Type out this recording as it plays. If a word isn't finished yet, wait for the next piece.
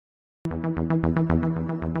Hello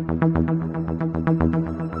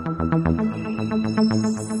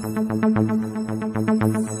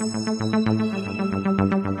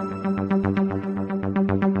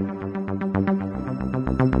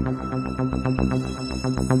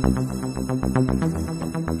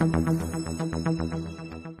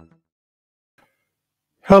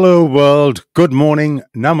world, good morning,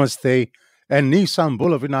 namaste, and Nisam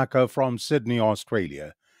Bulavinaka from Sydney,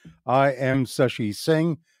 Australia. I am Sashi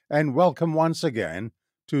Singh, and welcome once again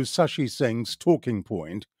to Sashi Singh's Talking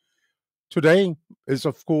Point. Today is,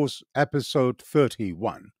 of course, episode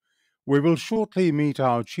 31. We will shortly meet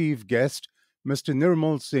our chief guest, Mr.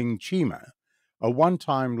 Nirmal Singh Cheema, a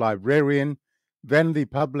one-time librarian, then the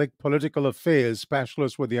public political affairs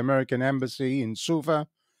specialist with the American Embassy in Suva,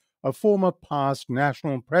 a former past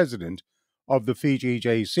national president of the Fiji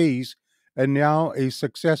JCs, and now a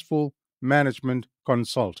successful management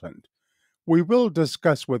consultant. We will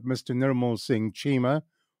discuss with Mr. Nirmal Singh Cheema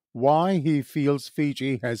why he feels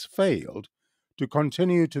Fiji has failed to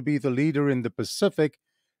continue to be the leader in the Pacific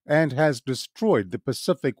and has destroyed the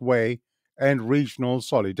Pacific Way and regional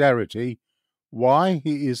solidarity, why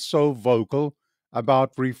he is so vocal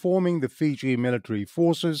about reforming the Fiji military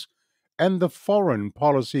forces, and the foreign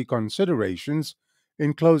policy considerations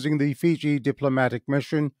in closing the Fiji diplomatic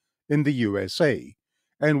mission in the USA,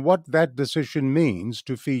 and what that decision means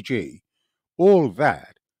to Fiji. All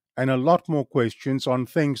that and a lot more questions on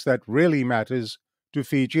things that really matters to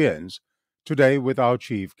Fijians today with our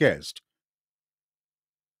chief guest.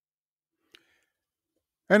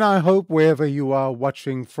 And I hope wherever you are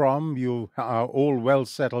watching from, you are all well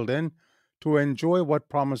settled in to enjoy what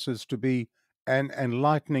promises to be an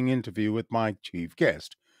enlightening interview with my chief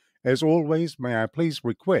guest. As always, may I please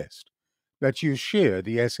request that you share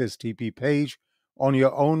the SSTP page on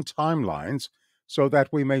your own timelines so that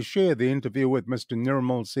we may share the interview with Mr.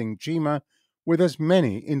 Nirmal Singh Cheema with as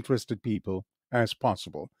many interested people as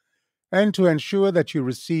possible. And to ensure that you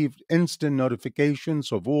receive instant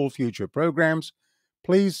notifications of all future programs,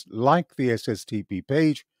 please like the SSTP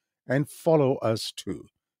page and follow us too.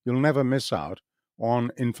 You'll never miss out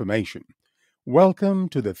on information. Welcome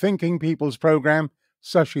to the Thinking People's program,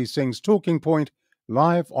 Sashi Singh's Talking Point,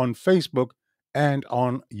 live on Facebook and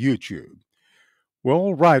on YouTube.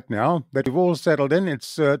 Well, right now that you've all settled in,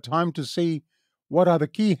 it's time to see what are the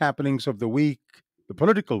key happenings of the week, the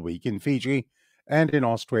political week in Fiji and in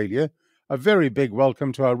Australia. A very big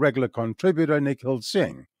welcome to our regular contributor, Nirmal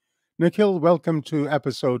Singh. Nikhil, welcome to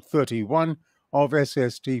episode 31 of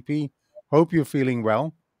SSTP. Hope you're feeling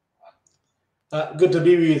well. Good to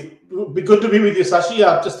be with you,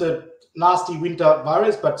 Sashi. Just a nasty winter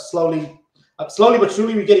virus, but slowly but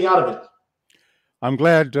surely we're getting out of it. I'm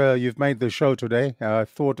glad you've made the show today. I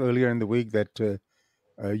thought earlier in the week that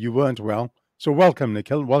you weren't well. So welcome,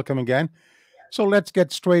 Nikhil. Welcome again. So let's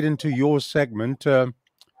get straight into your segment.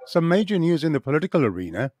 Some major news in the political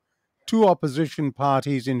arena. Two opposition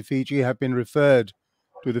parties in Fiji have been referred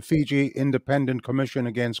to the Fiji Independent Commission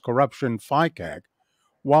Against Corruption, FICAC,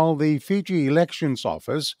 while the Fiji Elections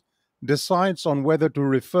Office decides on whether to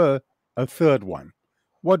refer a third one.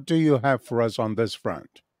 What do you have for us on this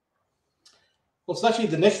front? Well, it's actually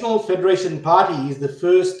the National Federation Party is the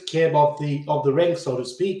first cab of the rank, so to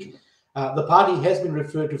speak. The party has been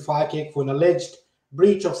referred to FICAC for an alleged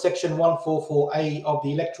breach of Section 144A of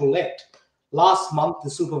the Electoral Act. Last month, the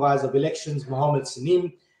Supervisor of Elections, Mohammed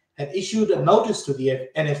Sanim, had issued a notice to the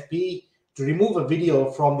NFP to remove a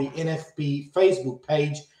video from the NFP Facebook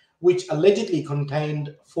page, which allegedly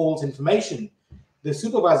contained false information. The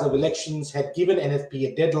Supervisor of Elections had given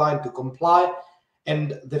NFP a deadline to comply,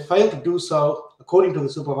 and they failed to do so, according to the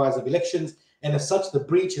Supervisor of Elections, and as such, the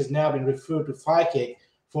breach has now been referred to FICAC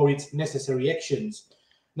for its necessary actions.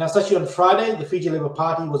 Now, such on Friday, the Fiji Labour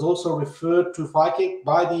Party was also referred to FICAC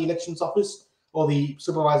by the Elections Office or the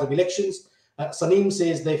Supervisor of Elections. Sanim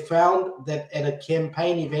says they found that at a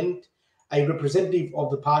campaign event, a representative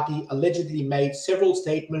of the party allegedly made several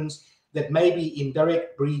statements that may be in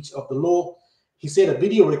direct breach of the law. He said a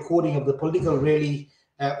video recording of the political rally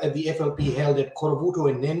at the FLP held at Korovuto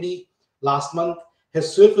in Nandi last month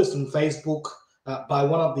has surfaced on Facebook by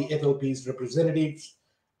one of the FLP's representatives,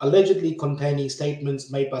 allegedly containing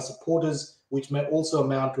statements made by supporters which may also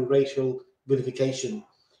amount to racial vilification.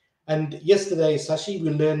 And yesterday, Sashi,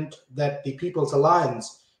 we learned that the People's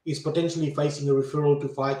Alliance is potentially facing a referral to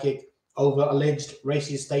FICAC over alleged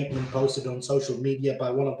racist statement posted on social media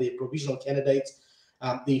by one of the provisional candidates.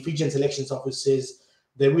 The Fijian Elections Office says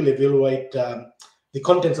they will evaluate the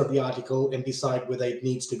contents of the article and decide whether it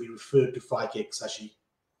needs to be referred to FICAC, Sashi.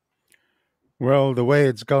 Well, the way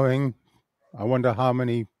it's going, I wonder how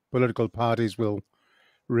many political parties will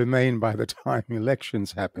remain by the time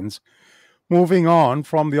elections happens. Moving on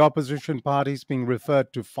from the opposition parties being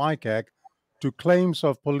referred to FICAC to claims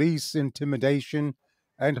of police intimidation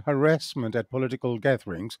and harassment at political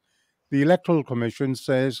gatherings, the Electoral Commission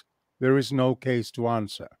says there is no case to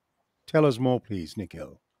answer. Tell us more, please,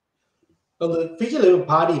 Nikhil. Well, the Fiji Labour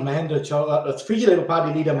Party, Fiji Labour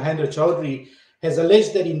Party leader Mahendra Chaudhry has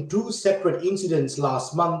alleged that in two separate incidents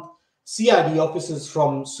last month, CID officers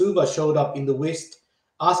from Suva showed up in the West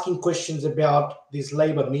asking questions about these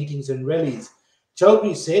Labour meetings and rallies.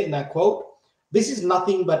 Chaudhry said, and I quote, "This is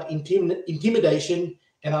nothing but intimidation,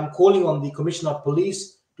 and I'm calling on the Commissioner of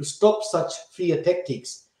Police to stop such fear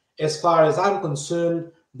tactics. As far as I'm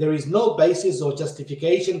concerned, there is no basis or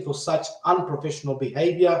justification for such unprofessional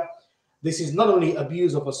behaviour. This is not only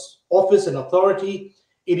abuse of office and authority,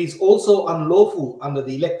 it is also unlawful under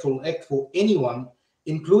the Electoral Act for anyone,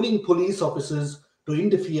 including police officers, to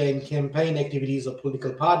interfere in campaign activities of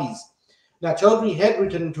political parties." Now, Chaudhry had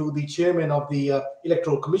written to the chairman of the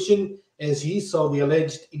Electoral Commission as he saw the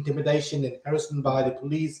alleged intimidation and harassment by the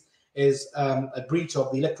police as a breach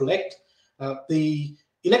of the Electoral Act. The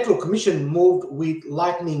Electoral Commission moved with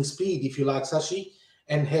lightning speed, if you like, Sashi,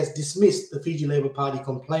 and has dismissed the Fiji Labour Party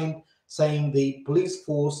complaint, saying the police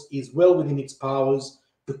force is well within its powers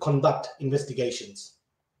to conduct investigations.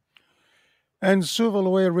 And Suva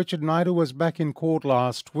lawyer Richard Naidu was back in court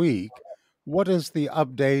last week. What is the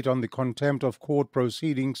update on the contempt of court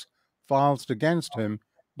proceedings filed against him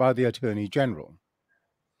by the Attorney General?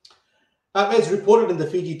 As reported in the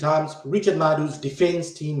Fiji Times, Richard Naidu's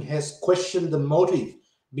defense team has questioned the motive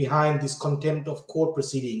behind this contempt of court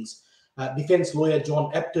proceedings. Defense lawyer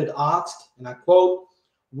John Apted asked, and I quote,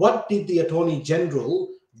 "What did the Attorney General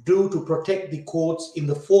do to protect the courts in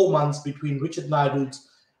the 4 months between Richard Naidu's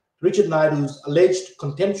alleged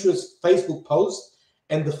contemptuous Facebook post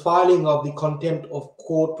and the filing of the contempt of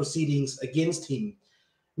court proceedings against him?"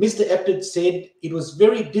 Mr. Apted said it was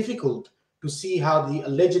very difficult to see how the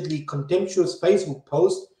allegedly contemptuous Facebook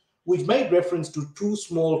post, which made reference to two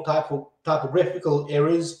small typographical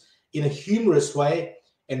errors in a humorous way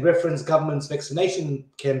and referenced government's vaccination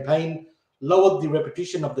campaign, lowered the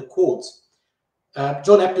reputation of the courts.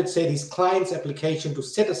 John Apted said his client's application to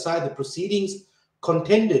set aside the proceedings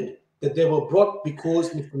contended that they were brought because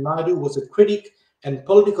Mr. Naidu was a critic and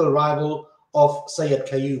political rival of Sayed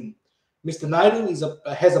Qayyum. Mr. Naidu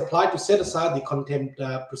has applied to set aside the contempt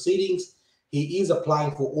proceedings. He is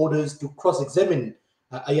applying for orders to cross-examine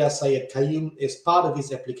Ayaz Sayed Qayyum as part of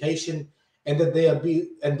his application, and that there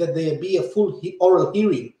be a full oral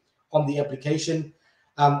hearing on the application.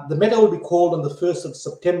 The matter will be called on the 1st of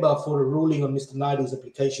September for a ruling on Mr. Naidu's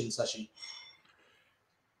application, Sashi.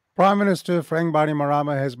 Prime Minister Frank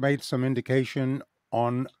Bainimarama has made some indication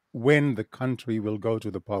on when the country will go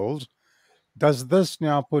to the polls. Does this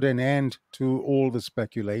now put an end to all the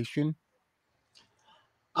speculation?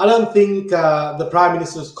 I don't think the Prime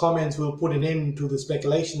Minister's comments will put an end to the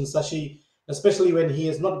speculation, Sashi, especially when he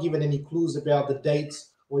has not given any clues about the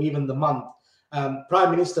dates or even the month.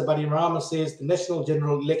 Prime Minister Bainimarama says the national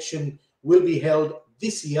general election will be held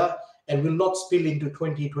this year and will not spill into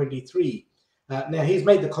 2023. Now, he's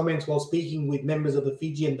made the comments while speaking with members of the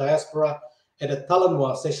Fijian diaspora at a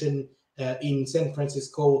Talanoa session in San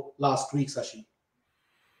Francisco last week, Sashi.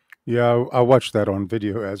 Yeah, I watched that on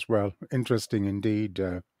video as well. Interesting indeed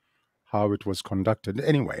how it was conducted.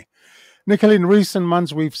 Anyway, Nikhil, in recent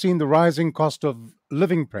months, we've seen the rising cost of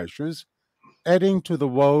living pressures adding to the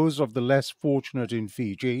woes of the less fortunate in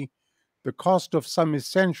Fiji. The cost of some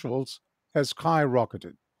essentials has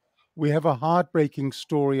skyrocketed. We have a heartbreaking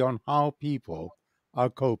story on how people are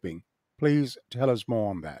coping. Please tell us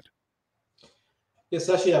more on that. Yes,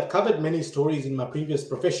 Sashi, I've covered many stories in my previous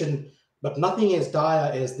profession, but nothing as dire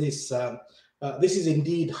as this. This is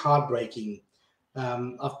indeed heartbreaking.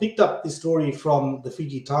 I've picked up this story from the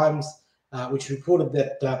Fiji Times, which reported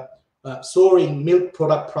that soaring milk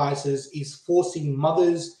product prices is forcing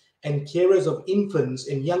mothers and carers of infants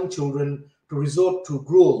and young children to resort to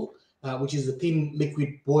gruel, which is a thin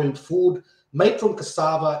liquid boiled food made from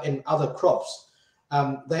cassava and other crops.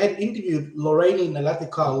 They had interviewed Lorraine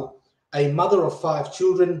Nalatikau, a mother of 5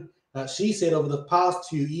 children. She said over the past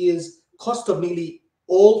few years, cost of nearly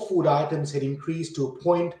all food items had increased to a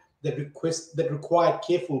point that required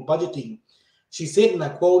careful budgeting. She said, and I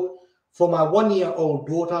quote, "For my 1-year-old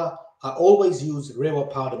daughter, I always used Rewa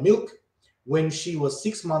powder milk. When she was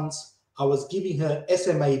 6 months, I was giving her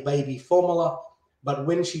SMA baby formula, but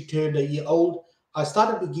when she turned a year old, I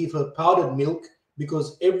started to give her powdered milk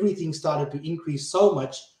because everything started to increase so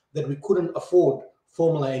much that we couldn't afford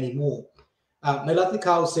formula anymore." Melati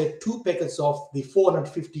Cow said 2 packets of the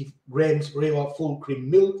 450 grams Rewa full cream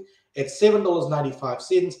milk at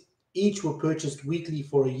 $7.95 each were purchased weekly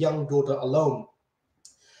for a young daughter alone.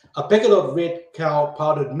 A packet of red cow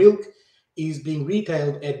powdered milk is being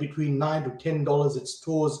retailed at between $9 to $10 at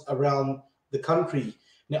stores around the country.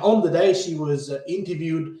 Now, on the day she was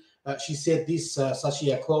interviewed, she said this,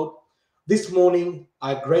 Sashi, I quote, "This morning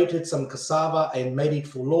I grated some cassava and made it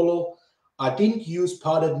for Lolo. I didn't use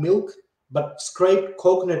powdered milk, but scraped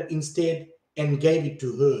coconut instead and gave it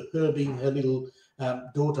to her being her little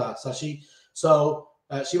daughter, Sashi. So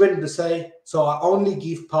she went on to say, so I only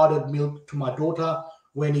give powdered milk to my daughter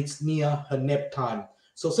when it's near her nap time."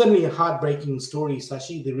 So certainly a heartbreaking story,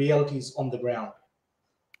 Sashi. The reality is on the ground.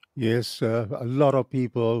 Yes, a lot of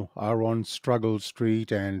people are on struggle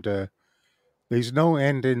street, and there's no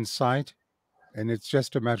end in sight. And it's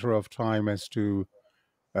just a matter of time as to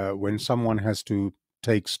when someone has to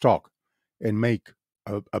take stock and make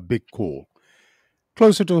a big call.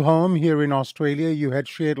 Closer to home, here in Australia, you had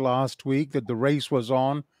shared last week that the race was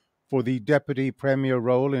on for the deputy premier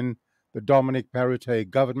role in the Dominic Perrottet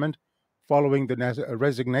government following the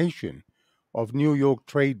resignation of New York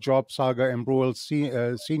trade job saga embroiled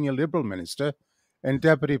senior Liberal minister and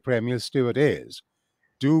deputy premier Stuart Ayres.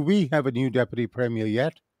 Do we have a new deputy premier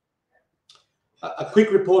yet? A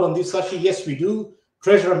quick report on this, Sashi. Yes, we do.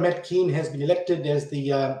 Treasurer Matt Keane has been elected as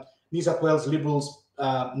the New South Wales Liberals'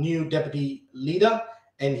 new deputy leader,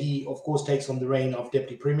 and he, of course, takes on the reign of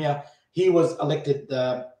deputy premier. He was elected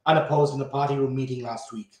unopposed in a party room meeting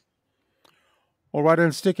last week. All right,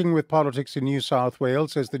 and sticking with politics in New South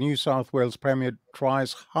Wales, as the New South Wales Premier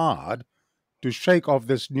tries hard to shake off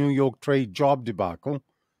this New York trade job debacle,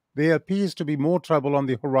 there appears to be more trouble on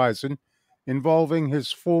the horizon involving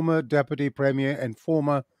his former Deputy Premier and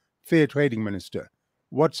former Fair Trading Minister.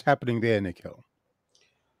 What's happening there, Nikhil?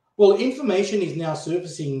 Well, information is now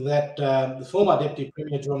surfacing that the former Deputy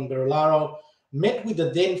Premier John Barilaro met with the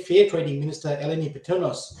then Fair Trading Minister Eleni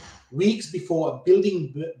Paternos weeks before a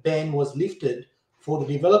building ban was lifted for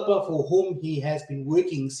the developer for whom he has been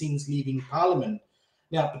working since leaving Parliament.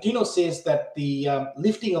 Now, Paternos says that the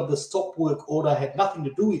lifting of the stop work order had nothing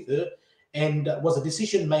to do with her and was a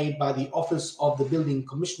decision made by the Office of the Building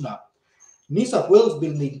Commissioner. New South Wales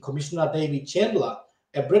Building Commissioner David Chandler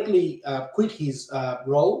abruptly quit his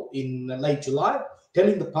role in late July,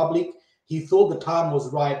 telling the public he thought the time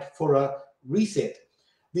was right for a reset.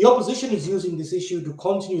 The opposition is using this issue to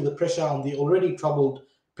continue the pressure on the already troubled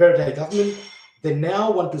Perrottet government. They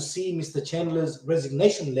now want to see Mr. Chandler's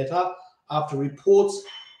resignation letter after reports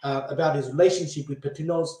about his relationship with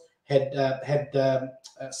Paternos had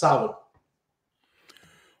soured.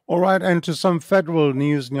 All right, and to some federal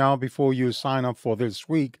news now before you sign up for this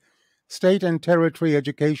week. State and territory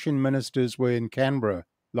education ministers were in Canberra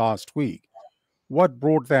last week. What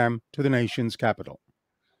brought them to the nation's capital?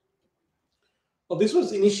 Well, this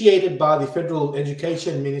was initiated by the Federal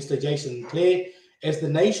Education Minister Jason Clare as the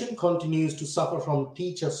nation continues to suffer from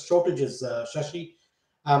teacher shortages, Shashi.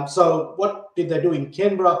 So, what did they do in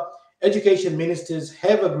Canberra? Education ministers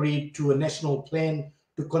have agreed to a national plan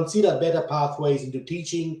to consider better pathways into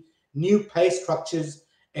teaching, new pay structures,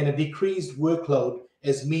 and a decreased workload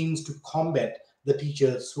as means to combat the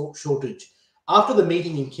teacher shortage. After the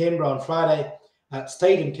meeting in Canberra on Friday,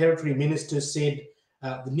 state and territory ministers said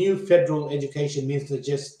the new federal education minister,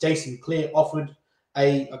 Jason Clare, offered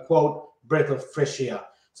a quote, breath of fresh air.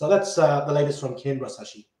 So that's the latest from Canberra,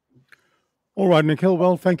 Sashi. All right, Nikhil.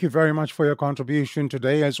 Well, thank you very much for your contribution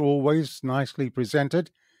today. As always, nicely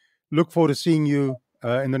presented. Look forward to seeing you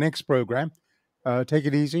in the next program. Take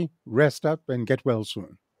it easy, rest up, and get well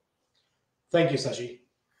soon. Thank you, Sashi.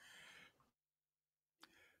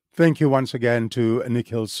 Thank you once again to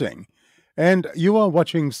Nikhil Singh. And you are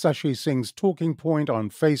watching Sashi Singh's Talking Point on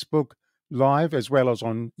Facebook Live as well as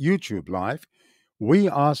on YouTube Live. We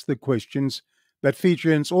ask the questions that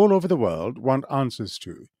Fijians all over the world want answers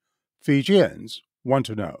to. Fijians want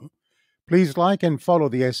to know. Please like and follow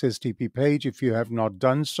the SSTP page if you have not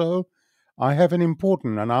done so. I have an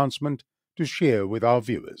important announcement to share with our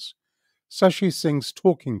viewers. Sashi Singh's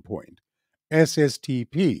Talking Point,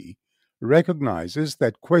 SSTP, recognizes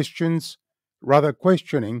that questioning,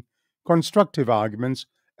 constructive arguments,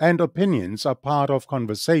 and opinions are part of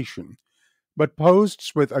conversation, but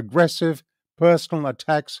posts with aggressive personal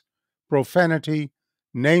attacks, profanity,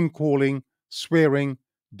 name-calling, swearing,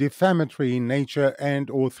 defamatory in nature,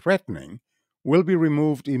 and/or threatening will be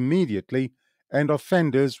removed immediately, and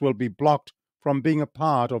offenders will be blocked from being a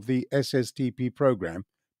part of the SSTP program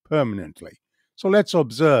permanently. So let's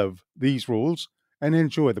observe these rules and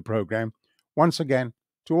enjoy the program. Once again,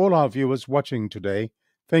 to all our viewers watching today,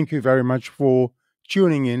 Thank you very much for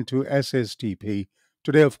tuning in to SSTP.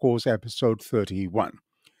 Today, of course, episode 31.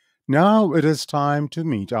 Now it is time to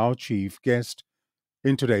meet our chief guest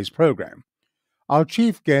in today's program. Our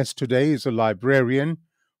chief guest today is a librarian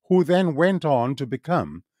who then went on to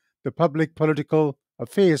become the public political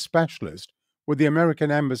affairs specialist with the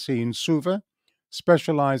American Embassy in Suva,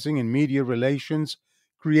 specializing in media relations,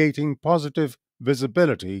 creating positive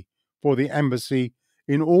visibility for the embassy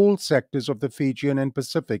in all sectors of the Fijian and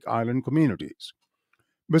Pacific Island communities.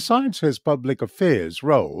 Besides his public affairs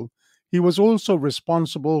role, he was also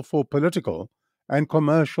responsible for political and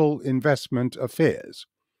commercial investment affairs.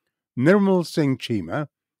 Nirmal Singh Cheema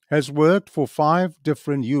has worked for 5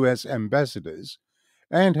 different U.S. ambassadors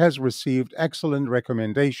and has received excellent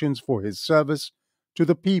recommendations for his service to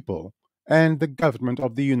the people and the government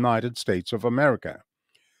of the United States of America.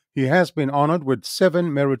 He has been honored with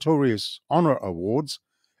 7 Meritorious Honor Awards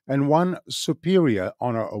and 1 Superior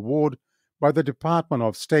Honor Award by the Department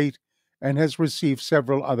of State and has received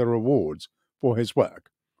several other awards for his work.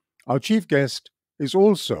 Our chief guest is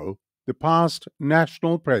also the past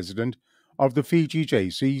national president of the Fiji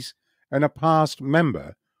JCs and a past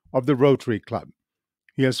member of the Rotary Club.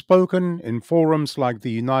 He has spoken in forums like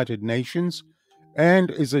the United Nations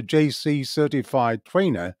and is a JC certified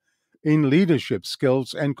trainer in leadership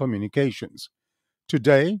skills and communications.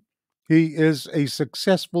 Today, he is a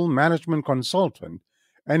successful management consultant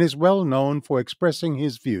and is well known for expressing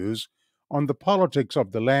his views on the politics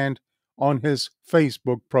of the land on his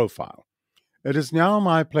Facebook profile. It is now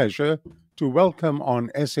my pleasure to welcome on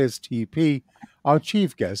SSTP our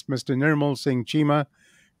chief guest, Mr. Nirmal Singh Cheema.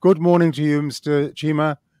 Good morning to you, Mr.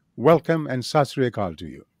 Cheema. Welcome and Sat Sri Akal to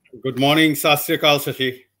you. Good morning, Sat Sri Akal,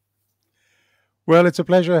 Shashi. Well, it's a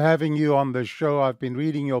pleasure having you on the show. I've been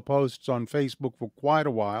reading your posts on Facebook for quite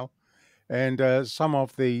a while, and some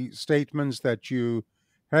of the statements that you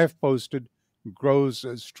have posted grows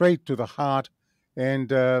straight to the heart,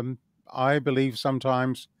 and I believe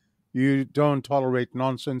sometimes you don't tolerate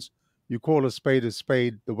nonsense. You call a spade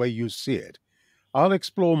the way you see it. I'll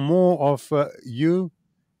explore more of you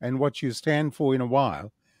and what you stand for in a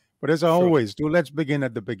while. But as I always do, let's begin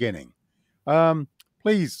at the beginning.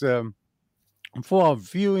 Please, for our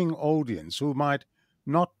viewing audience who might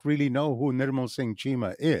not really know who Nirmal Singh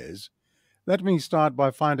Cheema is, let me start by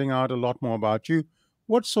finding out a lot more about you.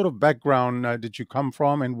 What sort of background did you come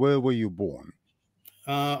from and where were you born?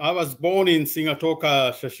 I was born in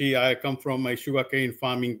Singatoka, Shashi. I come from a sugarcane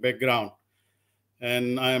farming background,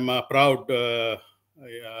 and I'm a proud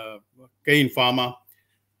cane farmer.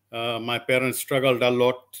 My parents struggled a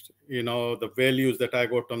lot, the values that I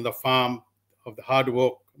got on the farm, of the hard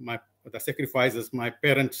work, the sacrifices my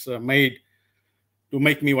parents made to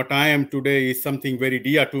make me what I am today is something very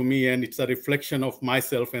dear to me, and it's a reflection of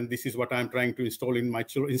myself, and this is what I'm trying to instill in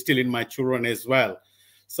my children as well.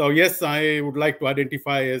 So yes, I would like to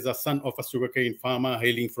identify as a son of a sugarcane farmer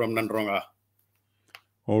hailing from Nandronga.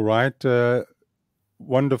 All right.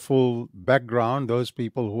 Wonderful background. Those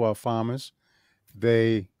people who are farmers,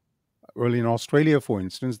 in Australia, for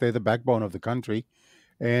instance, they're the backbone of the country.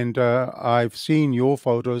 And I've seen your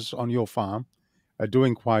photos on your farm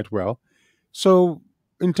doing quite well. So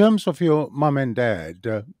in terms of your mum and dad,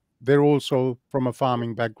 they're also from a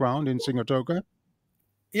farming background in Singatoka?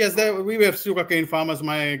 Yes, we were sugarcane farmers.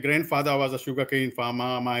 My grandfather was a sugarcane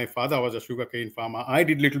farmer. My father was a sugarcane farmer. I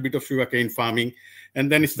did a little bit of sugarcane farming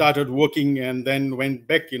and then started working and then went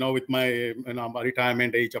back, with my my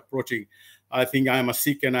retirement age approaching. I think I'm a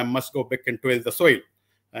Sikh and I must go back and till the soil.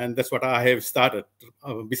 And that's what I have started,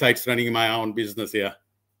 besides running my own business here.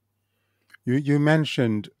 You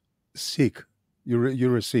mentioned Sikh.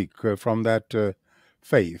 You're a Sikh from that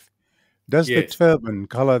faith. Does the turban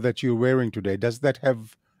color that you're wearing today, does that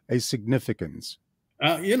have a significance?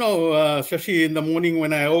 Shashi, in the morning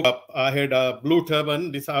when I woke up, I had a blue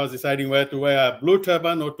turban. I was deciding whether to wear a blue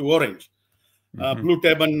turban or to orange. Blue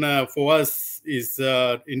turban for us is,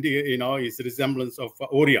 is resemblance of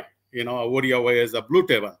Oriya. A warrior wears a blue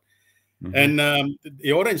turban. And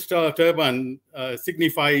the orange turban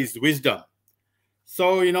signifies wisdom.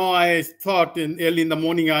 So, I thought early in the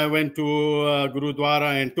morning, I went to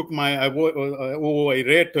Gurudwara and I wore a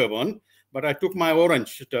red turban, but I took my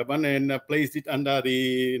orange turban and placed it under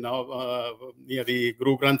the, near the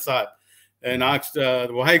Guru Granth Sahib and asked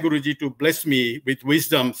Waheguruji to bless me with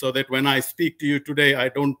wisdom so that when I speak to you today, I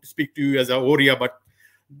don't speak to you as a warrior, but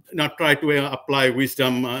not try to apply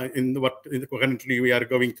wisdom in what currently we are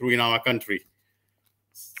going through in our country.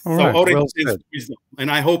 All right. Orange is wisdom, and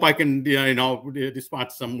I hope I can,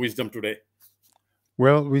 dispart some wisdom today.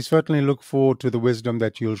 Well, we certainly look forward to the wisdom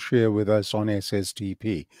that you'll share with us on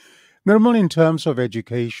SSTP. Nirmal, in terms of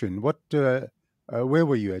education, where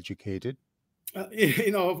were you educated? I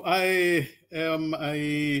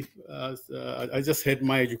just had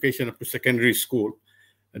my education up to secondary school.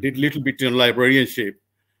 I did a little bit in librarianship,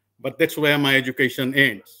 but that's where my education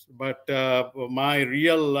ends. But my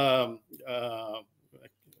real,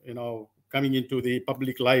 coming into the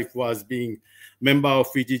public life was being member of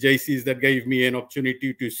Fiji JCs. That gave me an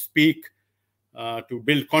opportunity to speak, to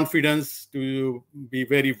build confidence, to be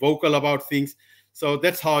very vocal about things. So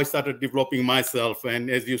that's how I started developing myself. And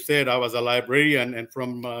as you said, I was a librarian, and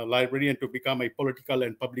from librarian to become a political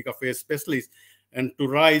and public affairs specialist, and to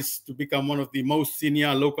rise to become one of the most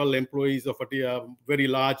senior local employees of a very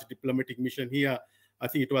large diplomatic mission here. I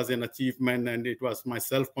think it was an achievement, and it was my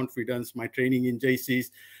self-confidence, my training in JCs,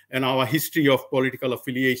 and our history of political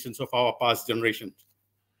affiliations of our past generations.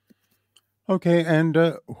 Okay, and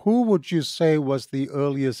who would you say was the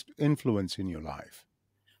earliest influence in your life?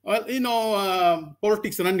 Well,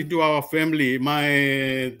 politics run into our family.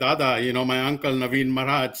 My dada, my uncle Naveen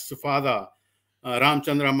Maharaj's father,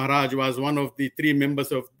 Ramchandra Maharaj, was one of the three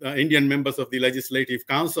members of Indian members of the Legislative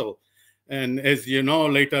Council. And as you know,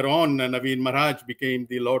 later on, Naveen Maharaj became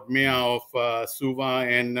the Lord Mayor of Suva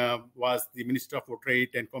and was the Minister for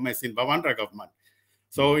Trade and Commerce in Bhavandra government.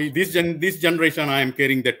 So this generation, I am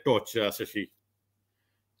carrying that torch, Shashi.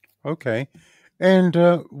 Okay. And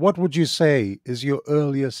what would you say is your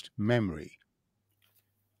earliest memory?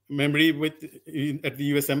 Memory at the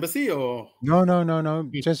U.S. Embassy, or? No.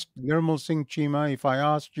 Just Nirmal Singh Cheema. If I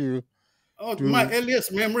asked you, my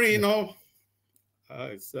earliest memory,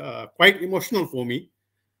 it's quite emotional for me.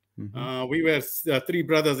 We were three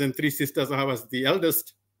brothers and three sisters. I was the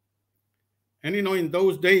eldest, and in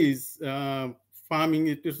those days, farming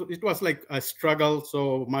it was like a struggle.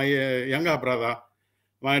 So my younger brother,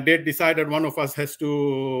 my dad decided one of us has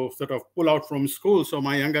to sort of pull out from school. So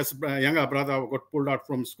my younger brother got pulled out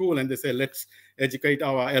from school, and they said, let's educate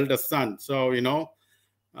our eldest son. So,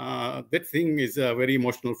 that thing is very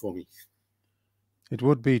emotional for me. It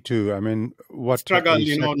would be too. I mean, what struggle,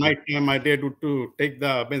 nighttime, my dad would to take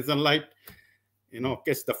the Benson light,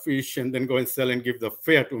 catch the fish and then go and sell and give the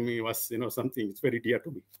fare to me was, something it's very dear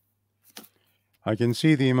to me. I can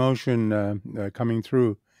see the emotion coming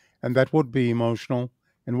through, and that would be emotional.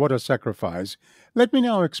 And what a sacrifice. Let me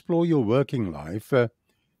now explore your working life.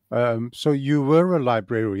 So you were a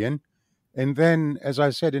librarian, and then, as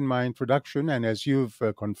I said in my introduction, and as you've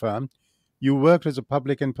confirmed, you worked as a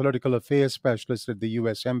public and political affairs specialist at the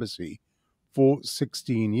U.S. Embassy for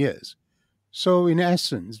 16 years. So in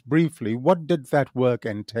essence, briefly, what did that work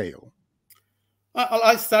entail?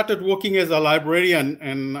 I started working as a librarian,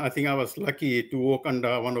 and I think I was lucky to work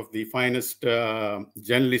under one of the finest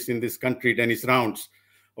journalists in this country, Dennis Rounds.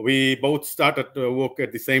 We both started to work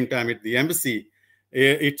at the same time at the embassy.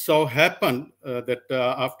 It so happened that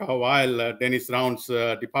after a while, Dennis Rounds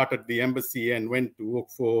departed the embassy and went to work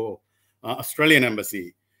for Australian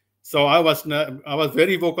embassy. So I was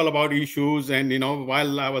very vocal about issues, and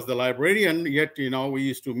while I was the librarian, yet we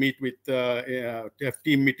used to meet with have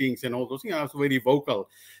team meetings and all those things. I was very vocal.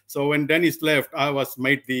 So when Dennis left, I was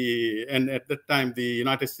made and at that time the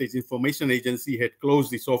United States Information Agency had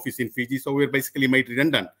closed its office in Fiji, so we were basically made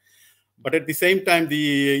redundant. But at the same time, the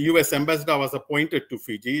U.S. ambassador was appointed to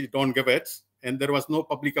Fiji, Don Gavetz, and there was no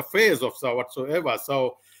public affairs officer whatsoever.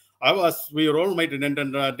 So we were all made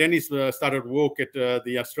redundant. Dennis started work at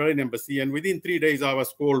the Australian embassy, and within 3 days, I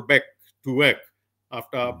was called back to work.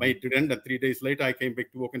 After made redundant, 3 days later, I came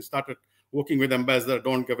back to work and started working with Ambassador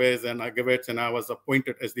Don Gavetz, and I was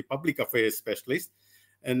appointed as the public affairs specialist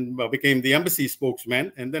and became the embassy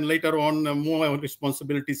spokesman. And then later on, more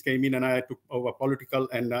responsibilities came in, and I took over political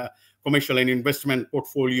and commercial and investment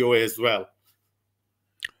portfolio as well.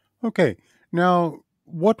 Okay. Now,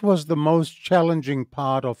 what was the most challenging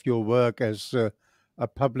part of your work as a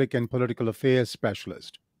public and political affairs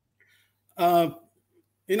specialist? I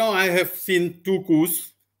have seen two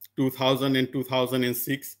coups, 2000 and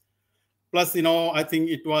 2006. Plus, I think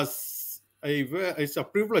it's a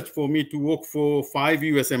privilege for me to work for 5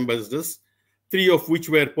 U.S. ambassadors, 3 of which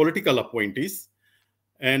were political appointees.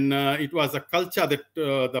 And it was a culture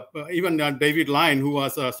that even David Lyon, who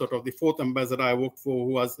was sort of the 4th ambassador I worked for,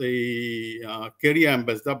 who was a career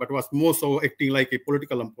ambassador, but was more so acting like a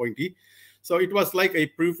political appointee. So it was like a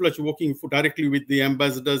privilege working directly with the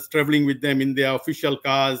ambassadors, traveling with them in their official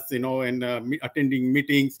cars, and attending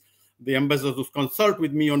meetings. The ambassadors would consult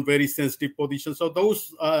with me on very sensitive positions. So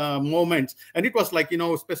those moments, and it was like,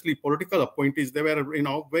 especially political appointees, they were,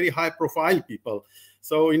 very high profile people.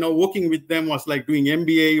 So, working with them was like doing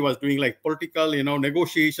MBA, was doing like political,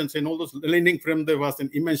 negotiations and all those. Learning from there was an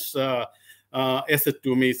immense asset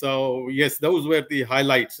to me. So yes, those were the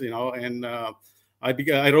highlights, and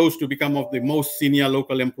I rose to become of the most senior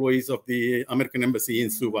local employees of the American Embassy in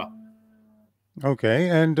Suva. Okay,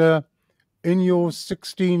 and in your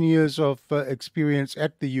 16 years of experience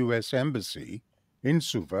at the U.S. Embassy in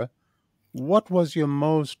Suva, what was your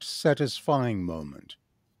most satisfying moment?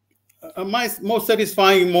 My most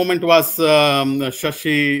satisfying moment was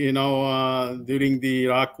Shashi, during the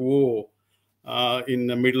Iraq War in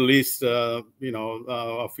the Middle East. A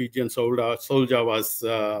Fijian soldier was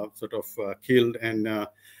killed, and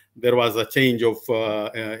there was a change of,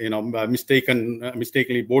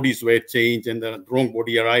 mistakenly bodies were changed, and the wrong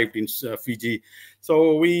body arrived in Fiji.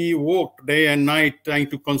 So we worked day and night trying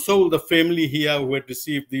to console the family here who had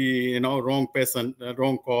received the wrong person,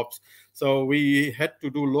 wrong corpse. So we had to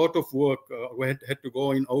do a lot of work. We had to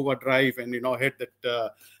go in overdrive and had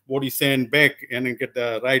that body sent back and then get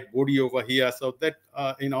the right body over here. So that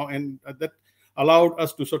and that allowed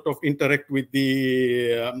us to sort of interact with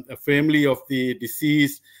the family of the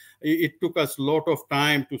deceased. It took us a lot of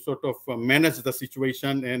time to sort of manage the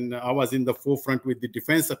situation, and I was in the forefront with the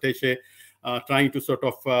defense attaché, trying to sort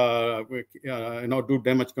of do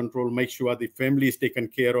damage control, make sure the family is taken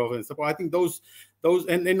care of, and so I think those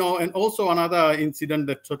and and also another incident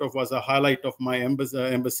that sort of was a highlight of my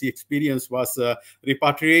embassy experience was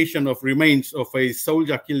repatriation of remains of a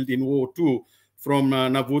soldier killed in World War II from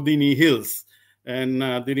Navudini Hills. And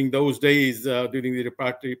during those days, during the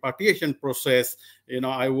repatriation process,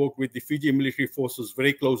 I worked with the Fiji military forces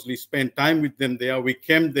very closely, spent time with them there. We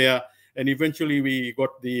came there, and eventually we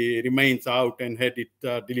got the remains out and had it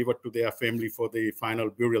delivered to their family for the final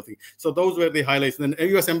burial thing. So those were the highlights. And the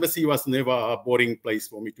U.S. Embassy was never a boring place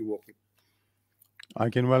for me to work in. I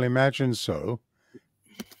can well imagine so.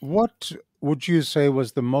 What would you say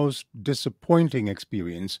was the most disappointing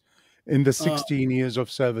experience in the 16 years of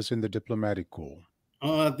service in the diplomatic corps?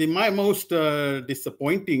 My most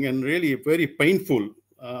disappointing and really very painful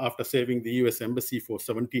after serving the U.S. Embassy for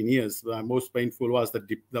 17 years, the most painful was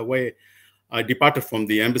the way I departed from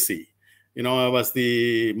the embassy. I was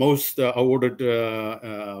the most awarded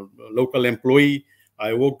local employee.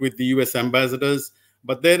 I worked with the U.S. ambassadors.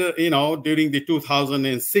 But then, during the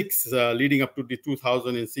 2006, leading up to the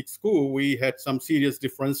 2006 coup, we had some serious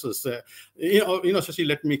differences. Shashi,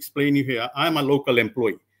 let me explain you here. I'm a local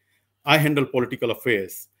employee. I handle political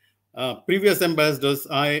affairs. Previous ambassadors,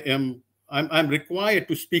 I'm required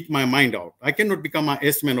to speak my mind out. I cannot become an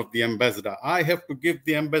S-man of the ambassador. I have to give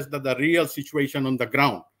the ambassador the real situation on the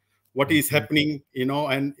ground, what is happening,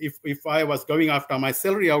 and if I was going after my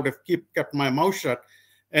salary, I would have kept my mouth shut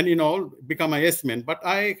and become a yes-man. But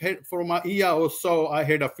I had, for a year or so, I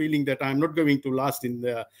had a feeling that I'm not going to last in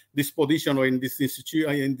this position or in this institution,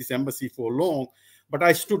 in this embassy for long. But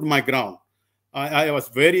I stood my ground. I was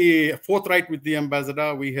very forthright with the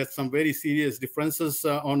ambassador. We had some very serious differences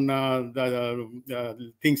on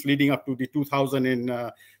the things leading up to the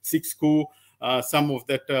 2006 coup. Some of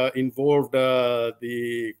that involved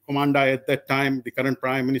the commander at that time, the current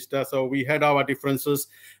prime minister. So we had our differences.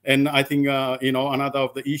 And I think, another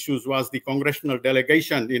of the issues was the congressional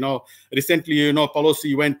delegation. Recently,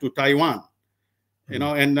 Pelosi went to Taiwan,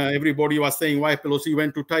 and everybody was saying why Pelosi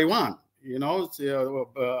went to Taiwan,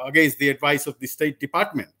 against the advice of the State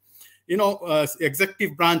Department.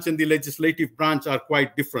 Executive branch and the legislative branch are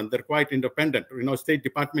quite different. They're quite independent. State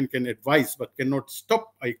Department can advise, but cannot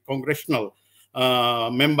stop a congressional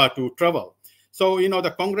member to travel. So,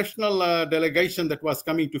 the congressional delegation that was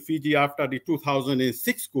coming to Fiji after the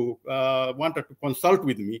 2006 coup wanted to consult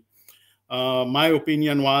with me. My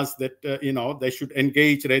opinion was that, they should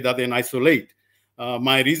engage rather than isolate.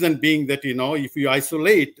 My reason being that, if you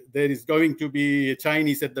isolate, there is going to be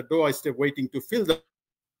Chinese at the doorstep waiting to fill the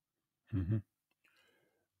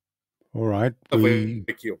All right.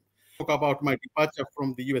 Talk about my departure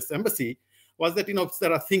from the U.S. Embassy was that,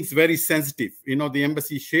 there are things very sensitive. The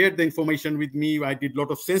embassy shared the information with me. I did a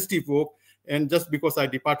lot of sensitive work. And just because I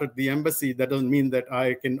departed the embassy, that doesn't mean that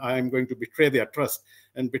I am going to betray their trust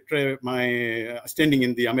and betray my standing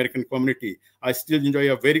in the American community. I still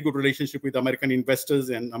enjoy a very good relationship with American investors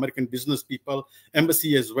and American business people,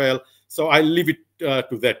 embassy as well. So I leave it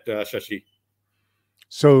to that, Shashi.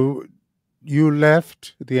 So you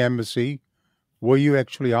left the embassy. Were you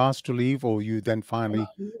actually asked to leave, or you then finally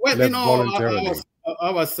left voluntarily? I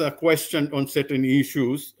was questioned on certain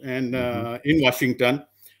issues and in Washington.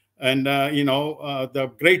 And,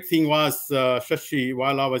 the great thing was, Shashi,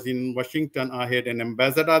 while I was in Washington, I had an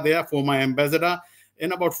ambassador there, former ambassador,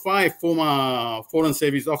 and about 5 former foreign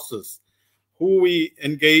service officers who we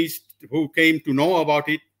engaged, who came to know about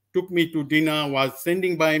it, took me to dinner, was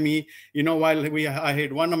standing by me, while I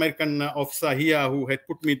had one American officer here who had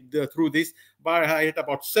put me through this, but I had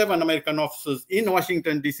about 7 American officers in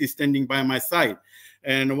Washington, D.C. standing by my side.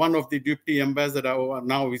 And one of the deputy ambassador, or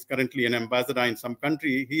now is currently an ambassador in some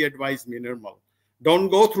country, he advised me, Nirmal, don't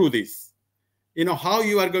go through this. How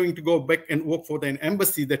you are going to go back and work for an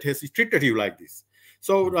embassy that has treated you like this.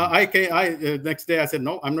 So next day I said,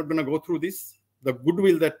 no, I'm not going to go through this. The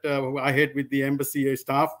goodwill that I had with the embassy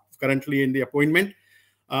staff currently in the appointment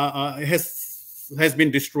has been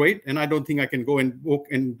destroyed, and I don't think I can go and work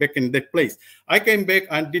back in that place. I came back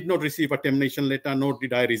and did not receive a termination letter, nor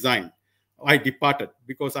did I resign. I departed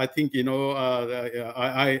because I think,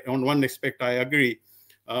 I on one aspect I agree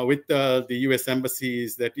with the U.S. embassy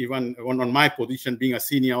is that even on my position, being a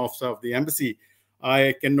senior officer of the embassy,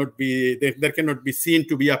 there cannot be seen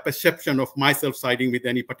to be a perception of myself siding with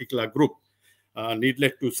any particular group.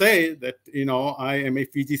 Needless to say that, I am a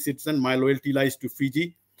Fiji citizen. My loyalty lies to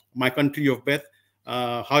Fiji, my country of birth.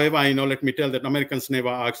 However, let me tell that Americans never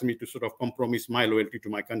asked me to sort of compromise my loyalty to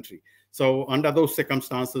my country. So under those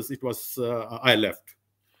circumstances, it was, I left.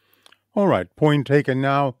 All right, point taken.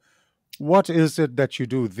 Now, what is it that you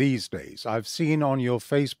do these days? I've seen on your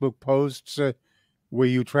Facebook posts where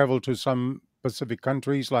you travel to some Pacific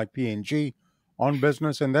countries like PNG on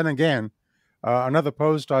business. And then again, another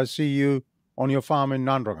post, I see you on your farm in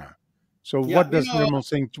Nandranga. So what does Nirmal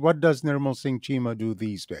Singh Cheema do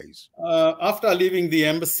these days? After leaving the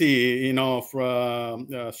embassy, from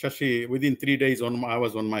Shashi, within 3 days I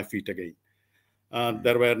was on my feet again.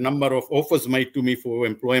 There were a number of offers made to me for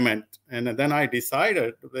employment. And then I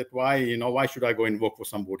decided that why should I go and work for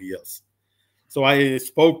somebody else? So I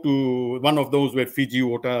spoke to one of those were Fiji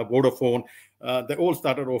Water, Vodafone. They all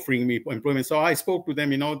started offering me employment. So I spoke to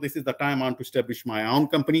them, this is the time I want to establish my own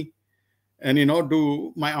company and,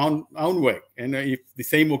 do my own work. And if the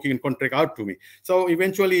same work you can contract out to me. So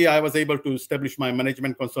eventually I was able to establish my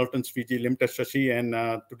management consultants, Fiji Limited, Shashi. And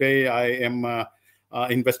today I am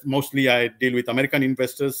mostly I deal with American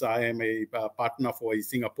investors. I am a partner for a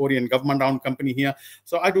Singaporean government-owned company here.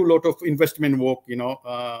 So I do a lot of investment work,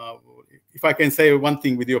 if I can say one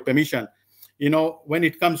thing with your permission, when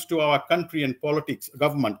it comes to our country and politics,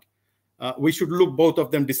 government, we should look both of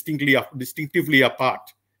them distinctively apart.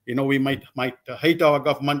 We might hate our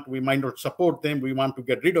government, we might not support them, we want to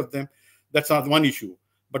get rid of them. That's not one issue.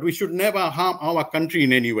 But we should never harm our country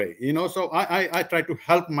in any way. So I try to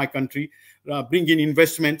help my country, bring in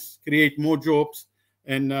investments, create more jobs,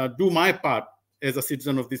 and do my part as a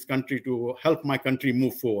citizen of this country to help my country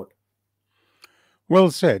move forward. Well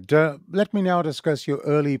said. Let me now discuss your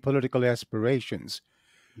early political aspirations.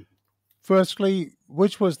 Firstly,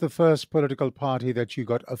 which was the first political party that you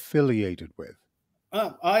got affiliated with?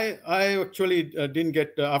 I actually didn't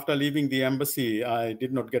get, after leaving the embassy, I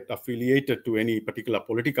did not get affiliated to any particular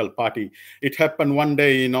political party. It happened one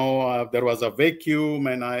day, there was a vacuum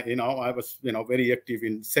and I was, very active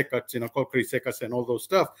in secrets, corporate secrets and all those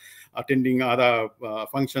stuff, attending other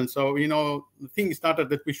functions. So, the thing started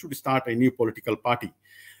that we should start a new political party.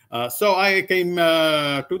 So I came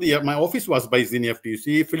to my office was based in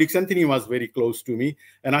FTC. Felix Anthony was very close to me.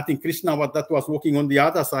 And I think Krishna, that was working on the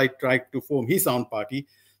other side, tried to form his own party.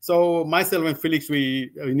 So myself and Felix,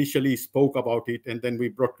 we initially spoke about it. And then we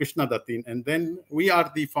brought Krishna Dutt in. And then we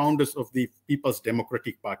are the founders of the People's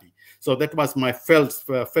Democratic Party. So that was my first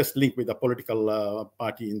link with a political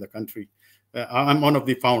party in the country. I'm one of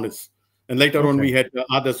the founders. And later on, we had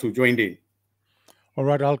others who joined in. All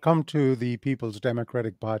right, I'll come to the People's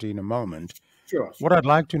Democratic Party in a moment. Sure. What I'd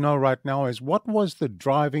like to know right now is what was the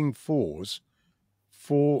driving force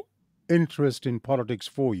for interest in politics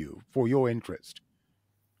for you, for your interest?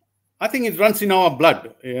 I think it runs in our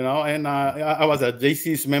blood, and I was a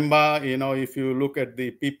JC's member. If you look at the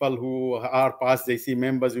people who are past JC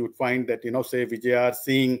members, you would find that, say Vijayar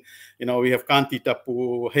Singh, we have Kanti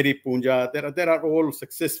Tapu, Hari Punja. There are all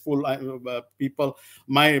successful people.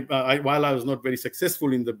 While I was not very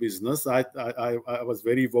successful in the business, I was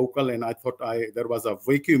very vocal, and I thought there was a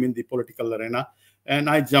vacuum in the political arena, and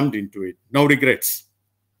I jumped into it. No regrets.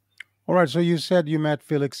 All right, so you said you met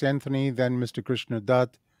Felix Anthony, then Mr. Krishna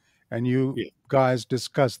Dutt, and you guys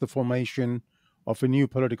discussed the formation of a new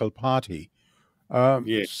political party.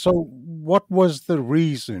 So what was the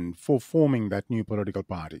reason for forming that new political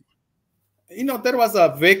party? There was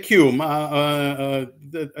a vacuum. The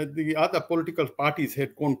other political parties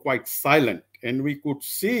had gone quite silent. And we could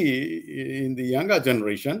see in the younger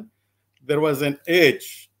generation, there was an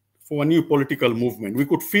edge for a new political movement. We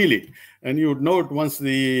could feel it. And you would note once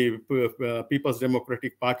the People's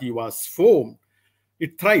Democratic Party was formed,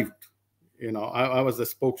 it thrived. I was the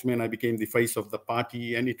spokesman. I became the face of the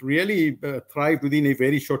party, and it really thrived within a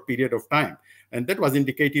very short period of time. And that was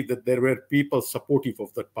indicative that there were people supportive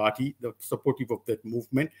of that party, supportive of that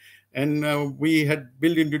movement. And we had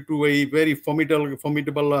built into a very formidable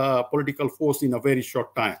political force in a very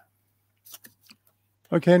short time.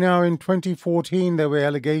 Okay, now in 2014, there were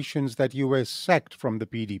allegations that you were sacked from the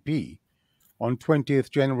PDP on 20th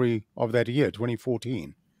January of that year,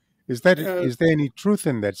 2014. Is there any truth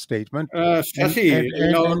in that statement? Shashi, and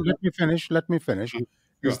let me finish.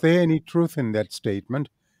 Is there any truth in that statement?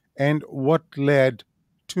 And what led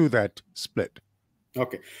to that split?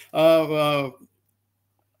 Okay. There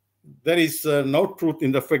is no truth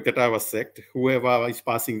in the fact that I was sacked. Whoever is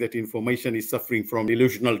passing that information is suffering from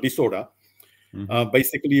delusional disorder.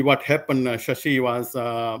 Basically, what happened, Shashi, was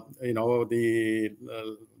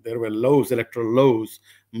there were laws, electoral laws,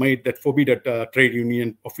 made that forbid trade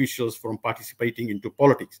union officials from participating into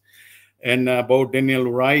politics. And both Daniel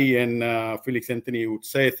Urai and Felix Anthony would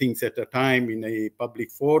say things at a time in a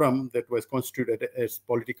public forum that was constituted as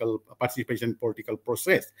political participation in political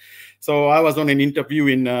process. So I was on an interview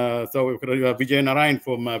Vijay Narayan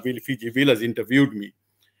from Fiji Villas interviewed me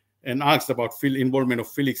and asked about involvement of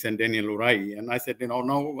Felix and Daniel Urai. And I said,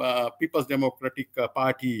 People's Democratic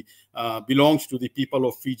Party belongs to the people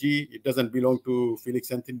of Fiji. It doesn't belong to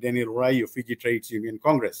Felix Anthony, Daniel Urai, or Fiji Trades Union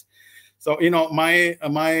Congress. So, my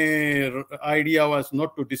idea was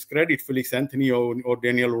not to discredit Felix Anthony or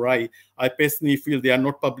Daniel Urai. I personally feel they are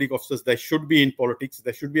not public officers. They should be in politics.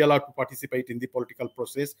 They should be allowed to participate in the political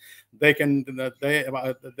process. There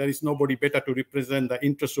is nobody better to represent the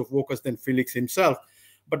interests of workers than Felix himself.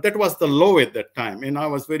 But that was the law at that time. And I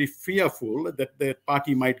was very fearful that the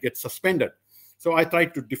party might get suspended. So I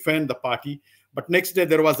tried to defend the party. But next day,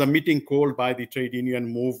 there was a meeting called by the trade union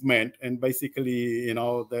movement. And basically, they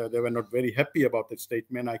were not very happy about that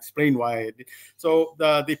statement. I explained why I did. So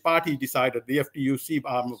the party decided, the FTUC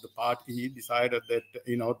arm of the party decided that,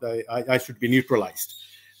 I should be neutralized.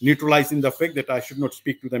 Neutralized in the fact that I should not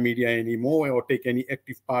speak to the media anymore or take any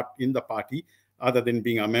active part in the party other than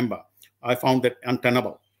being a member. I found that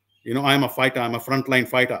untenable. I'm a fighter. I'm a frontline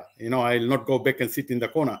fighter. I'll not go back and sit in the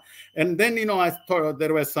corner. And then, I thought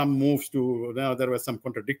there were some moves there were some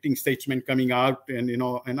contradicting statements coming out,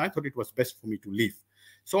 and I thought it was best for me to leave.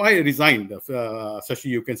 So I resigned. Shashi,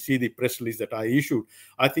 you can see the press release that I issued.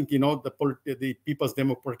 I think, the People's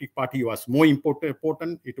Democratic Party was more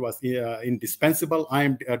important. It was indispensable. I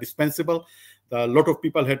am dispensable. A lot of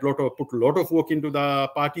people had put a lot of work into the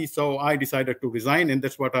party. So I decided to resign, and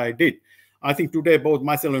that's what I did. I think today both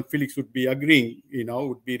myself and Felix would be agreeing,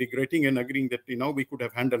 would be regretting and agreeing that, we could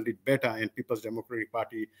have handled it better and People's Democratic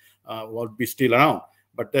Party would be still around.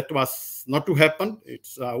 But that was not to happen.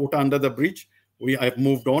 It's water under the bridge. I've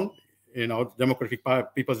moved on.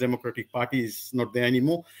 People's Democratic Party is not there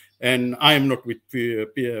anymore. And I am not with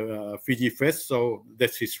Fiji Fest, so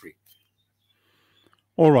that's history.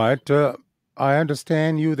 All right. I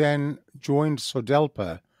understand you then joined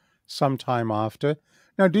SODELPA sometime after.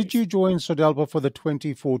 Now, did you join SODELPA for the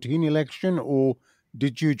 2014 election, or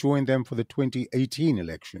did you join them for the 2018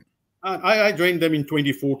 election? I joined them in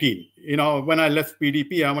 2014. When I left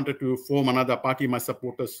PDP, I wanted to form another party. My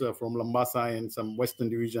supporters from Lambasa and some Western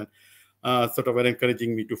Division sort of were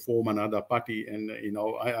encouraging me to form another party. And,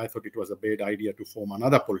 I thought it was a bad idea to form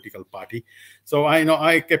another political party. So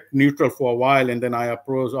I kept neutral for a while. And then I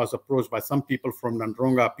was approached by some people from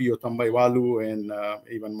Nandronga, Pio Tambaiwalu, and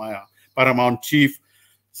even my paramount chief.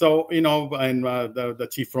 So, and the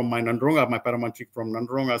chief from my paramount chief from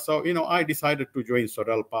Nandronga. So, I decided to join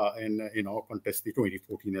SODELPA and, contest the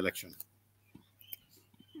 2014 election.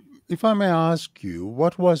 If I may ask you,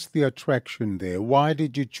 what was the attraction there? Why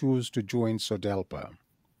did you choose to join SODELPA?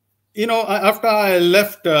 After I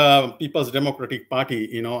left People's Democratic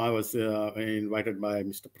Party, I was invited by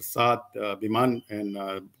Mr. Prasad Biman and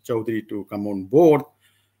Chaudhary to come on board.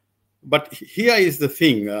 But here is the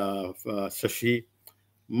thing, Shashi.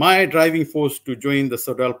 My driving force to join the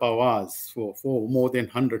SODELPA was for more than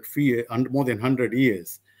 100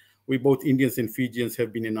 years. We both Indians and Fijians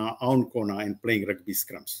have been in our own corner and playing rugby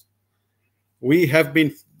scrums. We have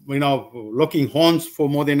been, locking horns for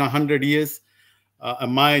more than 100 years.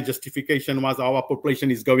 My justification was our population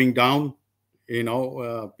is going down.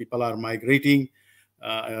 People are migrating,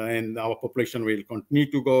 and our population will continue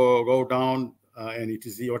to go down. And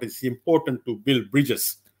what is important to build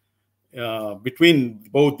bridges. between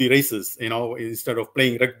both the races. Instead of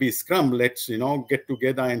playing rugby scrum, let's get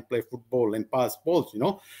together and play football and pass balls.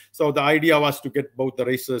 So the idea was to get both the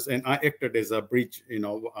races, and I acted as a bridge.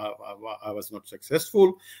 I was not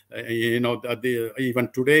successful. Even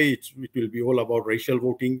today it will be all about racial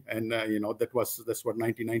voting, and that's what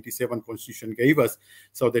 1997 Constitution gave us,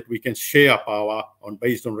 so that we can share power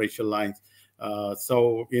based on racial lines.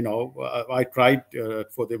 I tried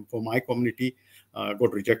for my community.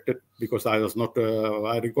 Got rejected because I was not.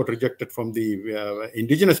 I got rejected from the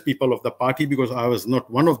indigenous people of the party because I was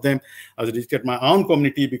not one of them. I rejected my own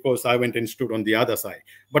community because I went and stood on the other side.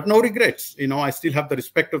 But no regrets. I still have the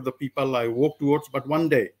respect of the people I work towards. But one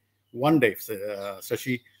day,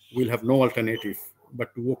 Shashi, will have no alternative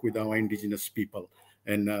but to work with our indigenous people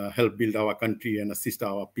and help build our country and assist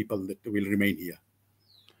our people that will remain here.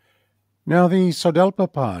 Now, the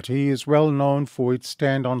SODELPA party is well known for its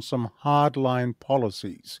stand on some hardline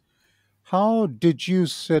policies. How did you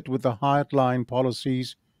sit with the hardline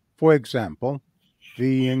policies, for example,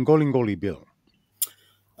 the Ngolingoli bill?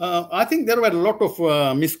 I think there were a lot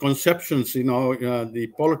of misconceptions.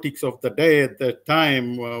 The politics of the day at the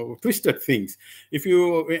time twisted things.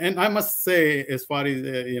 And I must say, as far as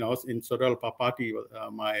in SODELPA party,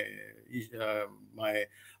 my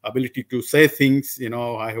ability to say things,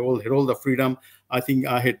 I had all the freedom. I think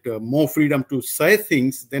I had more freedom to say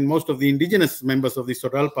things than most of the indigenous members of the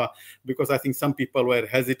SODELPA, because I think some people were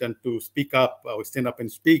hesitant to speak up or stand up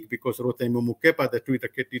and speak because Rotemu Mukepa, the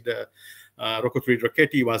Rokotri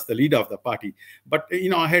Raketi, was the leader of the party. But,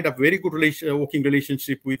 I had a very good working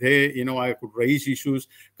relationship with her. I could raise issues.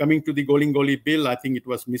 Coming to the Golingoli bill, I think it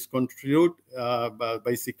was misconstrued. But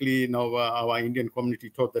basically, our Indian community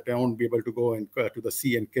thought that they won't be able to go and to the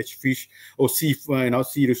sea and catch fish or sea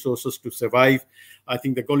resources to survive. I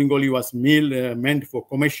think the Golingoli was meant for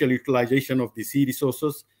commercial utilization of the sea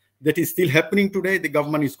resources. That is still happening today. The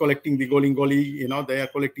government is collecting the Golingoli. They are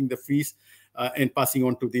collecting the fish and passing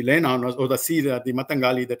on to the landowners or the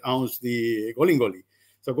Matangali that owns the Golingoli.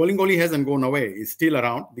 So Golingoli hasn't gone away. It's still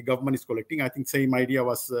around. The government is collecting. I think same idea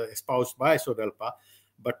was espoused by SODELPA.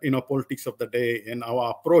 But, politics of the day and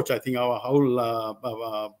our approach, I think our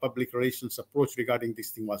whole public relations approach regarding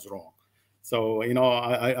this thing was wrong. So,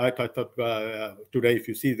 I thought today, if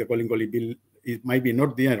you see the Golingoli bill, it might be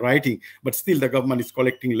not there in writing, but still the government is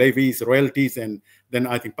collecting levies, royalties, and then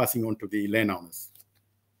I think passing on to the landowners.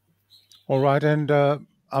 All right. And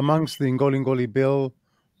amongst the Ngolingoli bill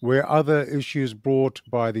were other issues brought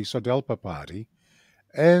by the SODELPA party.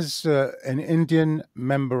 As an Indian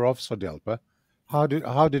member of SODELPA, how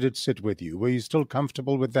did it sit with you? Were you still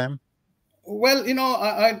comfortable with them? Well,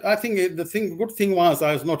 I think good thing was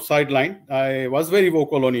I was not sidelined. I was very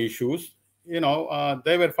vocal on issues. They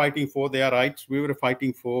were fighting for their rights. We were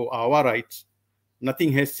fighting for our rights.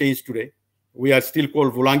 Nothing has changed today. We are still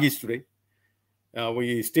called Vulangis today.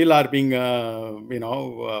 We still are being,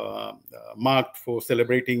 marked for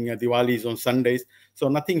celebrating Diwalis on Sundays. So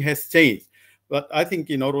nothing has changed. But I think,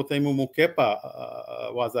 Rotemu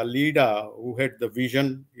Mukepa was a leader who had the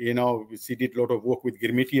vision. She did a lot of work with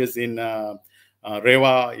Girmitias in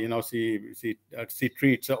Rewa. She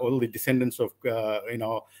treats all the descendants of,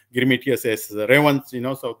 Girmitias as Rewans.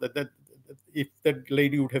 So that if that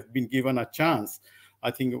lady would have been given a chance,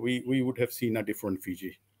 I think we would have seen a different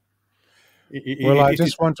Fiji. I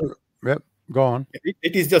just want to go on.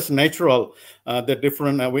 It is just natural that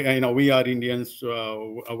different. We are Indians.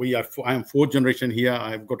 I am fourth generation here.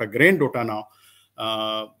 I've got a granddaughter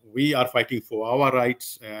now. We are fighting for our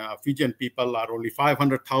rights. Fijian people are only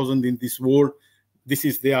 500,000 in this world. This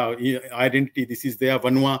is their identity. This is their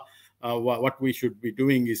Vanua. What we should be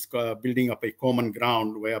doing is building up a common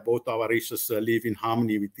ground where both our races live in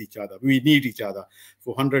harmony with each other. We need each other.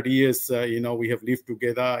 For 100 years, we have lived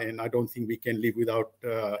together, and I don't think we can live without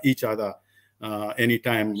each other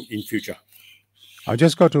anytime in future. I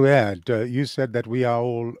just got to add, you said that we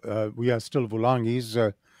are still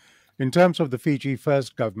Vulangis. In terms of the Fiji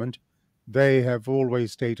First government, they have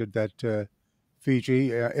always stated that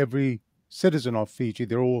Fiji, every citizen of Fiji,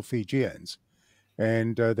 they're all Fijians,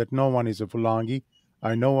 and that no one is a Vulangi.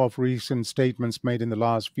 I know of recent statements made in the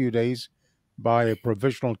last few days by a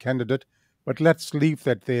provisional candidate, but let's leave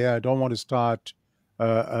that there. I don't want to start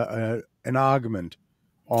an argument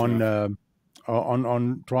on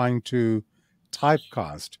trying to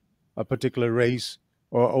typecast a particular race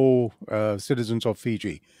or citizens of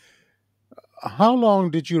Fiji. How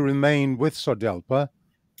long did you remain with SODELPA,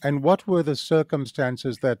 and what were the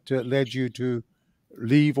circumstances that led you to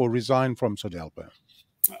leave or resign from SODELPA?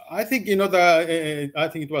 I think I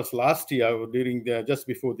think it was last year during just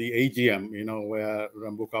before the AGM, where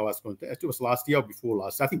Rambuka was going to. It was last year or before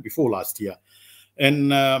last. I think before last year.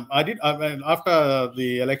 And after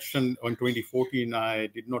the election in 2014, I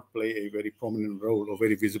did not play a very prominent role or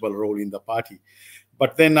very visible role in the party.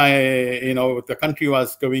 But then the country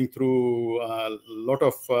was going through a lot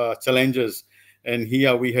of challenges, and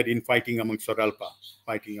here we had infighting among SODELPA,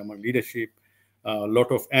 fighting among leadership. A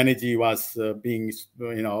lot of energy was being,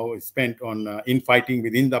 spent on infighting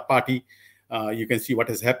within the party. You can see what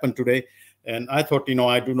has happened today. And I thought,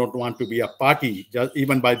 I do not want to be a party, just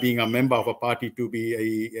even by being a member of a party, to be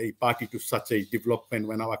a party to such a development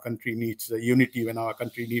when our country needs unity, when our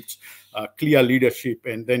country needs clear leadership.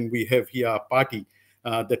 And then we have here a party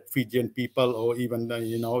that Fijian people, or even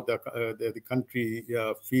the country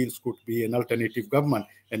feels could be an alternative government,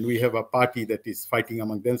 and we have a party that is fighting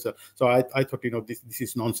among themselves. So I thought, this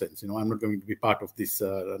is nonsense. I'm not going to be part of this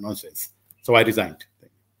nonsense. So I resigned.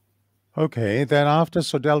 Okay, then after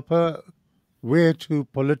SODELPA, where to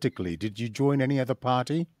politically? Did you join any other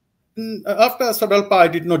party? After SODELPA, I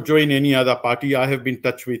did not join any other party. I have been in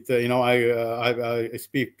touch with, I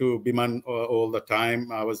speak to Biman all the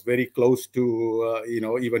time. I was very close to,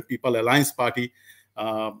 even People Alliance Party.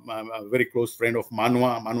 I'm a very close friend of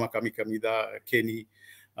Manwa Kamikamida, Kenny.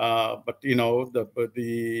 But the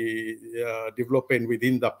development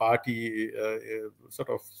within the party sort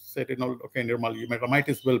of said, okay, Nirmal, you might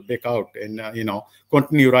as well back out and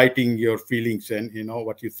continue writing your feelings and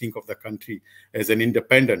what you think of the country as an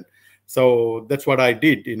independent. So that's what I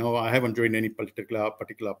did. I haven't joined any particular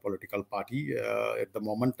political party at the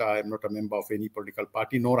moment. I am not a member of any political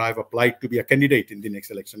party, nor I have applied to be a candidate in the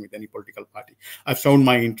next election with any political party. I've shown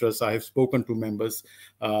my interest. I have spoken to members.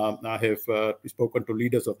 I have spoken to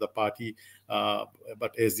leaders of the party.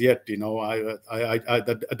 But as yet, I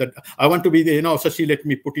want to be, Shashi, let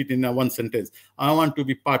me put it in one sentence. I want to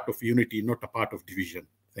be part of unity, not a part of division.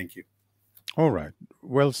 Thank you. All right.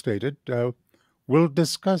 Well stated. We'll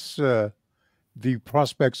discuss the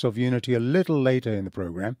prospects of unity a little later in the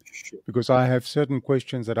program, Sure. because I have certain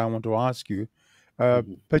questions that I want to ask you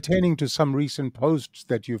pertaining to some recent posts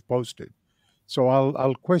that you've posted. So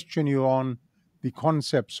I'll question you on the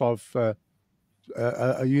concepts of a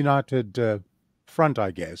united front,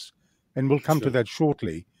 I guess, and we'll come to that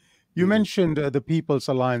shortly. You mentioned the People's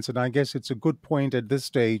Alliance, and I guess it's a good point at this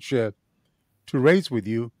stage to raise with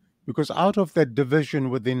you, because out of that division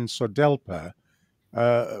within SODELPA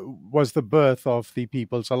was the birth of the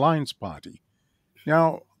People's Alliance Party.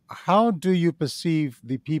 Now, how do you perceive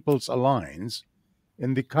the People's Alliance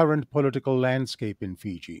in the current political landscape in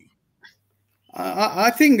Fiji? I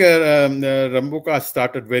think Rambuka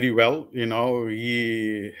started very well.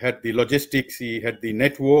 He had the logistics, he had the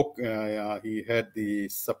network, he had the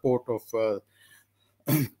support of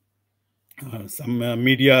some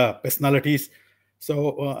media personalities.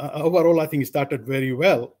 So overall, I think he started very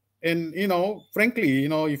well. And, frankly,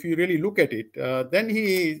 if you really look at it, then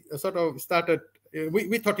he sort of started,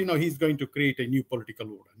 we thought, he's going to create a new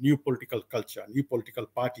political order, new political culture, new political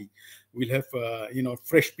party. We'll have,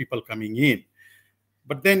 fresh people coming in.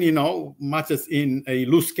 But then, marches in a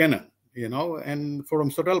loose cannon, and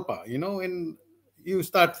from SODELPA, and you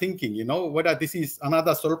start thinking, whether this is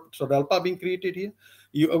another SODELPA being created here.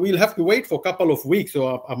 We'll have to wait for a couple of weeks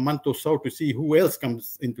or a month or so to see who else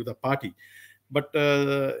comes into the party. But,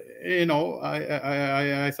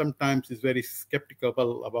 I sometimes is very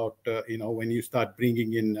skeptical about, when you start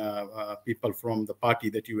bringing in people from the party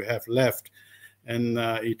that you have left. And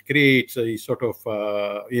it creates a sort of,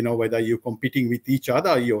 whether you're competing with each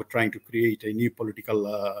other, you're trying to create a new political,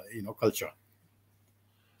 culture.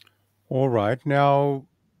 All right. Now,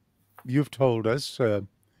 you've told us that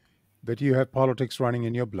you have politics running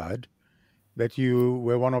in your blood, that you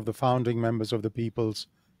were one of the founding members of the People's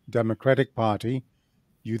Democratic Party.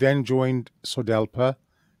 You then joined SODELPA.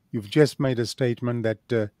 You've just made a statement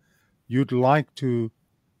that you'd like to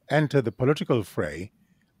enter the political fray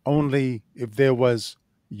only if there was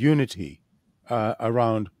unity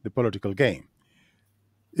around the political game.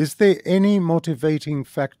 Is there any motivating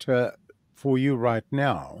factor for you right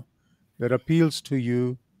now that appeals to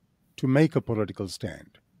you to make a political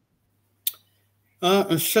stand?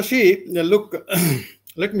 Shashi, look,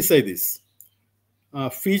 let me say this.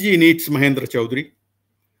 Fiji needs Mahendra Chaudhary.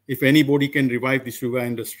 If anybody can revive the sugar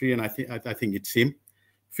industry, and I think it's him.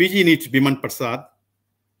 Fiji needs Biman Prasad.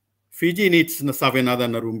 Fiji needs Savenada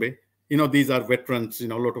Narumbe. These are veterans. A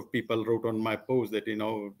lot of people wrote on my post that,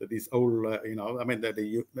 these old, that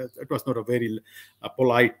it was not a very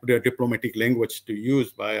polite diplomatic language to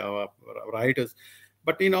use by our writers.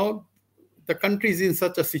 But, the the country is in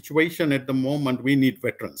such a situation at the moment. We need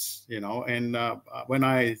veterans, and when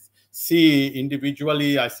I see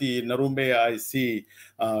individually, I see Narumbe, I see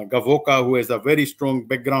Gavoka, who has a very strong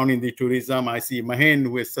background in the tourism. I see Mahen,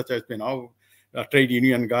 who is such a a trade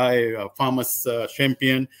union guy, a farmers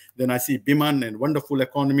champion. Then I see Biman, and wonderful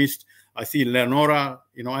economist. I see Leonora,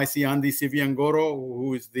 I see Andy Siviangoro,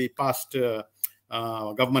 who is the past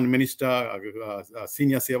government minister,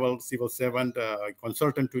 senior civil servant,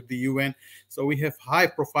 consultant to the UN. So we have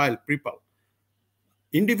high-profile people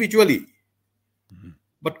individually. Mm-hmm.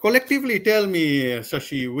 But collectively, tell me,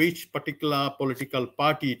 Shashi, which particular political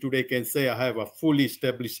party today can say I have a fully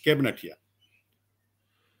established cabinet here?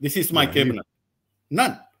 This is my cabinet.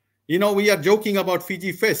 None. We are joking about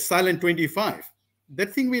Fiji Fest, Silent 25.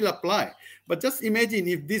 That thing will apply. But just imagine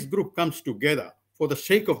if this group comes together for the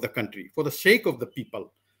sake of the country, for the sake of the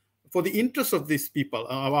people, for the interest of these people,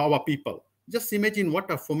 our people. Just imagine what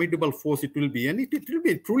a formidable force it will be. And it will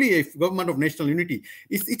be truly a government of national unity.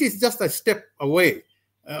 It is just a step away.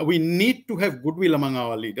 We need to have goodwill among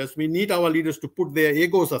our leaders. We need our leaders to put their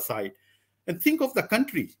egos aside and think of the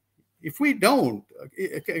country. If we don't,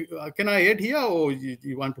 can I add here, or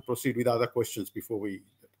you want to proceed with other questions before we?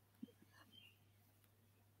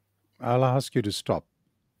 I'll ask you to stop.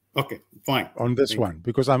 Okay, fine. On this one,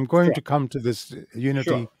 because I'm going to come to this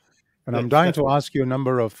unity, and I'm dying to ask you a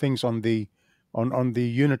number of things on the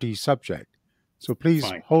unity subject. So please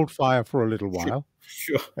hold fire for a little while.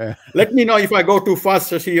 Sure. Let me know if I go too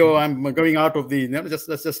fast, Shashi, or I'm going out of the.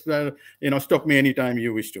 Just stop me anytime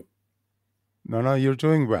you wish to. No, you're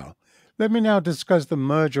doing well. Let me now discuss the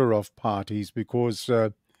merger of parties, because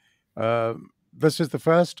this is the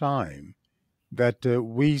first time that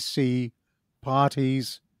we see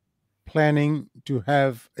parties planning to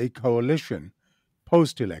have a coalition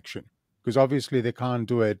post-election, because obviously they can't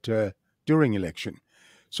do it during election.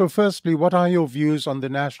 So firstly, what are your views on the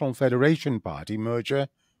National Federation Party merger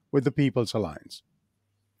with the People's Alliance?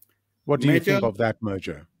 What do you think of that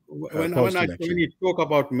merger? When you talk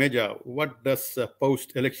about merger, what does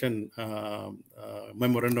post-election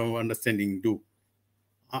memorandum of understanding do?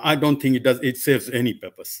 I don't think it does. It serves any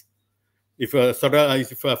purpose. If a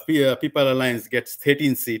People Alliance gets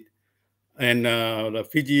 13 seats and the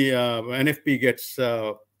Fiji NFP gets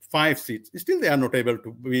 5 seats, still they are not able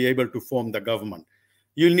to form the government.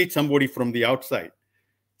 You'll need somebody from the outside.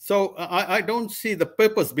 So I don't see the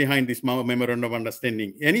purpose behind this memorandum of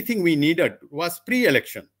understanding. Anything we needed was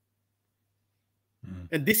pre-election.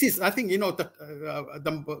 And this is, I think,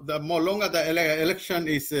 the more longer the election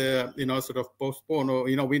is, sort of postponed, or,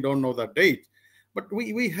 we don't know the date. But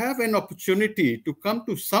we have an opportunity to come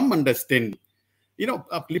to some understanding.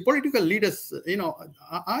 Political leaders,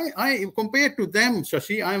 I compared to them,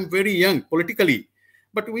 Shashi, I am very young politically.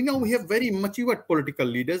 But we know we have very mature political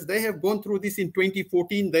leaders. They have gone through this in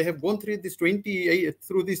 2014. They have gone through this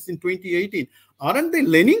in 2018. Aren't they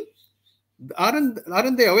learning?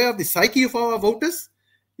 Aren't they aware of the psyche of our voters?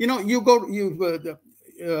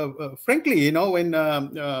 Frankly, when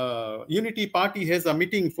Unity Party has a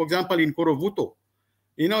meeting, for example, in Korovuto,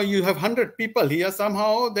 you have 100 people here.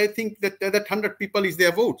 Somehow they think that 100 people is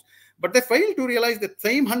their votes. But they fail to realize that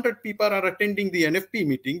same 100 people are attending the NFP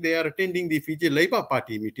meeting. They are attending the Fiji Labour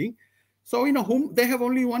Party meeting. So, whom they have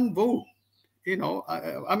only one vote.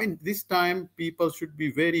 I mean, this time people should be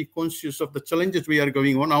very conscious of the challenges we are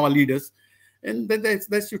going on, our leaders. And then they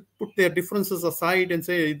should put their differences aside and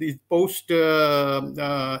say the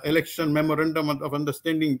post-election memorandum of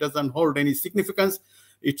understanding doesn't hold any significance.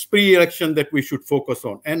 It's pre-election that we should focus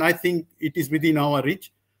on. And I think it is within our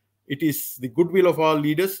reach. It is the goodwill of our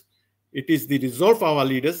leaders. It is the resolve of our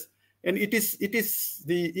leaders. And it is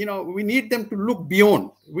the, we need them to look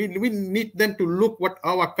beyond. We need them to look what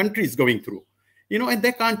our country is going through, and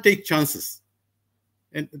they can't take chances.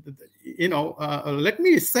 And, let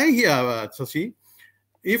me say here, Shashi,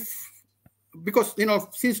 because,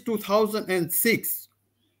 since 2006,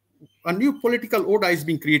 a new political order has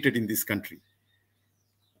been created in this country.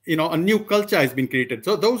 A new culture has been created.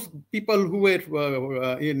 So those people who were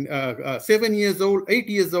 7 years old, 8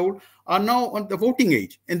 years old, are now on the voting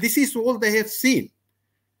age. And this is all they have seen.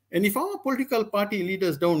 And if our political party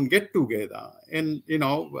leaders don't get together and,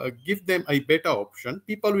 give them a better option,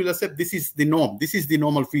 people will accept this is the norm. This is the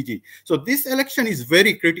normal Fiji. So this election is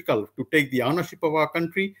very critical to take the ownership of our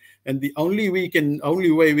country. And the only way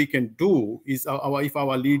we can do is if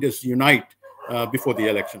our leaders unite before the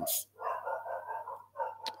elections.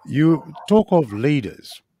 You talk of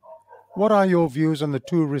leaders. What are your views on the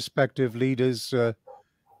two respective leaders, Mr.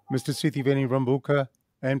 Sithiveni Rambuka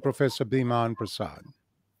and Professor Biman Prasad?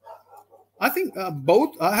 I think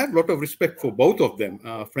both. I have a lot of respect for both of them.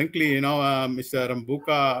 Frankly, Mr.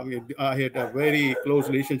 Rambuka, I had a very close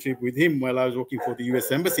relationship with him while I was working for the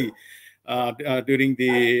U.S. Embassy during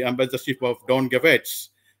the ambassadorship of Don Gavetz.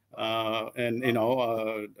 And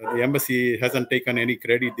the embassy hasn't taken any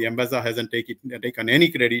credit. The ambassador hasn't taken any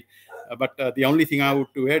credit. But the only thing I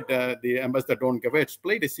would to add, the ambassador Don Gavetz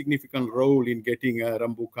played a significant role in getting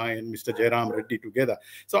Rambuka and Mr. Jairam Reddy together.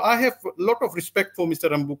 So I have a lot of respect for Mr.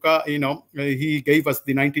 Rambuka. He gave us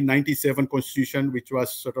the 1997 constitution, which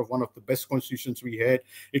was sort of one of the best constitutions we had.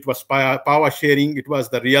 It was power sharing. It was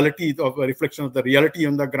the reality of a reflection of the reality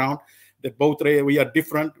on the ground. That both we are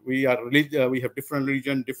different, we are we have different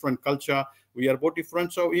religion, different culture, we are both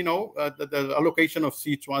different. So the allocation of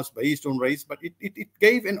seats was based on race, but it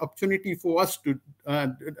gave an opportunity for us to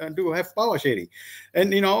have power sharing.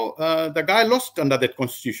 And the guy lost under that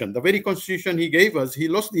constitution, the very constitution he gave us. He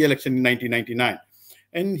lost the election in 1999,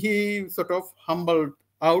 and he sort of humbled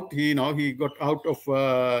out. He got out of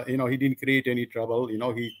he didn't create any trouble.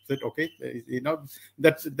 He said, okay,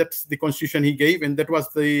 that's the constitution he gave, and that was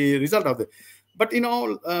the result of it. But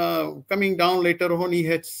coming down later on, he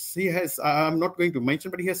has I'm not going to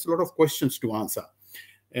mention, but he has a lot of questions to answer.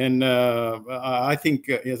 And I think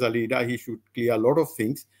as a leader, he should clear a lot of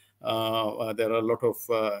things. There are a lot of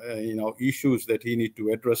issues that he needs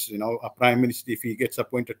to address. A prime minister, if he gets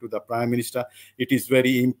appointed to the prime minister, it is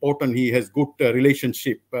very important he has good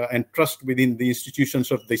relationship and trust within the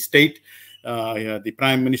institutions of the state. The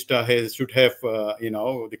prime minister should have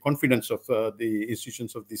the confidence of the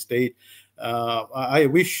institutions of the state. I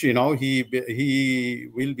wish he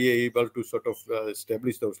will be able to sort of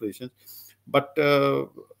establish those relations, but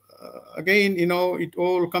again, it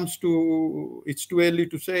all comes to, it's too early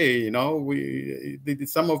to say.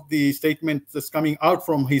 Some of the statements that's coming out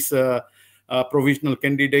from his provisional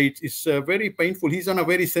candidate is very painful. He's on a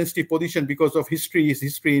very sensitive position because of his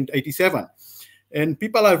history in 87. And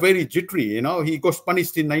people are very jittery. He got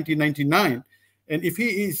punished in 1999. And if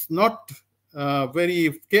he is not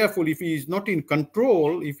very careful, if he is not in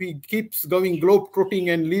control, if he keeps going globe-trotting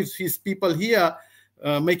and leaves his people here,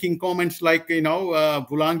 making comments like,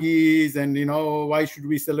 Bulangis and, why should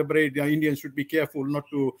we celebrate? Indians should be careful not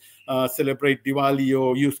to celebrate Diwali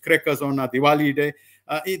or use crackers on a Diwali day.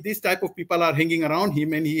 These type of people are hanging around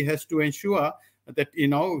him, and he has to ensure that,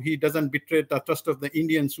 he doesn't betray the trust of the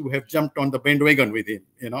Indians who have jumped on the bandwagon with him.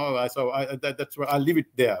 So that's where I'll leave it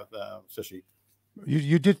there, Shashi.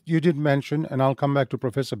 You did mention, and I'll come back to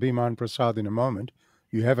Professor Biman Prasad in a moment.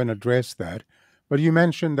 You haven't addressed that, but you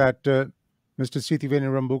mentioned that Mr. Sitiveni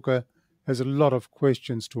Rambuka has a lot of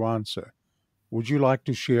questions to answer. Would you like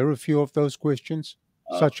to share a few of those questions,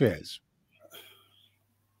 such as?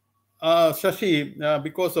 Shashi,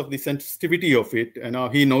 because of the sensitivity of it,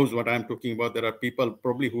 he knows what I'm talking about. There are people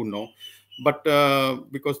probably who know, but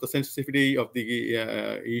because the sensitivity of the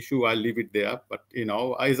issue, I'll leave it there. But,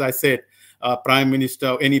 as I said, any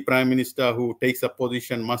prime minister who takes a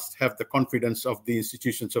position must have the confidence of the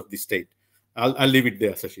institutions of the state. I'll leave it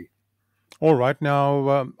there, Shashi. All right.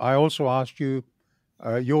 Now, I also asked you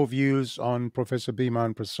your views on Professor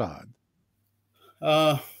Biman Prasad.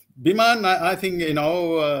 Biman, I think,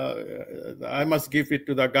 I must give it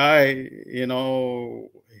to the guy,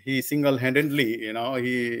 he single-handedly,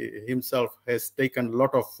 he himself has taken a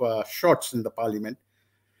lot of shots in the parliament,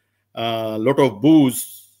 a lot of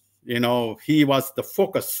boos, he was the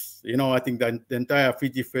focus, I think the entire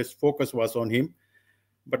Fiji Fest focus was on him,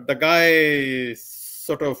 but the guy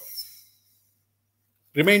sort of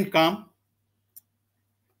remained calm.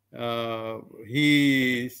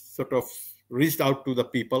 He sort of reached out to the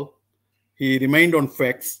people. He remained on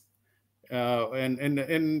facts, and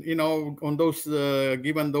on those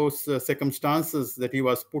given those circumstances that he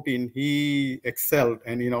was put in, he excelled,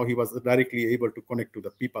 and he was directly able to connect to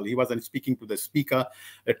the people. He wasn't speaking to the speaker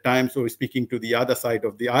at times or speaking to the other side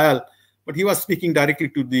of the aisle, but he was speaking directly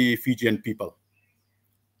to the Fijian people.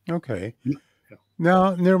 Okay.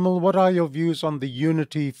 Now, Nirmal, what are your views on the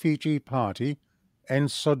Unity Fiji Party and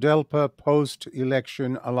SODELPA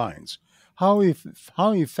post-election alliance? How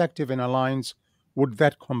effective an alliance would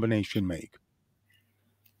that combination make?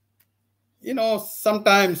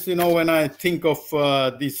 Sometimes, when I think of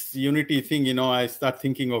this unity thing, I start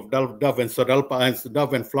thinking of Dove and SODELPA and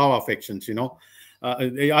Dove and flower factions,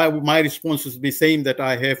 my response is the same that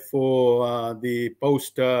I have for the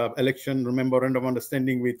post-election memorandum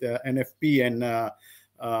understanding with NFP and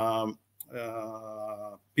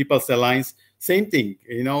People's Alliance. Same thing,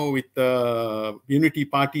 with Unity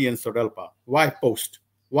Party and SODELPA. Why post?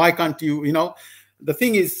 Why can't you, The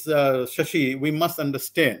thing is, Shashi, we must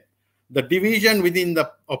understand the division within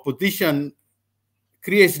the opposition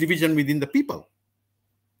creates division within the people.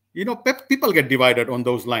 You know, people get divided on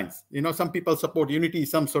those lines. You know, some people support unity,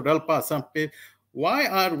 some SODELPA, some. Why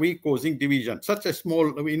are we causing division? Such a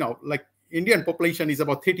small, you know, like Indian population is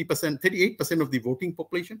about 30%, 38% of the voting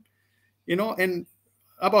population, you know, and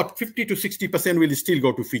about 50 to 60% will still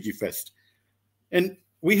go to Fiji Fest. And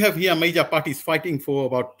we have here major parties fighting for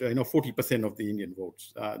about, 40% of the Indian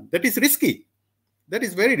votes. That is risky. That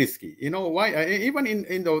is very risky. You know, why? Even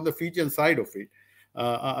in the Fijian side of it,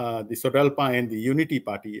 the SODELPA and the Unity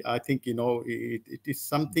Party, I think, it is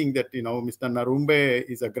something that, Mr. Narumbe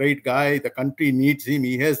is a great guy. The country needs him.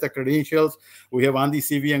 He has the credentials. We have Andi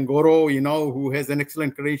Siviangoro, who has an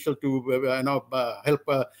excellent credential to help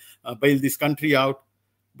bail this country out.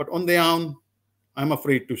 But on their own, I'm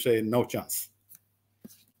afraid to say no chance.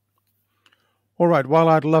 All right. While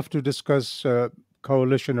I'd love to discuss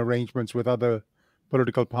coalition arrangements with other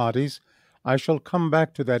political parties, I shall come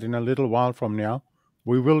back to that in a little while from now.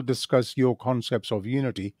 We will discuss your concepts of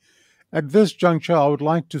unity. At this juncture, I would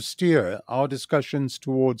like to steer our discussions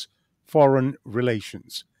towards foreign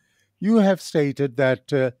relations. You have stated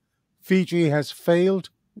that Fiji has failed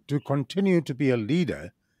to continue to be a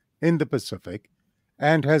leader in the Pacific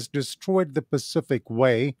and has destroyed the Pacific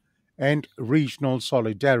Way and regional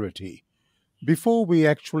solidarity. Before we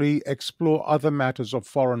actually explore other matters of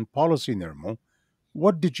foreign policy, Nirmal,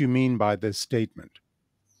 what did you mean by this statement?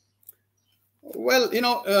 Well,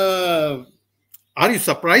 are you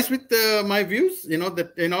surprised with my views?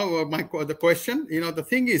 The question. The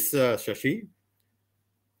thing is, Shashi,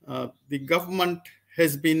 the government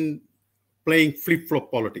has been playing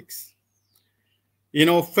flip-flop politics.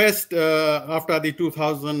 First, after the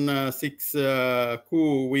 2006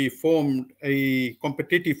 coup, we formed a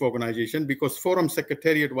competitive organization because Forum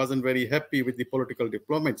Secretariat wasn't very happy with the political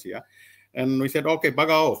diplomacy. And we said, okay,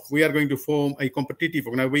 bugger off. We are going to form a competitive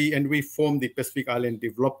organization. And we formed the Pacific Island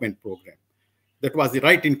Development Program. That was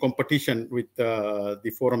right in competition with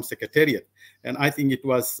the Forum Secretariat. And I think it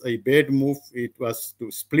was a bad move. It was to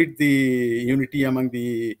split the unity among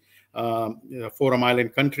the Forum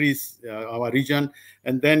Island countries, our region.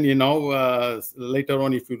 And then, later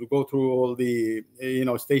on, if you go through all the,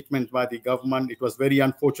 statements by the government, it was very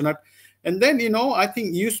unfortunate. And then, I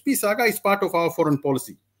think USP saga is part of our foreign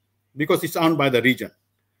policy, because it's owned by the region.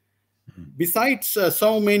 Besides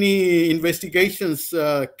so many investigations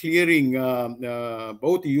clearing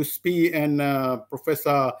both USP and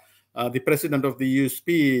the president of the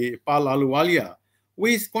USP, Pal Aluwalia,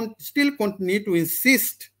 we still continue to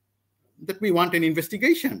insist that we want an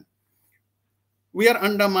investigation. We are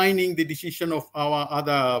undermining the decision of our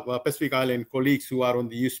other Pacific Island colleagues who are on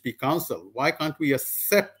the USP Council. Why can't we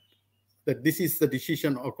accept that this is the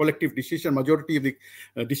decision or collective decision, majority of the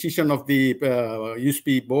decision of the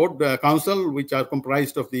USP board council, which are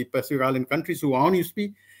comprised of the Pacific Island countries who own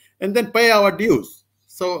USP, and then pay our dues.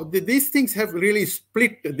 So these things have really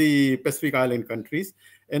split the Pacific Island countries,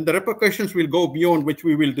 and the repercussions will go beyond, which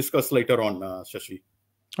we will discuss later on, Shashi.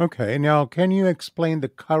 Okay, now can you explain the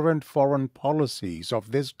current foreign policies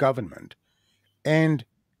of this government and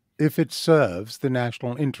if it serves the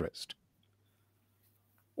national interest?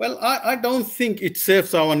 Well, I don't think it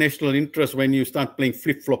serves our national interest when you start playing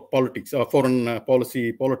flip-flop politics or foreign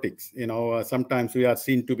policy politics. Sometimes we are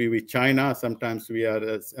seen to be with China. Sometimes we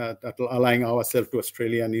are allying ourselves to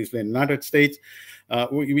Australia, New Zealand, United States.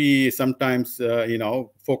 We sometimes,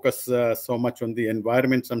 focus so much on the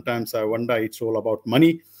environment. Sometimes I wonder it's all about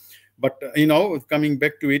money. But, coming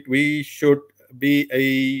back to it, we should be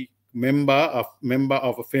a member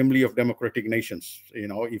of a family of democratic nations,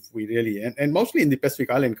 if we really, and mostly in the Pacific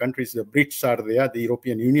Island countries, the Brits are there, the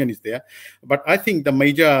European Union is there. But I think the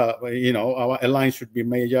major, our alliance should be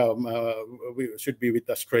with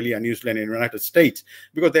Australia, New Zealand, and United States,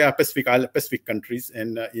 because they are Pacific countries,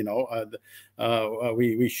 and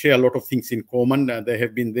we share a lot of things in common. They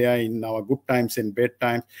have been there in our good times and bad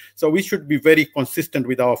times. So we should be very consistent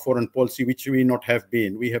with our foreign policy, which we not have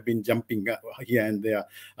been. We have been jumping here and there,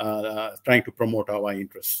 trying to promote our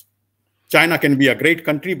interests. China can be a great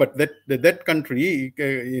country, but that country,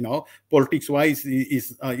 politics-wise,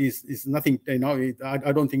 is nothing.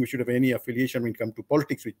 I don't think we should have any affiliation when it comes to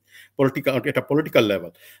politics at a political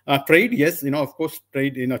level. Trade, yes, of course,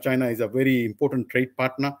 trade. China is a very important trade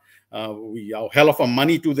partner. We owe hell of a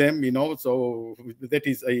money to them, so that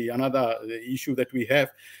is another issue that we have.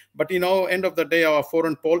 But, end of the day, our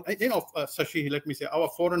foreign policy, Sashi, let me say, our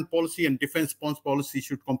foreign policy and defense policy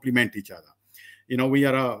should complement each other. We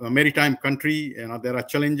are a maritime country, there are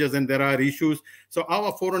challenges and there are issues. So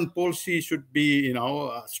our foreign policy should be,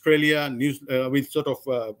 Australia, will sort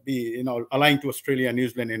of be, aligned to Australia, New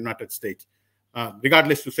Zealand, and United States.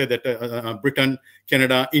 regardless to say that Britain,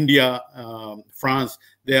 Canada, India, France,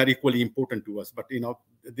 they are equally important to us. But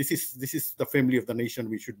this is the family of the nation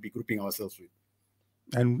we should be grouping ourselves with.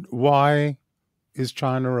 And why is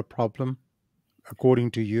China a problem,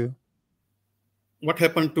 according to you? What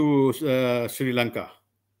happened to Sri Lanka?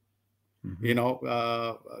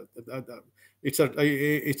 It's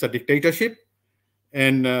a dictatorship,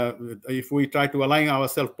 and if we try to align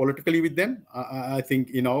ourselves politically with them, I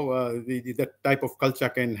think that type of culture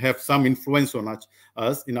can have some influence on us.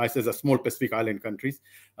 As a small Pacific Island countries,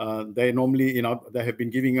 they normally they have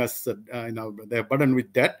been giving us they're burdened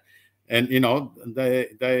with debt. And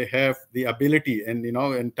they have the ability, and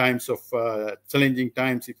in times of challenging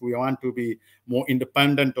times, if we want to be more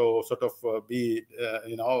independent or sort of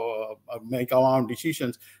make our own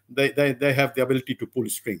decisions, they have the ability to pull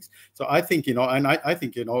strings. So I think I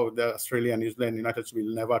think the Australia, New Zealand, United States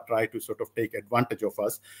will never try to sort of take advantage of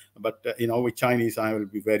us. But with Chinese, I will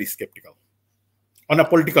be very skeptical on a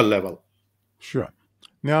political level. Sure.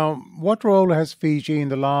 Now, what role has Fiji in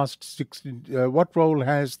the last 16? What role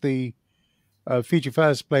has the Fiji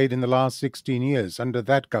First played in the last 16 years under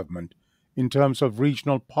that government in terms of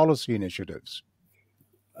regional policy initiatives?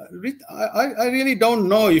 I really don't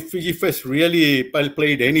know if Fiji First really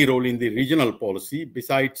played any role in the regional policy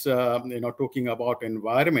besides talking about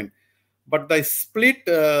environment. But the split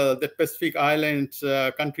that Pacific Islands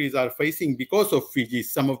countries are facing because of Fiji,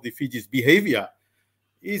 some of the Fiji's behavior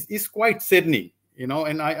is quite saddening.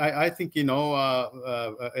 And I think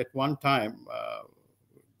at one time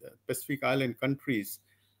Pacific Island countries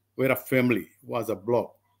were a family, was a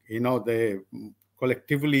bloc. They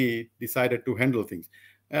collectively decided to handle things.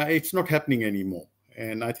 It's not happening anymore.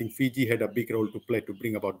 And I think Fiji had a big role to play to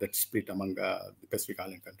bring about that split among the Pacific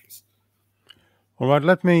Island countries. All right,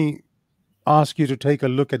 let me ask you to take a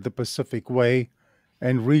look at the Pacific Way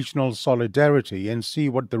and regional solidarity and see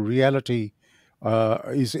what the reality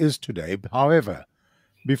is today. However,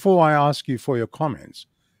 before I ask you for your comments,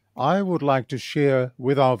 I would like to share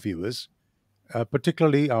with our viewers,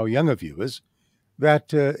 particularly our younger viewers,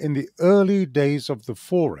 that in the early days of the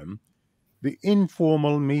forum, the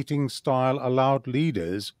informal meeting style allowed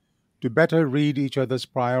leaders to better read each other's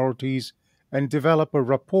priorities and develop a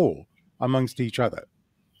rapport amongst each other.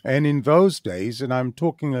 And in those days, and I'm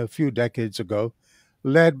talking a few decades ago,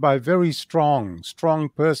 led by very strong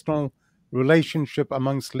personal relationship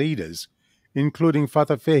amongst leaders, including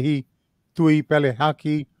Fatafehi Tui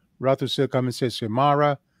Pelehaki, Ratu Sirkamise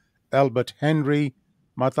Mara, Albert Henry,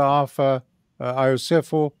 Mataafa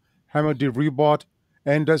Iosefo, Hamadi Ribot,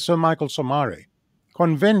 and Sir Michael Somare.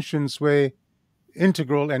 Conventions were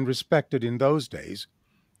integral and respected in those days.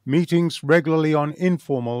 Meetings regularly on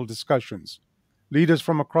informal discussions. Leaders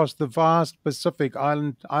from across the vast Pacific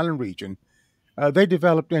Island region, they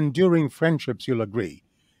developed enduring friendships, you'll agree.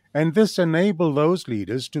 And this enabled those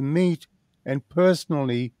leaders to meet and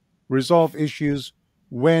personally resolve issues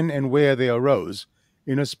when and where they arose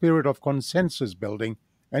in a spirit of consensus building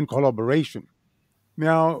and collaboration.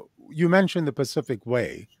 Now, you mentioned the Pacific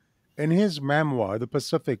Way. In his memoir, The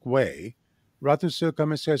Pacific Way, Ratu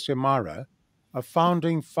Sirkamise Mara, a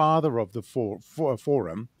founding father of the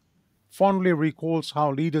forum, fondly recalls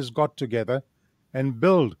how leaders got together and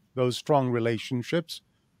built those strong relationships,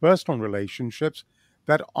 personal relationships,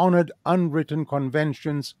 that honored unwritten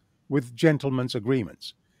conventions with gentlemen's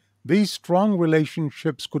agreements. These strong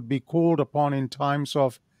relationships could be called upon in times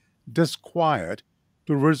of disquiet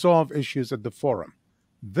to resolve issues at the forum.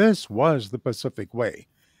 This was the Pacific Way.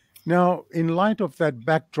 Now, in light of that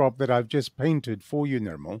backdrop that I've just painted for you,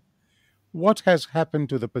 Nirmal, what has happened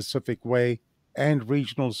to the Pacific Way and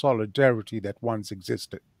regional solidarity that once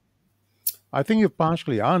existed? I think you've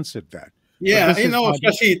partially answered that. Yeah,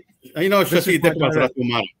 Shashi, that was Ratu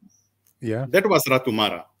Mara. Yeah. That was Ratu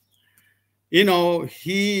Mara.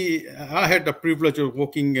 I had the privilege of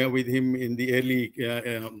working with him in the early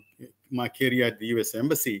my career at the U.S.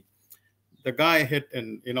 Embassy. The guy had,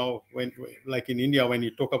 and when like in India, when you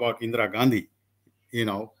talk about Indira Gandhi,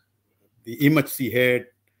 the image he had,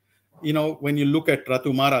 when you look at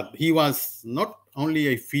Ratu Mara, he was not only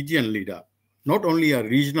a Fijian leader, not only a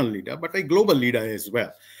regional leader, but a global leader as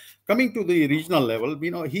well. Coming to the regional level,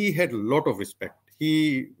 he had a lot of respect.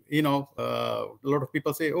 A lot of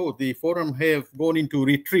people say, oh, the forum have gone into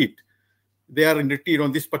retreat. They are in retreat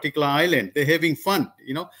on this particular island. They're having fun,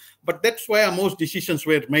 But that's where most decisions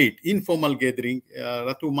were made. Informal gathering.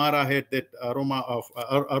 Ratu Mara had that aroma of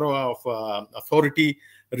authority,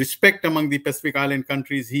 respect among the Pacific Island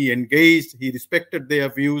countries. He engaged. He respected their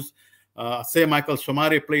views. Sir Michael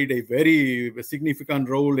Somare played a very significant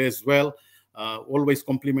role as well. always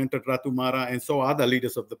complimented Ratu Mara and so other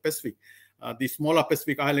leaders of the Pacific. The smaller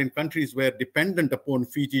Pacific Island countries were dependent upon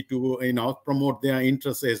Fiji to promote their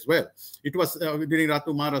interests as well. It was during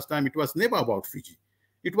Ratu Mara's time, it was never about Fiji.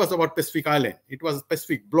 It was about Pacific Island. It was a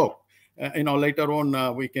Pacific bloc. Later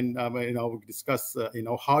on we can discuss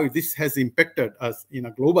how this has impacted us in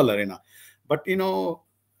a global arena. But we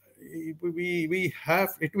have,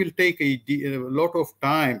 it will take a lot of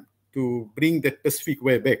time to bring that Pacific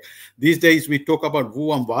way back. These days we talk about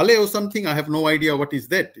Vuam Vale or something. I have no idea what is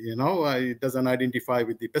that. It doesn't identify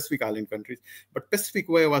with the Pacific Island countries. But Pacific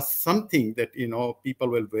way was something that people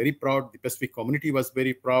were very proud. The Pacific community was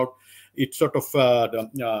very proud. It sort of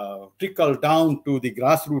trickled down to the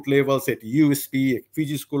grassroots levels at USP, at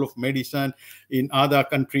Fiji School of Medicine, in other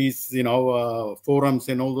countries, forums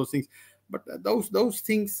and all those things. But those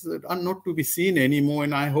things are not to be seen anymore.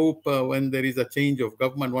 And I hope when there is a change of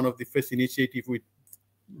government, one of the first initiatives we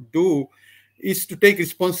do is to take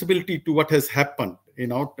responsibility to what has happened,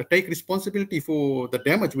 to take responsibility for the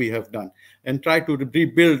damage we have done and try to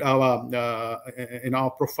rebuild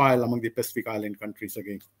our profile among the Pacific Island countries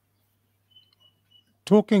again.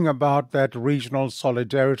 Talking about that regional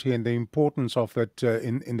solidarity and the importance of it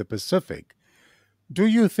in the Pacific, do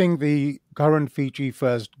you think the current Fiji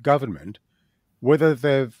First government, whether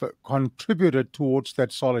they've contributed towards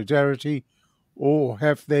that solidarity or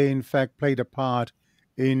have they in fact played a part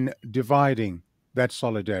in dividing that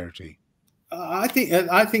solidarity? I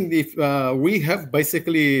think if we have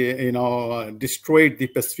basically destroyed the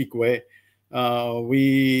Pacific way.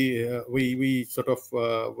 We sort of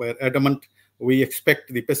were adamant. We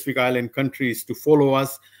expect the Pacific Island countries to follow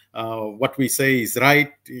us. What we say is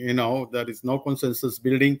right. There is no consensus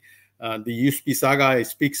building. The USP saga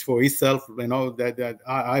speaks for itself. That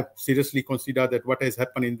I seriously consider that what has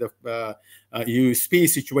happened in the USP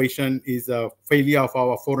situation is a failure of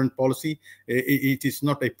our foreign policy. It is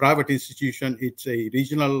not a private institution. It's a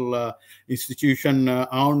regional institution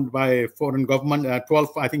owned by foreign government.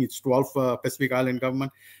 12 Pacific Island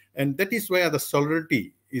government. And that is where the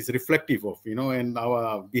solidarity is reflective of, and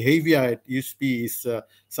our behavior at USP is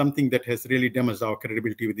something that has really damaged our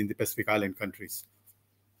credibility within the Pacific Island countries.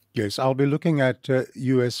 Yes, I'll be looking at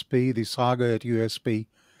USP, the saga at USP,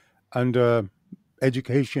 and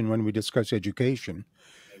education when we discuss education.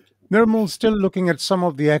 Nirmal, still looking at some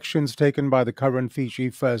of the actions taken by the current Fiji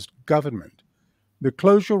First government. The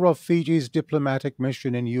closure of Fiji's diplomatic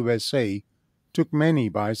mission in USA took many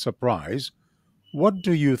by surprise. What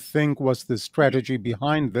do you think was the strategy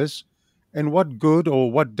behind this, and what good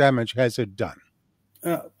or what damage has it done?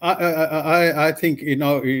 I think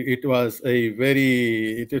it was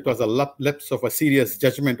a lapse of a serious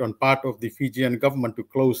judgment on part of the Fijian government to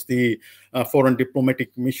close the foreign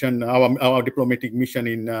diplomatic mission, our diplomatic mission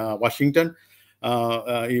in Washington.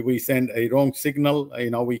 We sent a wrong signal.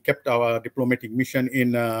 We kept our diplomatic mission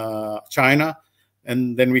in China,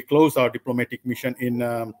 and then we closed our diplomatic mission in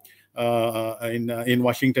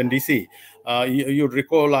Washington D.C. You'd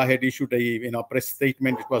recall I had issued a press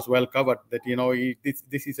statement. It was well covered that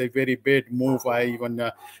this is a very bad move. I even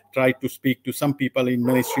tried to speak to some people in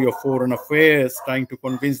Ministry of Foreign Affairs, trying to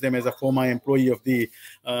convince them as a former employee of the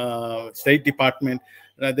State Department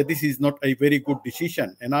that this is not a very good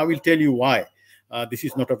decision. And I will tell you why this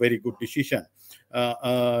is not a very good decision.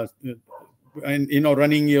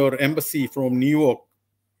 Running your embassy from New York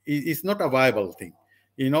is not a viable thing.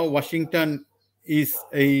 Washington is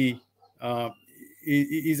a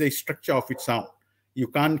structure of its own. You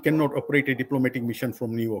cannot operate a diplomatic mission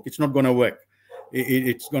from New York. It's not going to work.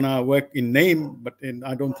 It's going to work in name, but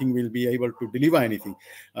I don't think we'll be able to deliver anything.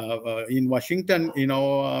 In Washington,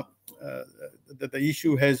 the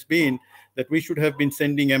issue has been that we should have been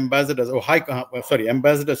sending ambassadors to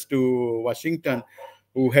Washington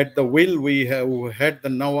who had the will, who had the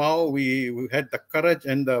know-how, we had the courage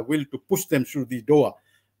and the will to push them through the door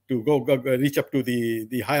to go reach up to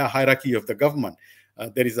the higher hierarchy of the government.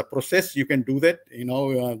 There is a process you can do that.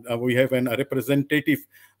 We have a representative,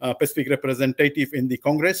 Pacific representative in the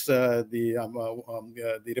Congress, the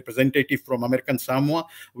representative from American Samoa.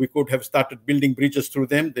 We could have started building bridges through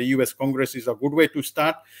them. The U.S. Congress is a good way to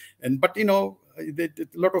start. But a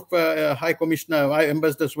lot of high commissioner, high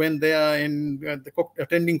ambassadors went there, and the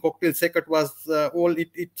attending cocktail circuit was all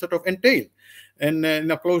it sort of entailed. And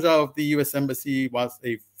the closure of the U.S. Embassy was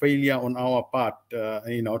a failure on our part,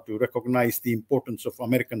 to recognize the importance of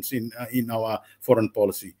Americans in our foreign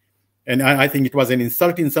policy. And I think it was an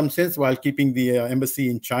insult in some sense, while keeping the embassy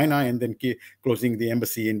in China and then closing the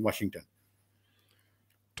embassy in Washington.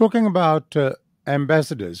 Talking about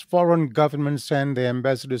ambassadors, foreign governments send their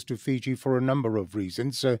ambassadors to Fiji for a number of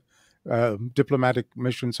reasons. diplomatic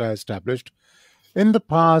missions are established. In the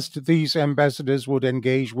past, these ambassadors would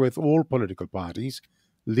engage with all political parties,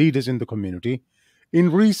 leaders in the community.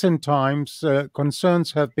 In recent times,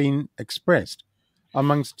 concerns have been expressed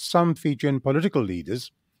amongst some Fijian political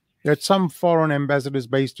leaders that some foreign ambassadors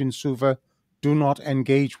based in Suva do not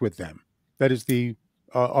engage with them. That is the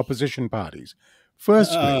opposition parties.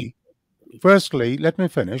 Uh, Firstly, let me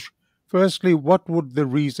finish. Firstly, what would the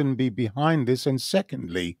reason be behind this? And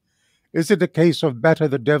secondly, is it a case of better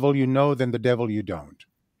the devil you know than the devil you don't?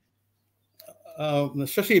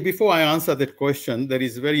 Shashi, before I answer that question, there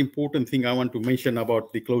is a very important thing I want to mention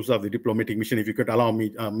about the close of the diplomatic mission. If you could allow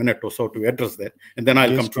me a minute or so to address that, and then I'll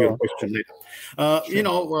Yes, come to your question later. Sure. You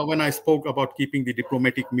know, when I spoke about keeping the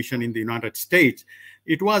diplomatic mission in the United States,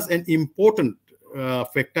 it was an important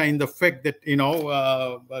factor in the fact that, you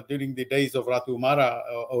know, during the days of Ratu Mara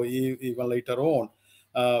or even later on,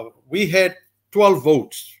 we had 12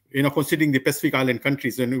 votes, you know, considering the Pacific Island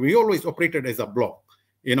countries, and we always operated as a bloc.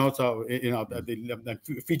 You know, so you know,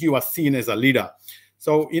 Fiji was seen as a leader.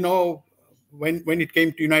 So you know, when it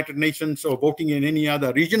came to United Nations or voting in any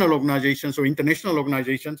other regional organizations or international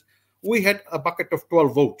organizations, we had a bucket of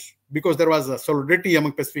 12 votes because there was a solidarity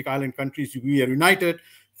among Pacific Island countries. We are united.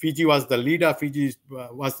 Fiji was the leader. Fiji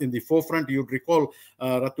was in the forefront. You'd recall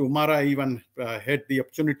Ratu Mara even had the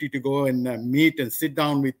opportunity to go and meet and sit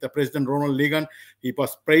down with President Ronald Reagan. He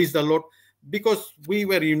was praised a lot because we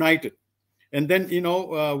were united. And then, you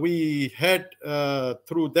know, we had,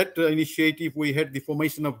 through that initiative, we had the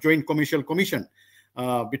formation of Joint Commercial Commission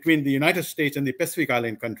between the United States and the Pacific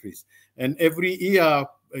Island countries. And every year,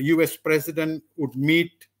 U.S. president would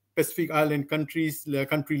meet Pacific Island countries,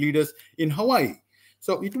 country leaders in Hawaii.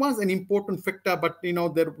 So it was an important factor, but, you know,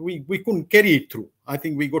 that we couldn't carry it through. I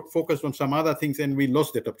think we got focused on some other things and we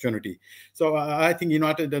lost that opportunity. So I think, you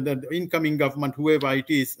know, the incoming government, whoever it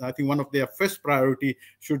is, I think one of their first priority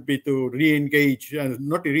should be to re-engage,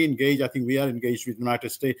 not to re-engage, I think we are engaged with the United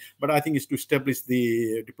States, but I think it's to establish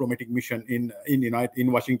the diplomatic mission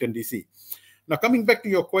in Washington, D.C. Now, coming back to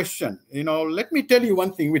your question, you know, let me tell you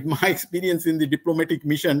one thing with my experience in the diplomatic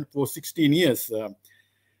mission for 16 years.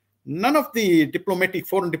 None of the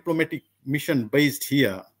foreign diplomatic mission based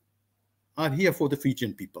here are here for the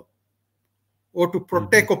Fijian people or to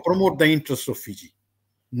protect or promote the interests of Fiji.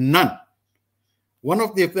 None. One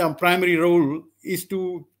of their primary role is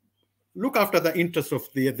to look after the interests of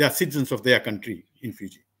their citizens of their country in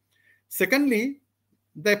Fiji. Secondly,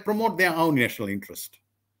 they promote their own national interest,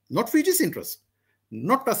 not Fiji's interest.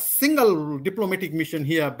 Not a single diplomatic mission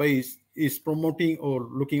here based is promoting or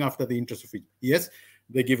looking after the interests of Fiji. Yes,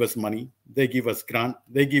 they give us money, they give us grant,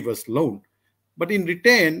 they give us loan. But in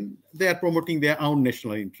return, they are promoting their own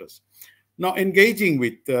national interests. Now, engaging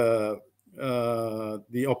with the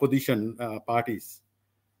opposition parties.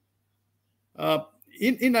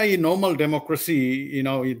 In a normal democracy, you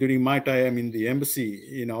know, during my time in the embassy,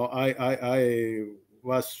 you know, I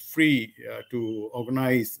was free to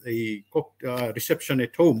organize a reception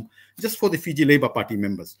at home just for the Fiji Labour Party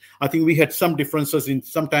members. I think we had some differences in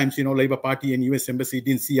sometimes, you know, Labour Party and US Embassy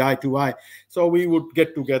didn't see eye to eye. So we would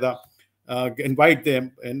get together, invite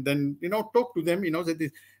them, and then, you know, talk to them, you know,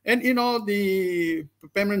 and, you know, the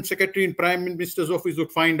permanent secretary in Prime Minister's office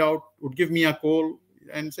would find out, would give me a call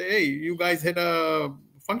and say, hey, you guys had a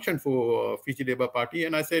function for Fiji Labour Party.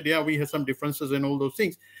 And I said, yeah, we had some differences and all those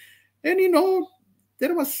things. And, you know,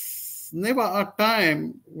 there was never a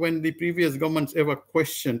time when the previous governments ever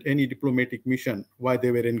questioned any diplomatic mission, why they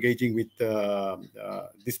were engaging with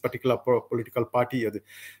this particular political party.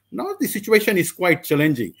 Now the situation is quite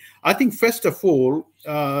challenging. I think, first of all,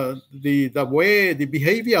 the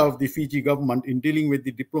behavior of the Fiji government in dealing with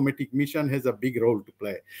the diplomatic mission has a big role to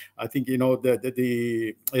play. I think, you know,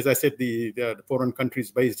 as I said, the foreign countries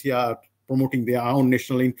based here are promoting their own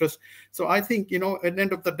national interest. So I think, you know, at the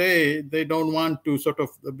end of the day, they don't want to sort of,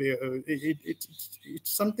 it's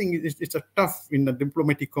something, it's a tough in the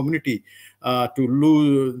diplomatic community to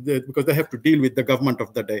lose, because they have to deal with the government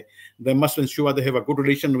of the day. They must ensure they have a good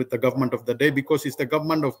relation with the government of the day, because it's the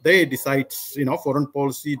government of the day decides, you know, foreign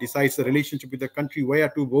policy, decides the relationship with the country, where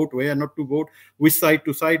to vote, where not to vote, which side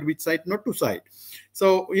to side, which side not to side.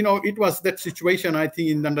 So, you know, it was that situation, I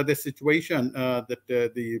think, under this situation that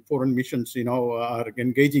the foreign missions, you know, are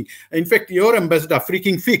engaging. In fact, your ambassador,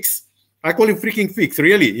 freaking fix, I call him freaking fix,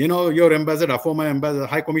 really, you know, your ambassador, former ambassador,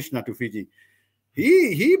 high commissioner to Fiji,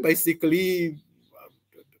 he basically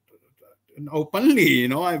openly, you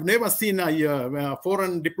know, I've never seen a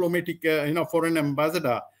foreign diplomatic, you know, foreign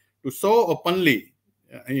ambassador to so openly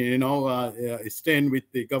stand with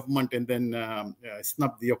the government and then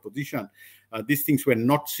snub the opposition. These things were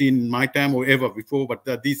not seen in my time or ever before, but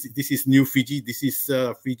this is new Fiji. This is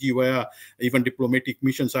Fiji where even diplomatic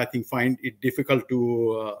missions, I think, find it difficult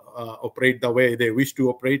to operate the way they wish to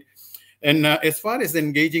operate. And as far as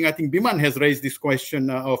engaging, I think Biman has raised this question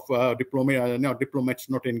of diplomats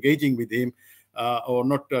not engaging with him or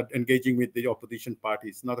not engaging with the opposition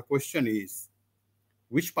parties. Now the question is,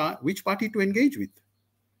 which party to engage with?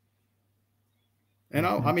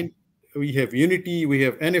 I mean, we have Unity, we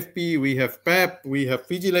have NFP, we have PAP, we have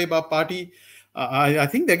Fiji Labour Party. I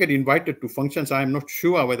think they get invited to functions. I'm not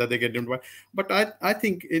sure whether they get invited, but I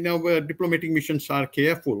think diplomatic missions are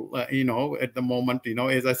careful. At the moment,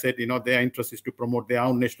 as I said, their interest is to promote their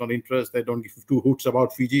own national interest. They don't give two hoots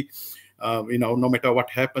about Fiji. No matter what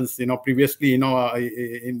happens, previously,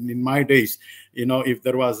 in my days, if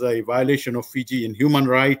there was a violation of Fiji in human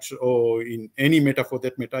rights or in any matter for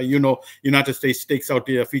that matter, United States takes out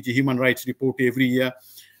a Fiji human rights report every year.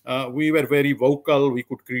 We were very vocal. We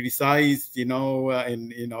could criticize, I know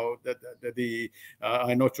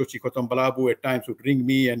Chochi Kotombalabu at times would ring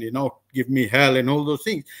me and, give me hell and all those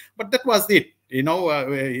things. But that was it. They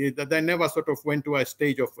never sort of went to a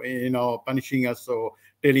stage of, punishing us or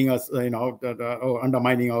telling us, or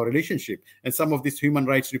undermining our relationship. And some of these human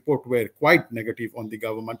rights reports were quite negative on the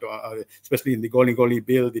government, especially in the Goli Goli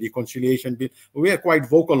bill, the reconciliation bill. We are quite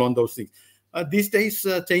vocal on those things. These days,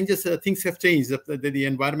 things have changed. The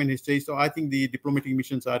environment has changed. So I think the diplomatic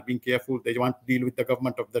missions are being careful. They want to deal with the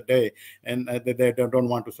government of the day, and they don't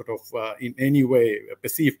want to sort of, in any way,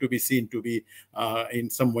 perceived to be seen to be in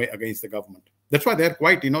some way against the government. That's why they're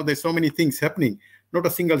quite, there's so many things happening, not a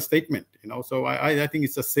single statement, So I think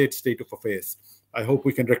it's a sad state of affairs. I hope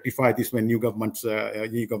we can rectify this when new government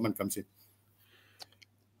comes in.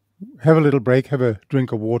 Have a little break, have a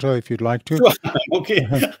drink of water if you'd like to. Sure. Okay.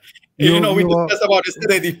 We discussed about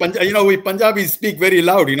yesterday. We Punjabis speak very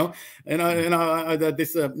loud, I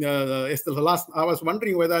was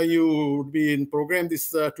wondering whether you would be in program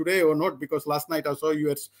this today or not, because last night I saw you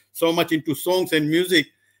were so much into songs and music,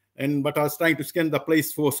 but I was trying to scan the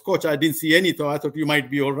place for scotch. I didn't see any, so I thought you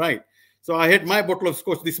might be all right. So I had my bottle of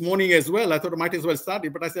scotch this morning as well. I thought I might as well start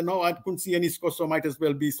it, but I said, no, I couldn't see any scotch, so might as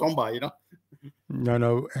well be somba,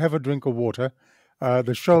 No, have a drink of water.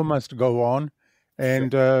 The show must go on.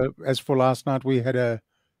 And as for last night, we had a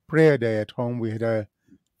prayer day at home. We had a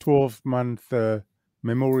 12-month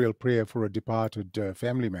memorial prayer for a departed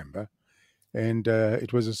family member. And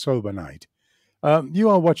it was a sober night. You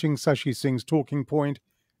are watching Sashi Singh's Talking Point,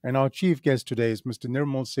 and our chief guest today is Mr.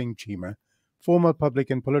 Nirmal Singh Cheema, former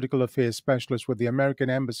public and political affairs specialist with the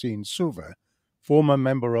American Embassy in Suva, former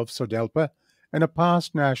member of SODELPA, and a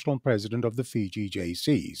past national president of the Fiji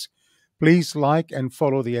JCs. Please like and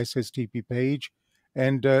follow the SSTP page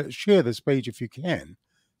and share this page if you can,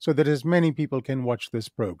 so that as many people can watch this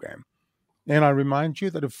program. And I remind you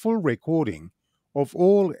that a full recording of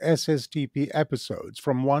all SSTP episodes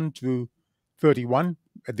from 1 to 31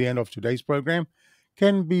 at the end of today's program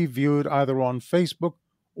can be viewed either on Facebook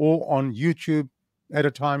or on YouTube at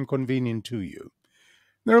a time convenient to you.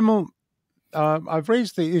 Nirmal, I've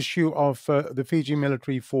raised the issue of the Fiji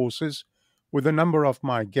military forces with a number of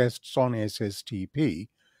my guests on SSTP.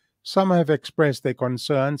 Some have expressed their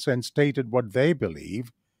concerns and stated what they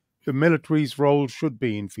believe the military's role should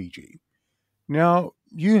be in Fiji. Now,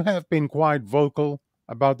 you have been quite vocal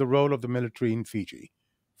about the role of the military in Fiji.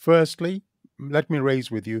 Firstly, let me raise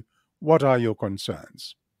with you, what are your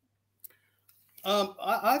concerns?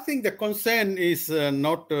 I think the concern is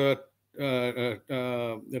not really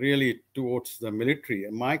towards the military.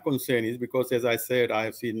 My concern is because, as I said, I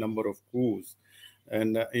have seen a number of coups.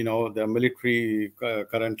 And, the military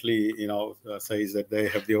currently, says that they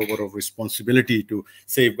have the overall responsibility to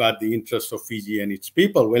safeguard the interests of Fiji and its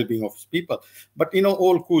people, well-being of its people. But,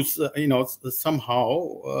 all coups,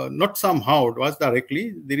 somehow, not somehow, it was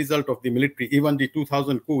directly the result of the military. Even the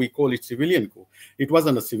 2000 coup, we call it civilian coup. It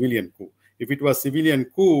wasn't a civilian coup. If it was civilian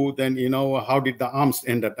coup, then how did the arms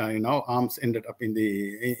end up? Arms ended up at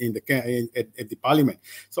the parliament.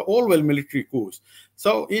 So all were military coups.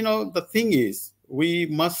 So the thing is, we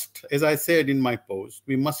must, as I said in my post,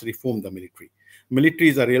 we must reform the military. Military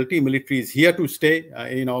is a reality. Military is here to stay.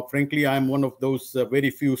 Frankly, I'm one of those very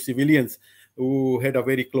few civilians who had a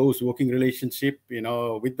very close working relationship,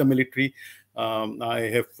 with the military.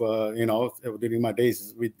 I have, during my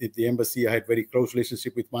days with the embassy, I had very close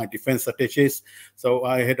relationship with my defense attaches. So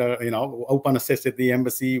I had a, open access at the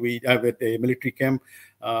embassy. We have at a military camp.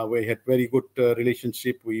 We had very good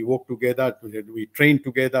relationship. We worked together. We trained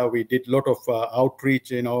together. We did a lot of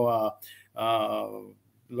outreach,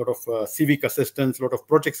 lot of civic assistance, a lot of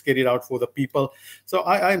projects carried out for the people. So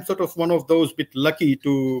I'm sort of one of those bit lucky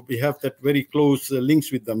to have that very close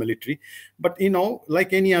links with the military. But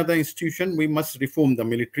like any other institution, we must reform the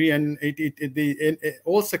military, and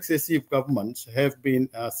all successive governments have been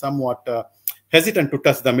somewhat hesitant to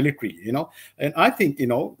touch the military, and I think,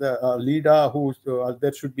 the leader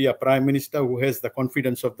there should be a prime minister who has the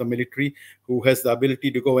confidence of the military, who has the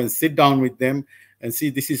ability to go and sit down with them and see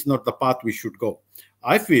this is not the path we should go.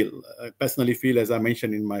 I personally feel, as I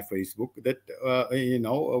mentioned in my Facebook, that,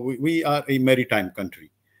 we are a maritime country.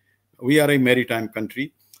 We are a maritime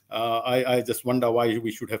country. I just wonder why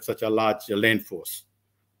we should have such a large land force.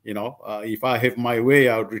 If I have my way,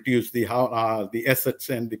 I would reduce the assets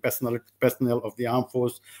and the personnel of the armed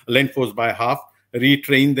force, land force by half,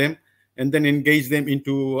 retrain them, and then engage them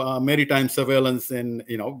into maritime surveillance. And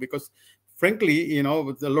because frankly, a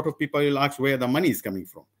lot of people will ask where the money is coming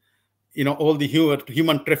from. All the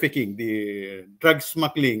human trafficking, the drug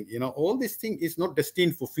smuggling, all this thing is not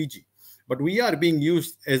destined for Fiji, but we are being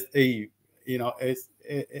used as a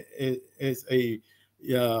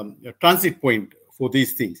transit point for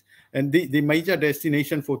these things. And the major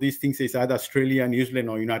destination for these things is either Australia, New Zealand,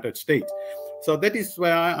 or United States. So that is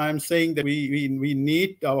why I'm saying that we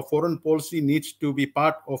need, our foreign policy needs to be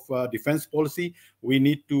part of defense policy. We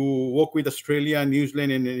need to work with Australia, New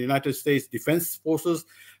Zealand, and the United States defense forces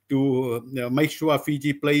to make sure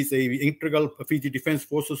Fiji Defense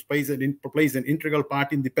Forces plays an integral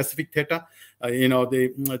part in the Pacific theater.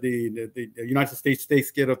 The United States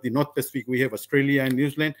takes care of the North Pacific. We have Australia and New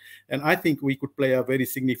Zealand, and I think we could play a very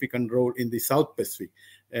significant role in the South Pacific.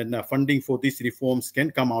 And funding for these reforms can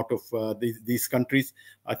come out of these countries.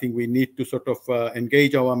 I think we need to sort of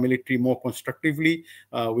engage our military more constructively.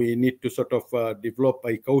 We need to sort of develop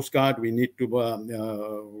a coast guard. We need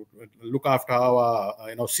to look after our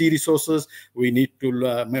sea resources. We need to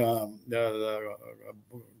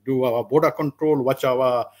do our border control, watch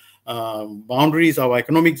our boundaries, our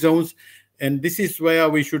economic zones. And this is where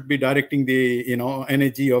we should be directing the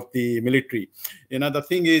energy of the military. Another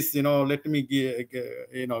thing is, let me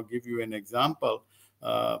give you an example.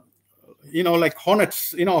 Like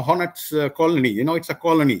Hornets, Hornets colony, it's a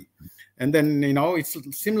colony. And then, it's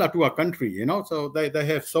similar to a country, so they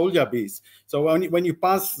have soldier base. So when you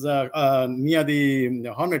pass near the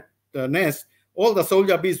hornet nest, all the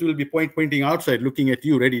soldier bees will be pointing outside, looking at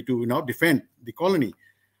you, ready to, defend the colony.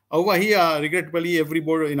 Over here, regrettably,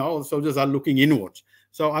 everybody, soldiers are looking inwards.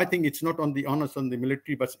 So I think it's not on the onus on the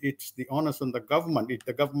military, but it's the onus on the government.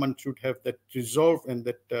 The government should have that resolve and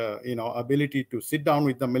that, ability to sit down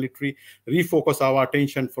with the military, refocus our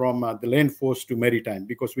attention from the land force to maritime,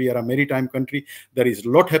 because we are a maritime country. There is a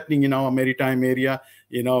lot happening in our maritime area.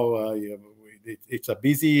 It's a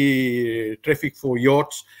busy traffic for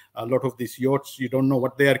yachts. A lot of these yachts, you don't know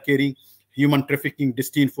what they are carrying. Human trafficking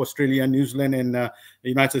destined for Australia, New Zealand, and the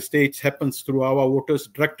United States happens through our waters.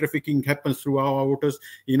 Drug trafficking happens through our waters.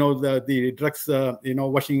 The drugs,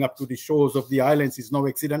 washing up to the shores of the islands is no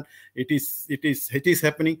accident. It is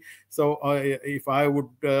happening. So if I would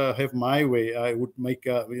have my way, I would make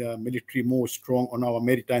military more strong on our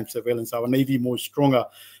maritime surveillance, our Navy more stronger,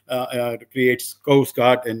 creates Coast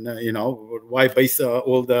Guard, and why base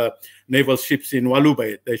all the naval ships in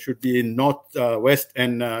Walubai? They should be in north, west,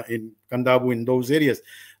 and in Kandabu, in those areas,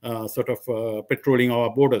 sort of patrolling our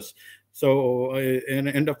borders. So at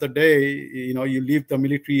the end of the day, you leave the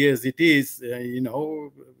military as it is,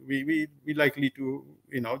 we likely to,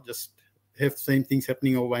 just have same things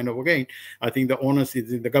happening over and over again. I think the onus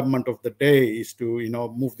is in the government of the day is to,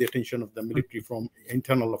 move the attention of the military from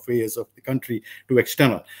internal affairs of the country to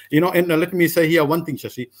external. And let me say here one thing,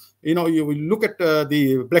 Shashi. You will look at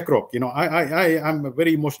the BlackRock. I'm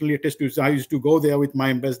very emotionally attached to it. I used to go there with my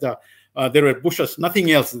ambassador. There were bushes,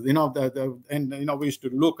 nothing else, we used to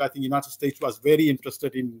look. I think the United States was very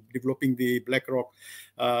interested in developing the BlackRock.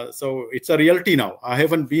 So it's a reality now. I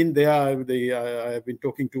haven't been there. I've been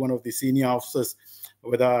talking to one of the senior officers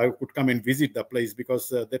whether I could come and visit the place, because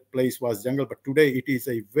that place was jungle. But today it is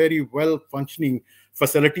a very well functioning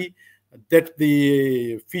facility that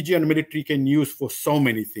the Fijian military can use for so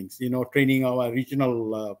many things, training our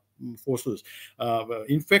regional forces.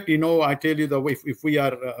 In fact, I tell you, if we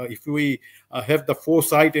have the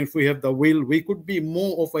foresight and if we have the will, we could be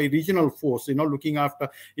more of a regional force, looking after,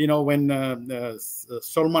 when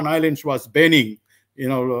Solomon Islands was burning,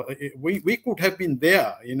 we could have been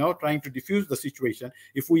there, trying to diffuse the situation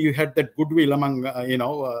if we had that goodwill among,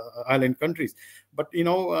 island countries. But,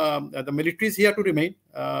 the military is here to remain.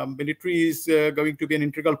 Military is going to be an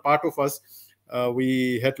integral part of us.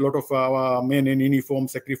 We had a lot of our men in uniform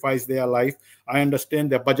sacrifice their life. I understand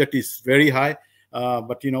their budget is very high,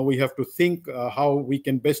 But we have to think how we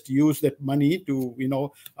can best use that money to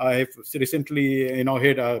I have recently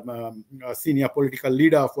had a senior political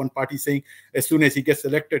leader of one party saying as soon as he gets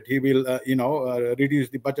elected he will reduce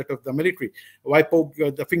the budget of the military. Why poke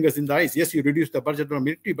the fingers in the eyes? Yes, you reduce the budget of the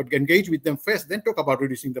military, but engage with them first, then talk about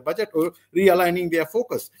reducing the budget or realigning their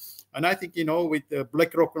focus. And I think with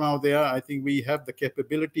BlackRock now there, I think we have the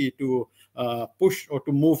capability to push or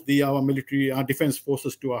to move our military, our defense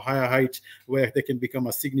forces to a higher height where they can become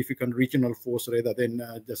a significant regional force rather than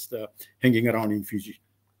just hanging around in Fiji.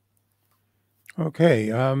 Okay,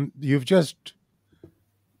 you've just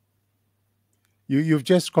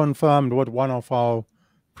confirmed what one of our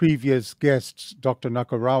previous guests, Dr.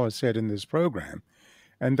 Nakarawa, said in this program,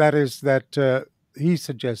 and that is that he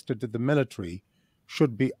suggested that the military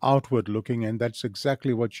should be outward looking, and that's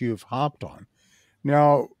exactly what you've harped on.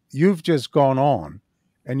 Now, you've just gone on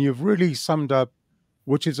and you've really summed up,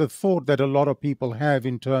 which is a thought that a lot of people have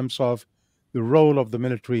in terms of the role of the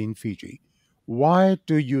military in Fiji. Why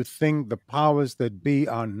do you think the powers that be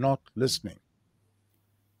are not listening?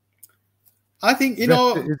 I think, is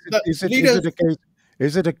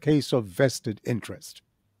it a case of vested interest?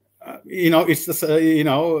 It's just,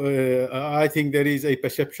 I think there is a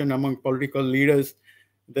perception among political leaders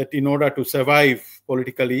that in order to survive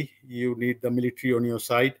politically, you need the military on your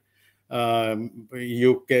side. A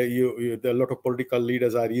lot of political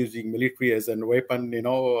leaders are using military as a weapon,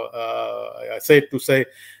 I say to say,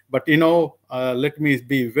 but, let me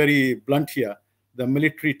be very blunt here. The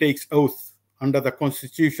military takes oath under the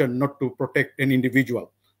constitution not to protect an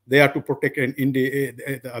individual. They are to protect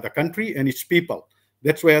the country and its people.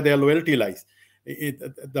 That's where their loyalty lies.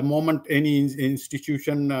 The moment any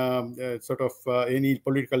institution, any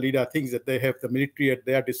political leader thinks that they have the military at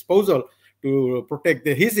their disposal to protect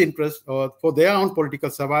his interests or for their own political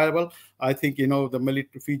survival, I think,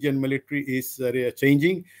 the Fijian military is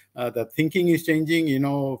changing. The thinking is changing.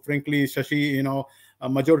 Frankly, Shashi, a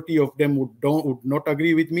majority of them would not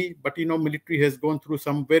agree with me. But, military has gone through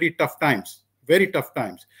some very tough times, very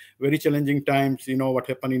challenging times, what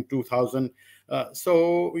happened in 2000.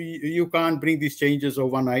 So you can't bring these changes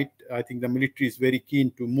overnight. I think the military is very keen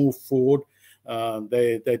to move forward.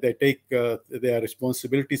 They take their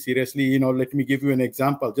responsibility seriously. Let me give you an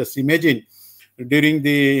example. Just imagine during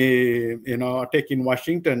the attack in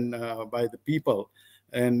Washington by the people.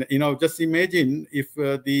 And, just imagine if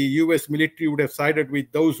the U.S. military would have sided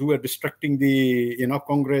with those who were distracting the,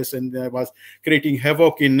 Congress and was creating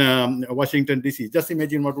havoc in Washington, D.C. Just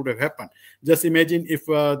imagine what would have happened. Just imagine if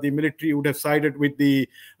the military would have sided with the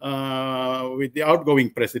outgoing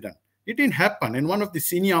president. It didn't happen. And one of the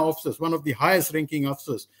senior officers, one of the highest ranking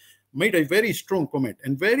officers, made a very strong comment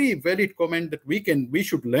and very valid comment that we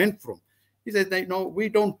should learn from. He said, no, we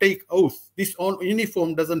don't take oath. This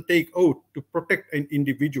uniform doesn't take oath to protect an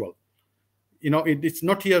individual. It's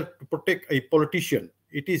not here to protect a politician.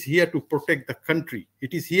 It is here to protect the country.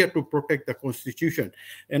 It is here to protect the constitution.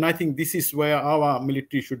 And I think this is where our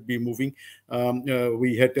military should be moving.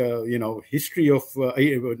 We had, history of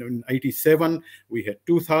 87. We had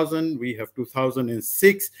 2000. We have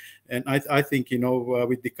 2006. And I think,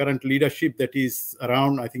 with the current leadership that is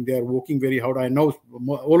around, I think they are working very hard. I know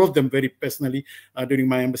all of them very personally. During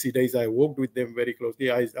my embassy days, I worked with them very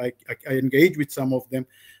closely. I engage with some of them.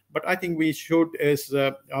 But I think we should, as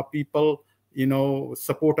our people,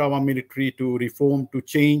 support our military to reform, to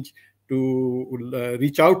change, to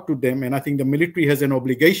reach out to them. And I think the military has an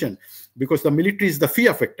obligation because the military is the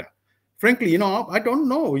fear factor. Frankly, I don't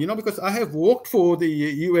know, because I have worked for the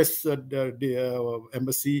U.S.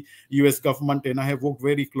 Embassy, U.S. government, and I have worked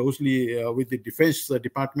very closely with the Defense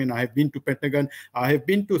Department. I have been to Pentagon. I have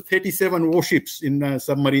been to 37 warships in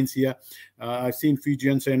submarines here. I've seen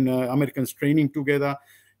Fijians and Americans training together.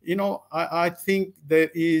 I think there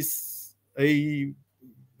is a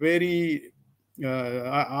very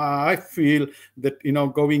I feel that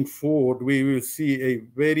going forward we will see a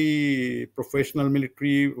very professional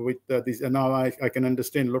military with this. And now I can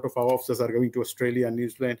understand a lot of our officers are going to Australia and New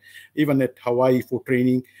Zealand, even at Hawaii for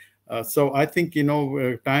training. So I think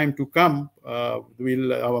time to come,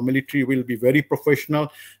 our military will be very professional,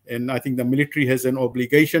 and I think the military has an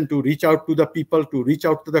obligation to reach out to the people, to reach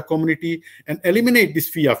out to the community, and eliminate this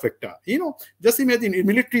fear factor. Just imagine,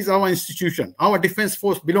 military is our institution. Our defense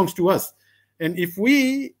force belongs to us, and if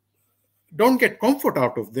we don't get comfort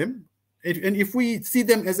out of them, and if we see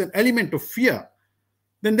them as an element of fear,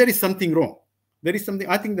 then there is something wrong. There is something.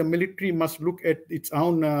 I think the military must look at its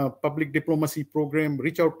own public diplomacy program,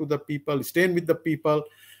 reach out to the people, stand with the people,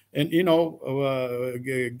 and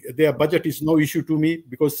their budget is no issue to me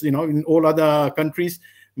because in all other countries,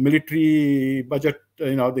 military budget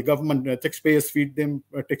the government taxpayers feed them,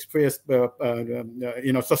 taxpayers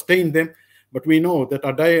sustain them. But we know that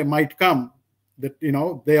a day might come that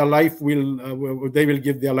their life will they will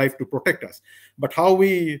give their life to protect us. But how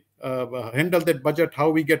we handle that budget, how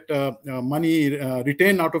we get money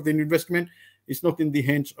retained out of the investment, is not in the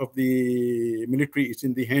hands of the military. It's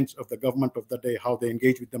in the hands of the government of the day, how they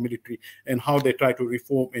engage with the military and how they try to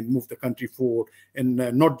reform and move the country forward, and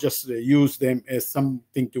not just use them as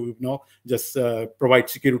something to just provide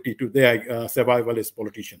security to their survival as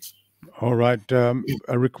politicians. All right.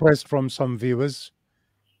 A request from some viewers.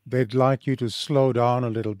 They'd like you to slow down a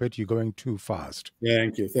little bit. You're going too fast.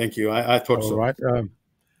 Thank you. I thought so. All right.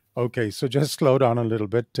 Okay, so just slow down a little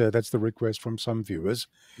bit. That's the request from some viewers.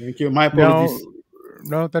 Thank you. My apologies.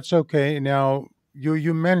 No, that's okay. Now,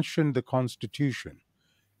 you mentioned the Constitution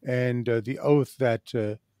and the oath that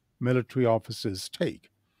military officers take.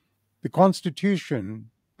 The Constitution,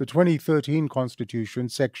 the 2013 Constitution,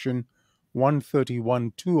 Section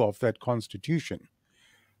 131(2) of that Constitution,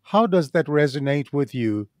 how does that resonate with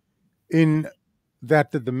you in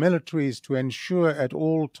that the military is to ensure at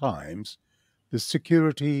all times the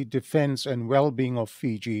security, defense, and well-being of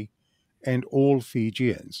Fiji and all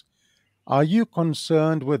Fijians? Are you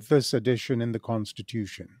concerned with this addition in the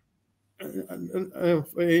Constitution?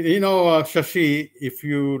 Shashi, if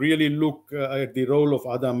you really look at the role of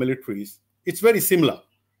other militaries, it's very similar.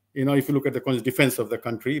 If you look at the defense of the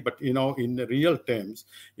country, but in real terms,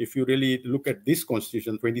 if you really look at this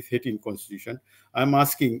Constitution, 2013 Constitution, I'm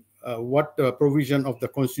asking what provision of the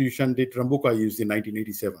Constitution did Rambuka use in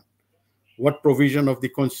 1987? What provision of the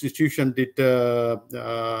Constitution did the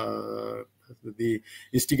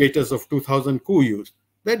instigators of 2000 coup use?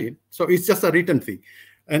 They did. So it's just a written thing.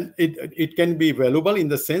 And it can be valuable in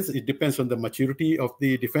the sense it depends on the maturity of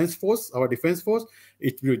the defense force, our defense force.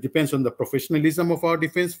 It depends on the professionalism of our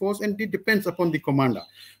defense force, and it depends upon the commander.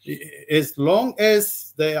 As long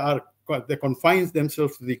as they confine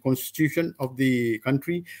themselves to the Constitution of the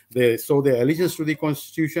country, they show their allegiance to the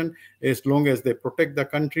Constitution, as long as they protect the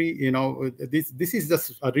country, this is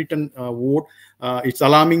just a written word. It's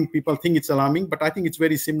alarming. People think it's alarming, but I think it's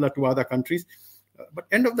very similar to other countries. But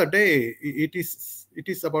end of the day, it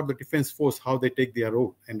is about the defense force, how they take their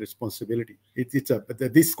role and responsibility.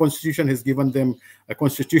 This Constitution has given them a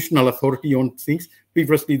constitutional authority on things.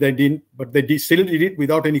 Previously, they didn't, but they still did it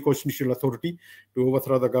without any constitutional authority to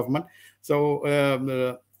overthrow the government. So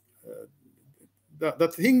the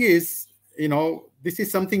thing is, this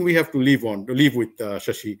is something we have to live with,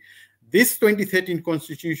 Shashi. This 2013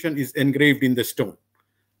 Constitution is engraved in the stone.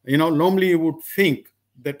 Normally you would think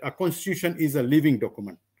that a constitution is a living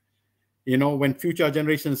document. When future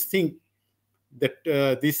generations think that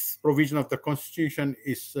this provision of the Constitution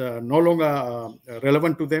is no longer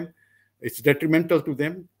relevant to them, it's detrimental to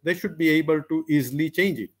them, they should be able to easily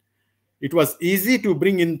change it. It was easy to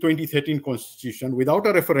bring in 2013 Constitution without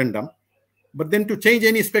a referendum, but then to change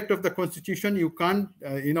any aspect of the Constitution, you can't,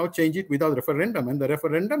 change it without referendum. And the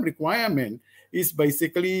referendum requirement is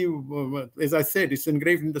basically, as I said, it's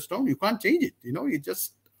engraved in the stone. You can't change it. It's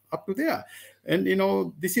just up to there. And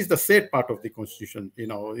this is the sad part of the Constitution.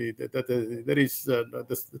 There is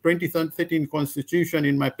the 2013 Constitution,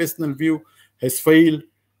 in my personal view, has failed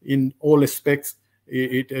in all aspects.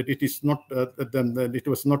 It is not it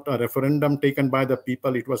was not a referendum taken by the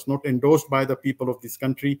people. It was not endorsed by the people of this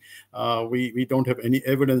country. We don't have any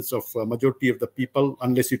evidence of majority of the people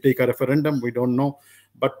unless you take a referendum. We don't know.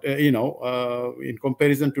 But in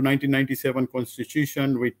comparison to 1997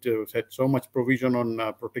 Constitution, which had so much provision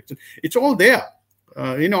on protection, it's all there.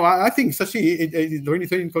 I think Sashi, the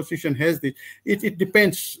 2013 Constitution has this. It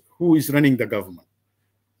depends who is running the government.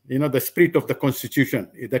 The spirit of the Constitution,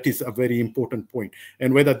 that is a very important point.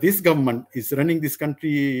 And whether this government is running this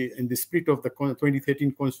country in the spirit of the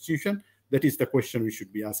 2013 Constitution, that is the question we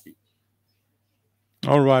should be asking.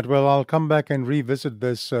 All right. Well, I'll come back and revisit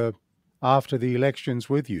this after the elections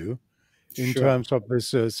with you in terms of this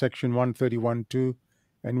Section 131(2),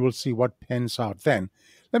 and we'll see what pans out then.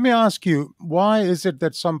 Let me ask you, why is it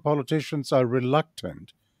that some politicians are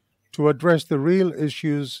reluctant to address the real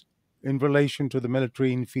issues in relation to the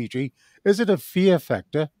military in Fiji? Is it a fear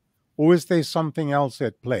factor, or is there something else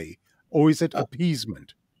at play, or is it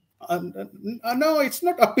appeasement? No, it's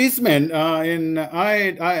not appeasement, and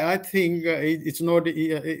I think it's not.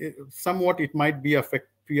 Somewhat, it might be a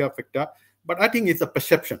fear factor, but I think it's a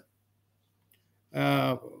perception.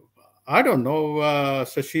 I don't know,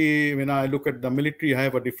 Shashi. When I look at the military, I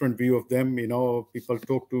have a different view of them. People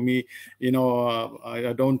talk to me.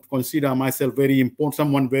 I don't consider myself very important,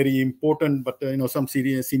 someone very important. But some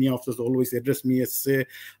senior officers always address me as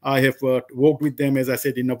I have worked with them, as I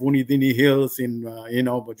said, in Navuni Dini Hills, in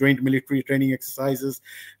joint military training exercises.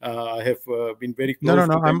 I have been very close. No.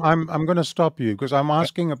 To them. I'm going to stop you because I'm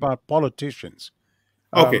asking about politicians.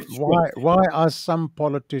 Okay, sure. Why are some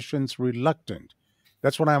politicians reluctant?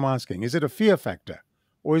 That's what I'm asking. Is it a fear factor,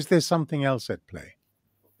 or is there something else at play?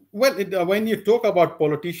 Well, when you talk about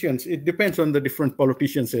politicians, it depends on the different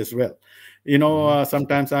politicians as well.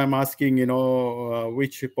 Sometimes I'm asking,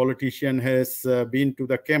 which politician has been to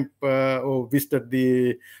the camp or visited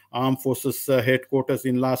the armed forces headquarters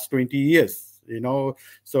in last 20 years.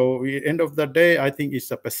 So end of the day, I think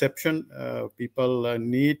it's a perception. People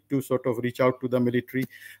need to sort of reach out to the military.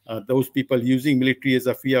 Those people using military as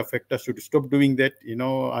a fear factor should stop doing that.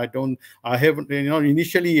 I haven't,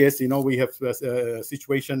 initially, yes, we have a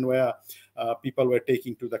situation where people were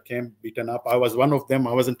taken to the camp, beaten up. I was one of them.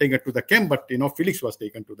 I wasn't taken to the camp, but Felix was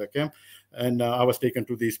taken to the camp, and I was taken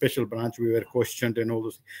to the special branch. We were questioned and all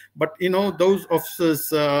those. But those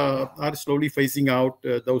officers are slowly phasing out.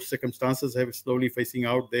 Those circumstances have slowly phasing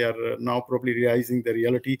out. They are now probably realizing the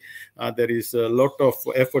reality. There is a lot of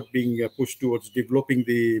effort being pushed towards developing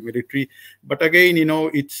the military. But again,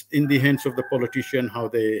 it's in the hands of the politician how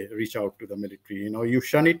they reach out to the military. You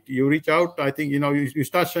shun it, you reach out. I think you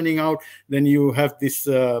start shunning out, then you have this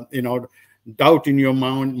doubt in your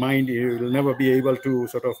mind. You will never be able to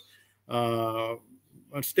sort of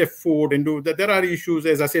step forward and do that. There are issues,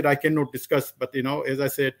 as I said, I cannot discuss, but as I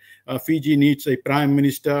said, Fiji needs a prime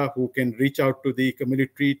minister who can reach out to the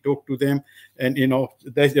military, talk to them, and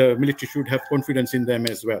the military should have confidence in them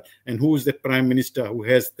as well. And who is that prime minister who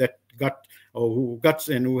has that guts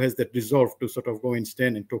and who has that resolve to sort of go and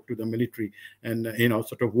stand and talk to the military and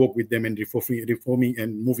sort of work with them and reforming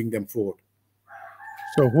and moving them forward.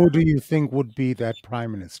 So who do you think would be that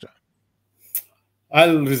prime minister?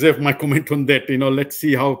 I'll reserve my comment on that. Let's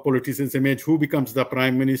see how politicians emerge, who becomes the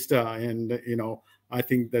prime minister, and I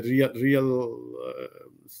think the real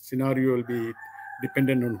scenario will be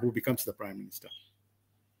dependent on who becomes the prime minister.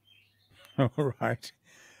 All right.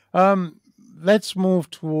 Let's move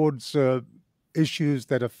towards issues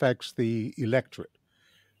that affects the electorate.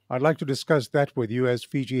 I'd like to discuss that with you as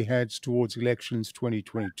Fiji heads towards elections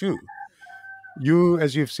 2022. You,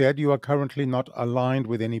 as you've said, you are currently not aligned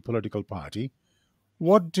with any political party.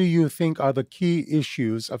 What do you think are the key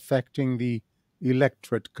issues affecting the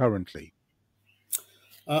electorate currently?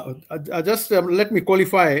 Just let me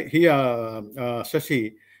qualify here,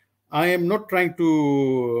 Shashi. I am not trying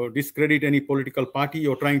to discredit any political party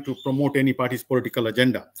or trying to promote any party's political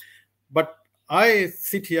agenda. But I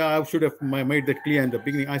sit here, I should have made that clear in the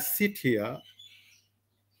beginning. I sit here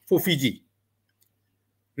for Fiji.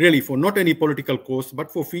 Really, for not any political cause, but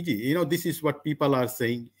for Fiji. This is what people are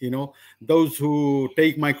saying. Those who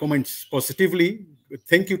take my comments positively,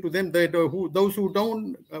 thank you to them. Those who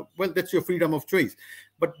don't, well, that's your freedom of choice.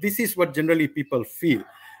 But this is what generally people feel.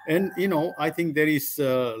 And, I think there is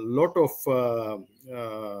a lot of,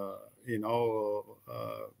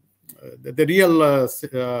 the real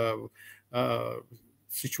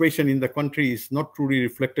situation in the country is not truly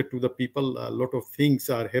reflected to the people. A lot of things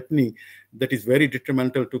are happening that is very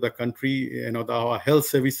detrimental to the country. Our health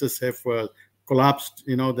services have collapsed.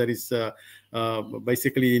 There is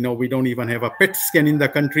basically, we don't even have a PET scan in the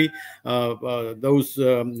country. Those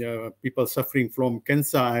people suffering from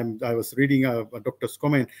cancer, I was reading a doctor's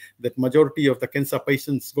comment that majority of the cancer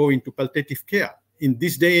patients go into palliative care in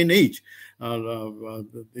this day and age.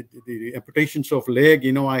 The amputations of leg,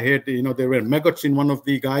 I had, there were maggots in one of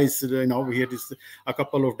the guys, we had this a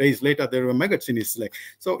couple of days later, there were maggots in his leg.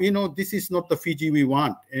 So, this is not the Fiji we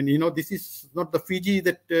want. And, this is not the Fiji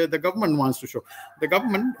that the government wants to show. The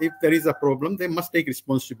government, if there is a problem, they must take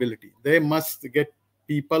responsibility. They must get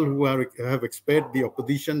people who have experienced the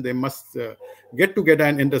opposition. They must get together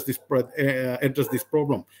and address this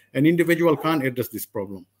problem. An individual can't address this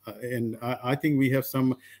problem. And I think we have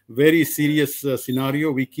some very serious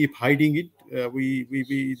scenario. We keep hiding it.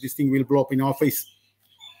 This thing will blow up in our face.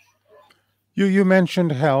 You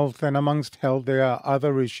mentioned health, and amongst health, there are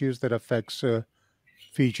other issues that affects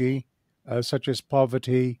Fiji, such as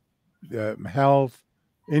poverty, health,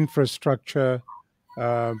 infrastructure,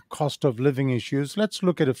 cost of living issues. Let's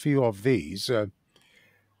look at a few of these.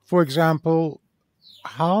 For example,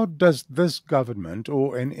 how does this government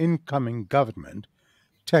or an incoming government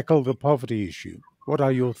tackle the poverty issue? What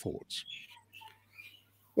are your thoughts?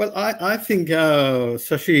 Well, I think,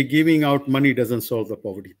 Shashi, giving out money doesn't solve the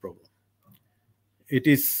poverty problem. It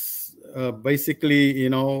is basically,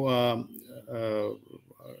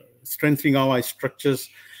 strengthening our structures.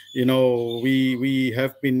 We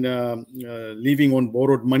have been living on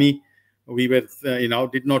borrowed money. We were,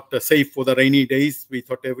 did not save for the rainy days. We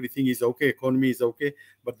thought everything is okay, economy is okay.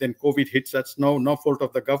 But then COVID hits us. No fault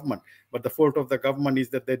of the government. But the fault of the government is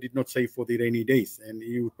that they did not save for the rainy days. And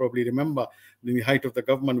you probably remember, in the height of the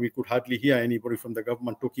government, we could hardly hear anybody from the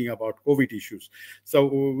government talking about COVID issues. So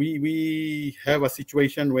we have a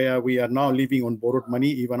situation where we are now living on borrowed money.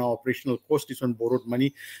 Even our operational cost is on borrowed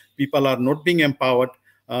money. People are not being empowered.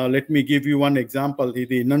 Let me give you one example. The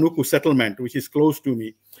Nanuku settlement, which is close to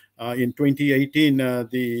me. In 2018,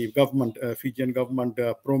 the government, Fijian government,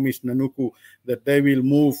 promised Nanuku that they will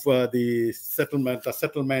move the settlement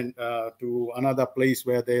to another place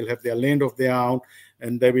where they'll have their land of their own,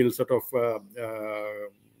 and they will sort of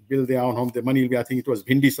build their own home. The money will be, I think it was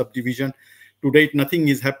Bhindi subdivision. To date, nothing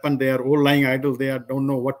has happened. They are all lying idle. They don't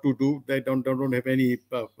know what to do. They don't have any,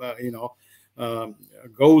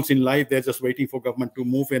 goals in life. They're just waiting for government to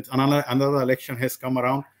move. And another election has come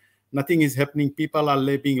around. Nothing is happening. People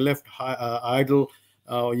are being left idle.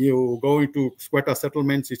 You go into squatter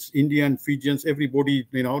settlements. It's Indian, Fijians, everybody.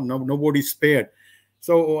 Nobody's spared.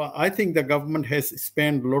 So I think the government has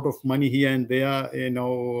spent a lot of money here and there.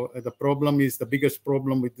 The problem is, the biggest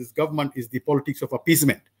problem with this government is the politics of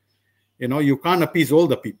appeasement. You can't appease all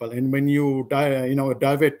the people, and when you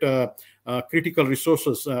divert critical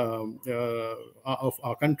resources of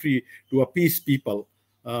our country to appease people,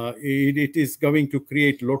 it is going to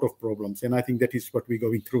create a lot of problems, and I think that is what we're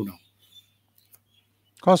going through now.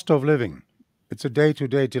 Cost of living. It's a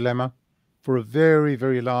day-to-day dilemma for a very,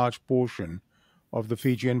 very large portion of the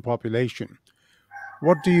Fijian population.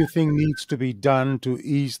 What do you think needs to be done to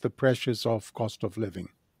ease the pressures of cost of living?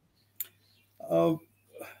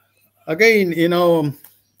 Again,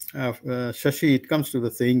 Shashi, it comes to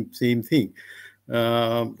the same thing.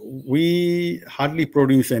 We hardly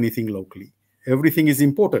produce anything locally. Everything is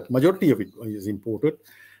imported. Majority of it is imported.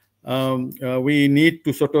 We need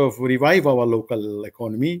to sort of revive our local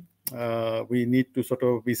economy. We need to sort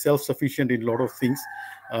of be self-sufficient in a lot of things.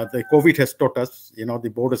 The COVID has taught us,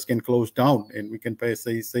 the borders can close down and we can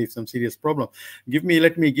save some serious problem.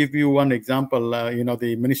 Let me give you one example.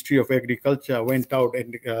 The Ministry of Agriculture went out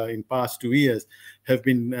and in past 2 years have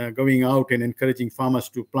been going out and encouraging farmers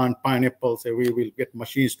to plant pineapples. We will get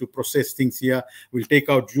machines to process things here. We'll take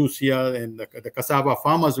out juice here. And the cassava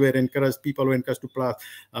farmers were encouraged, people were encouraged to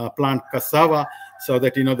plant cassava so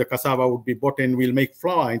that, the cassava would be bought and we'll make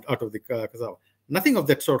flour out of the cassava. Nothing of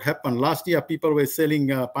that sort happened. Last year, people were selling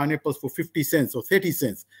pineapples for 50 cents or 30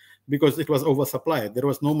 cents because it was oversupplied. There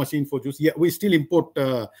was no machine for juice. Yeah, we still import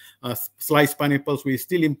sliced pineapples. We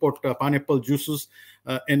still import pineapple juices.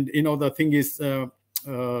 And, the thing is, the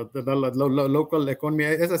local economy,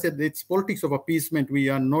 as I said, it's politics of appeasement. We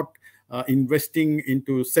are not investing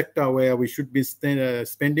into sector where we should be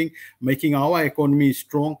spending, making our economy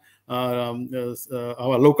strong, our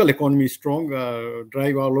local economy strong,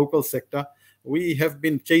 drive our local sector. We have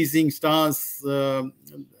been chasing stars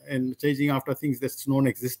and chasing after things that's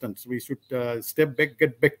non-existent. We should step back,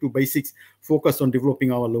 get back to basics, focus on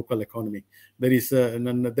developing our local economy. There is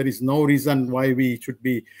no reason why we should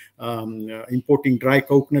be importing dry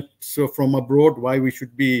coconuts from abroad, why we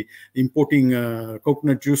should be importing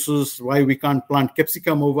coconut juices, why we can't plant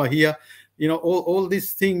capsicum over here. All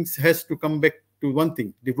these things has to come back to one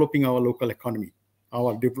thing, developing our local economy,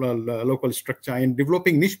 our local structure, and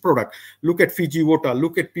developing niche product. Look at Fiji water,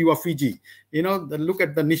 look at Piwa Fiji. Look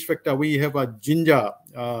at the niche factor. We have a ginger,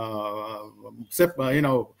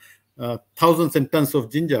 thousands and tons of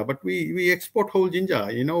ginger, but we export whole ginger.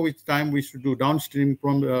 It's time we should do downstream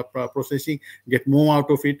processing, get more out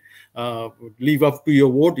of it, live up to your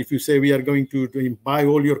word. If you say we are going to buy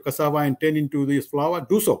all your cassava and turn into this flour,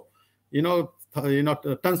 do so.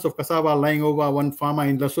 Tons of cassava lying over. One farmer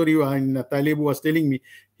in Lasuri in Tailebu was telling me,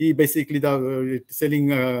 he basically selling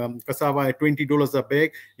cassava at $20 a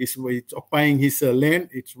bag. It's occupying his land.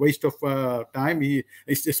 It's waste of time.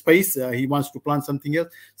 It's a space. He wants to plant something else.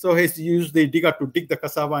 So he's used the digger to dig the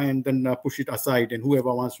cassava and then push it aside, and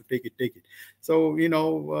whoever wants to take it, take it. So,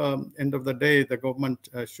 end of the day, the government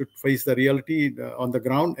should face the reality on the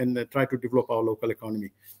ground and try to develop our local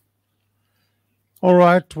economy. All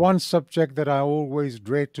right. One subject that I always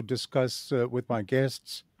dread to discuss with my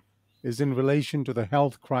guests is in relation to the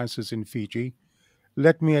health crisis in Fiji.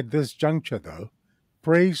 Let me at this juncture, though,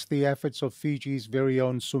 praise the efforts of Fiji's very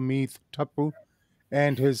own Sumith Tapu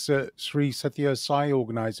and his Sri Sathya Sai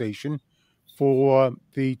organization for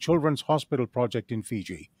the Children's Hospital project in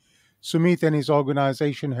Fiji. Sumith and his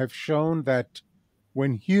organization have shown that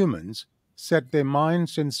when humans set their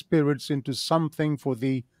minds and spirits into something for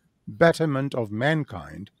the betterment of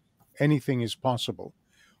mankind, anything is possible.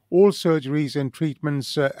 All surgeries and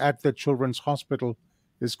treatments at the Children's Hospital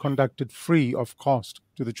is conducted free of cost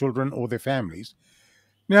to the children or their families.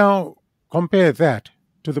 Now, compare that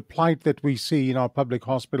to the plight that we see in our public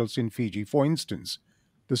hospitals in Fiji. For instance,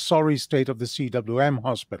 the sorry state of the CWM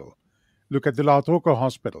hospital. Look at the Lautoka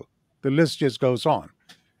hospital. The list just goes on.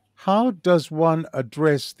 How does one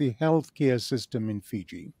address the healthcare system in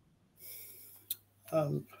Fiji?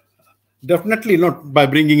 Definitely not by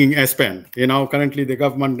bringing in SPAN. Currently the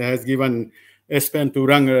government has given SPAN to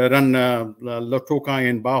run Lautoka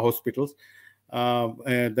and Ba hospitals.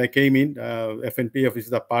 They came in, FNPF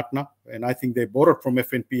is the partner, and I think they borrowed from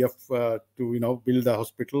FNPF to build the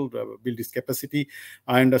hospital, build its capacity.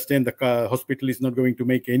 I understand the hospital is not going to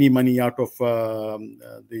make any money out of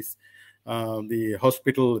the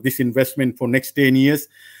hospital, this investment for next 10 years.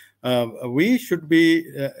 We should be,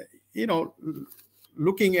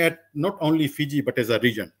 looking at not only Fiji, but as a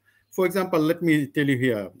region. For example, let me tell you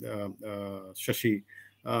here, Shashi,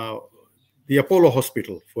 the Apollo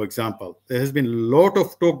Hospital, for example, there has been a lot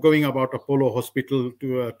of talk going about Apollo Hospital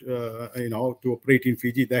to operate in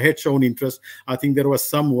Fiji. They had shown interest. I think there was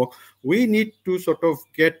some work. We need to sort of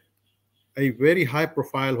get a very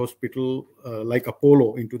high-profile hospital like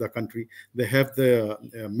Apollo into the country. They have the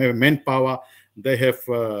manpower. They have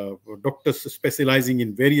doctors specializing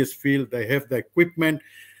in various fields. They have the equipment.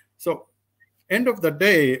 So, end of the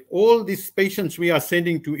day, all these patients we are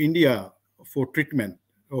sending to India for treatment,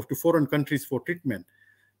 or to foreign countries for treatment,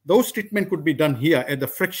 those treatment could be done here at the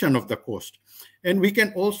fraction of the cost. And we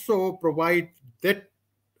can also provide that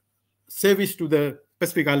service to the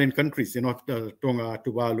Pacific Island countries, Tonga,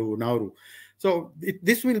 Tuvalu, Nauru. So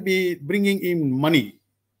this will be bringing in money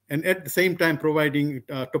and at the same time providing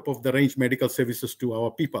top-of-the-range medical services to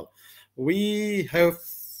our people. We have,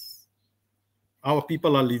 our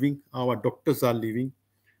people are leaving, our doctors are leaving,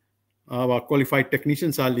 our qualified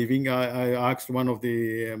technicians are leaving. I asked one of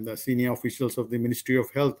the senior officials of the Ministry of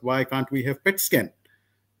Health, why can't we have PET scan?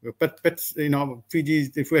 Pets,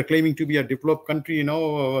 Fiji, if we are claiming to be a developed country,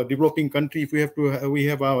 a developing country, if we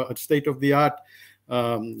have our state-of-the-art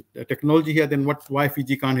technology here, then why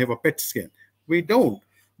Fiji can't have a PET scan? We don't.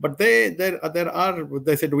 But they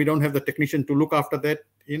said we don't have the technician to look after that.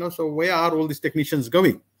 So where are all these technicians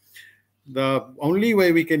going? The only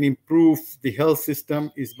way we can improve the health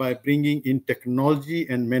system is by bringing in technology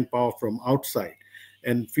and manpower from outside.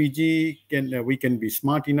 And Fiji we can be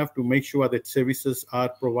smart enough to make sure that services are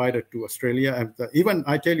provided to Australia. And even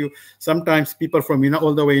I tell you, sometimes people from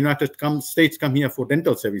all the way United States come here for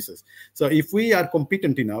dental services. So if we are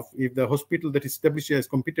competent enough, if the hospital that is established here is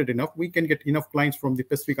competent enough, we can get enough clients from the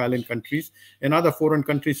Pacific Island countries and other foreign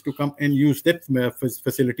countries to come and use that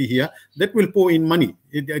facility here. That will pour in money.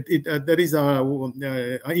 There is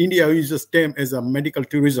India uses term as a medical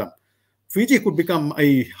tourism. Fiji could become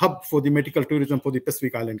a hub for the medical tourism for the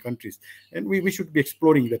Pacific Island countries. And we should be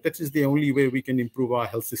exploring that. That is the only way we can improve our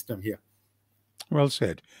health system here. Well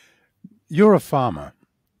said. You're a farmer.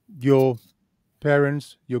 Your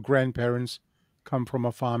parents, your grandparents come from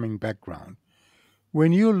a farming background.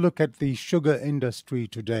 When you look at the sugar industry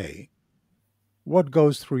today, what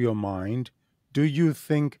goes through your mind? Do you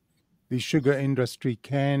think the sugar industry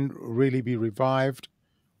can really be revived,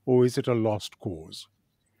 or is it a lost cause?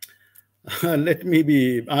 Let me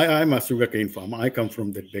be, I'm a sugarcane farmer. I come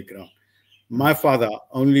from that background. My father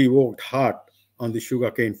only worked hard on the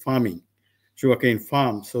sugarcane farm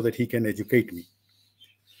so that he can educate me.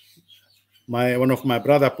 One of my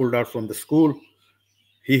brother pulled out from the school.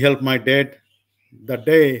 He helped my dad. The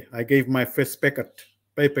day I gave my first pay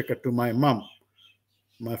packet to my mom,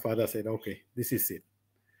 my father said, okay, this is it.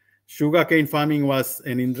 Sugarcane farming was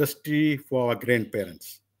an industry for our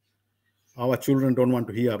grandparents. Our children don't want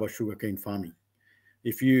to hear about sugarcane farming.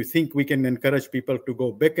 If you think we can encourage people to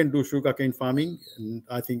go back and do sugarcane farming, and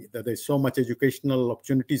I think that there's so much educational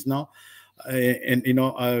opportunities now. And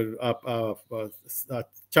a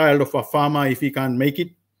child of a farmer, if he can't make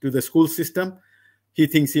it to the school system, he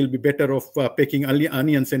thinks he'll be better off picking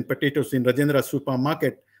onions and potatoes in Rajendra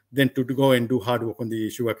supermarket than to go and do hard work on the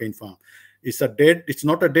sugarcane farm. It's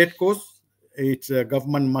not a dead cause. It's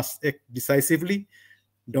government must act decisively.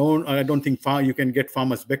 I don't think you can get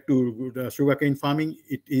farmers back to the sugarcane farming.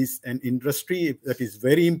 It is an industry that is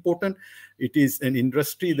very important. It is an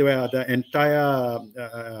industry where the entire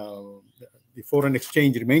the foreign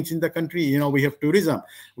exchange remains in the country. We have tourism.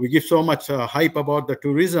 We give so much hype about the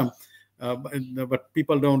tourism, but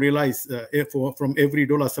people don't realize from every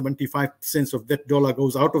dollar, 75 cents of that dollar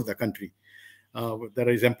goes out of the country. There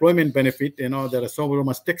is employment benefit. There are so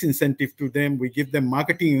much tax incentive to them. We give them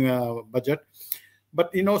marketing budget.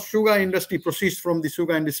 But sugar industry proceeds from the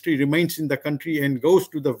sugar industry, remains in the country and goes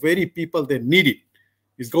to the very people that need it.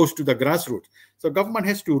 It goes to the grassroots. So government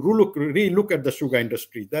has to relook at the sugar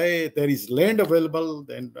industry. There is land available,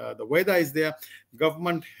 and the weather is there.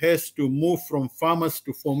 Government has to move from farmers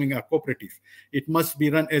to forming a cooperative. It must be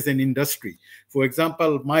run as an industry. For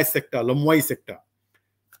example, my sector, Lamwai sector,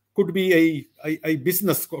 could be a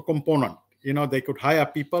business component. They could hire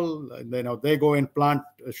people. They go and plant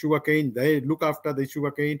sugarcane. They look after the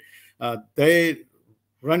sugarcane. They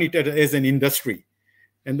run it as an industry.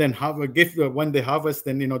 And then when they harvest,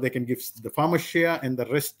 then they can give the farmer's share, and the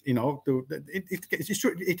rest,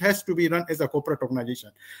 it has to be run as a corporate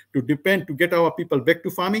organization to get our people back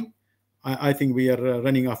to farming. I think we are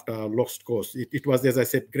running after a lost cause. It was, as I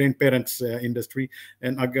said, grandparents' industry,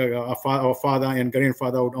 and our father and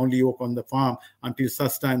grandfather would only work on the farm until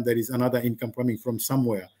such time there is another income coming from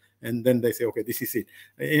somewhere. And then they say, okay, this is it.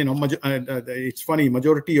 It's funny,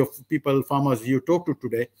 majority of people, farmers you talk to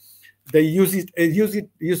today, they use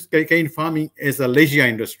cane farming as a leisure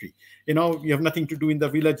industry. You have nothing to do in the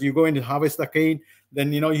village. You go and harvest the cane.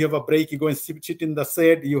 Then, you have a break. You go and sit in the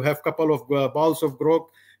shade. You have a couple of bowls of grog.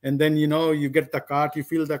 And then, you get the cart. You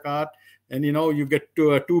fill the cart. And, you get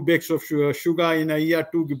 2 bags of sugar in a year,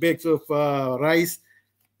 2 bags of rice.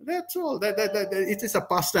 That's all. It is a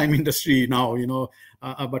pastime industry now,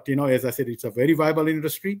 but, as I said, it's a very viable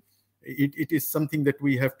industry. It is something that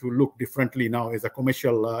we have to look differently now as a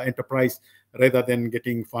commercial enterprise rather than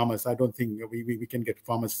getting farmers. I don't think we can get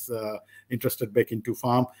farmers interested back into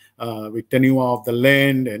farm with tenure of the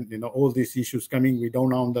land and all these issues coming. We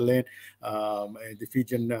don't own the land. The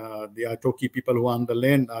Fijian, the Atoki people who own the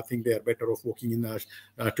land, I think they are better off working in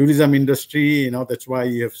the tourism industry. That's why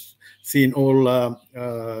you have seen all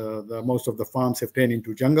most of the farms have turned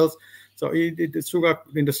into jungles. So the sugar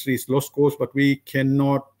industry is lost cause, but we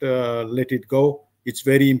cannot let it go. It's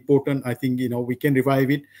very important. I think, we can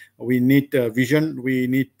revive it. We need vision. We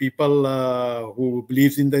need people who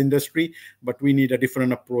believes in the industry, but we need a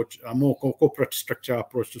different approach, a more corporate structure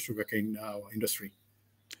approach to sugarcane industry.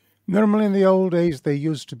 Normally, in the old days, there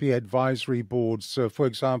used to be advisory boards. So, for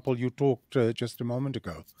example, you talked just a moment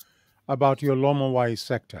ago about your Lomawai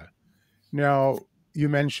sector. Now, you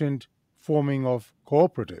mentioned forming of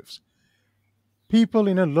cooperatives. People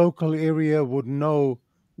in a local area would know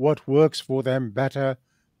what works for them better.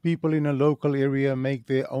 People in a local area make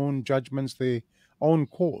their own judgments, their own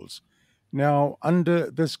calls. Now,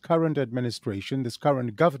 under this current administration, this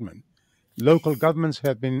current government, local governments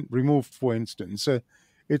have been removed, for instance.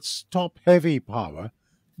 It's top-heavy power.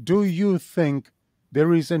 Do you think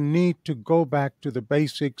there is a need to go back to the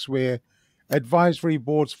basics where advisory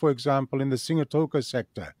boards, for example, in the Singatoka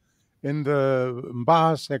sector, in the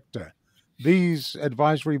Mba sector, these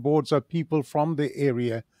advisory boards are people from the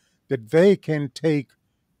area that they can take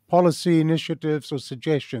policy initiatives or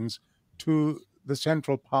suggestions to the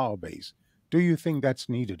central power base? Do you think that's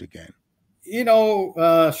needed again?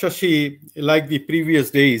 Shashi, like the previous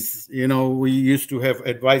days, we used to have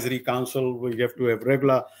advisory council. We have to have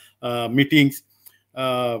regular meetings.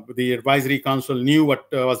 The advisory council knew what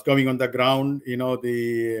was going on the ground.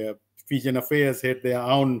 The Fijian Affairs had their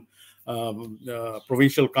own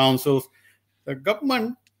provincial councils. The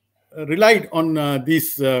government relied on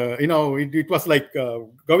this. It was like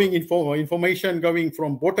information going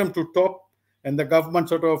from bottom to top, and the government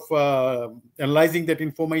sort of analyzing that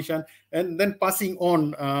information and then passing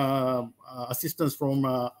on assistance from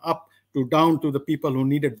up to down to the people who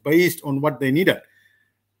needed based on what they needed.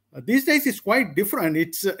 These days it's quite different.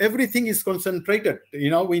 It's everything is concentrated.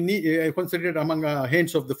 We need concentrated among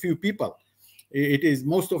hands of the few people. It is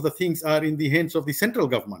most of the things are in the hands of the central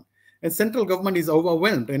government. And central government is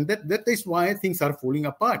overwhelmed, and that is why things are falling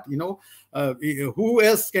apart. Who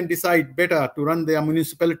else can decide better to run their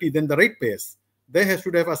municipality than the ratepayers? They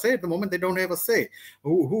should have a say. At the moment, they don't have a say.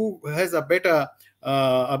 Who has a better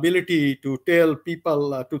ability to tell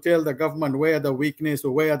people, to tell the government where the weakness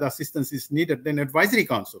or where the assistance is needed than advisory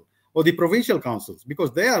council or the provincial councils,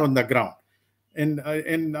 because they are on the ground. And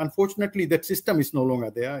unfortunately, that system is no longer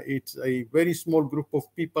there. It's a very small group of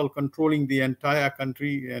people controlling the entire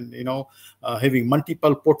country, and having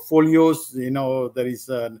multiple portfolios. There is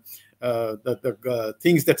the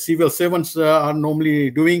things that civil servants are normally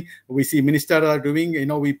doing. We see ministers are doing.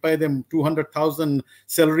 We pay them 200,000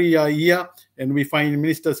 salary a year, and we find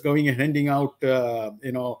ministers going and handing out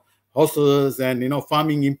horses and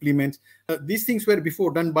farming implements. these things were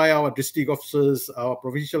before done by our district officers, our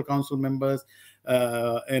provincial council members,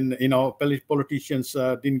 and politicians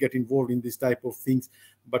didn't get involved in this type of things.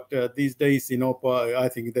 But these days, I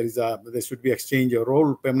think there should be exchange of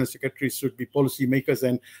role. Permanent secretaries should be policy makers,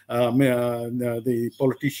 and the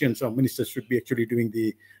politicians or ministers should be actually doing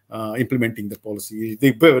the implementing the policy.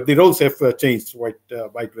 The roles have changed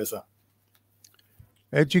vice versa.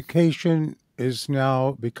 Education is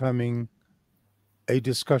now becoming a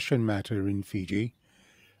discussion matter in Fiji.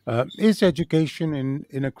 Is education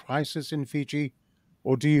in a crisis in Fiji,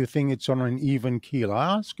 or do you think it's on an even keel?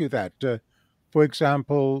 I ask you that. For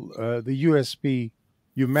example, the USP,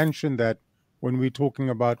 you mentioned that when we're talking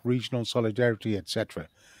about regional solidarity, etc.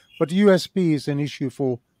 But USP is an issue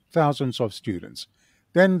for thousands of students.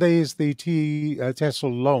 Then there's the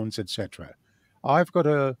TESOL loans, etc. I've got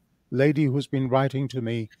a lady who's been writing to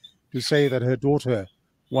me to say that her daughter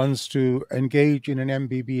wants to engage in an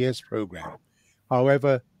MBBS program.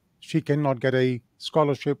 However, she cannot get a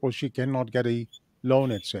scholarship or she cannot get a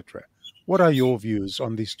loan, etc. What are your views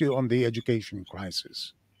on the education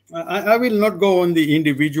crisis? I will not go on the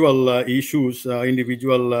individual issues,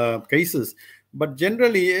 individual cases, but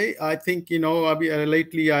generally, I think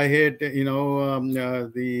lately I heard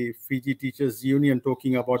the Fiji Teachers Union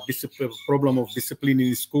talking about problem of discipline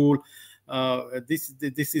in school.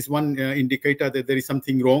 This is one indicator that there is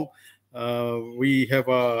something wrong. We have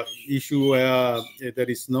a issue where there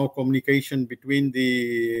is no communication between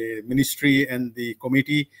the ministry and the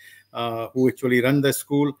committee who actually run the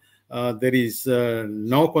school. There is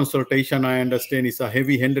no consultation. I understand it's a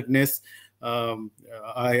heavy-handedness.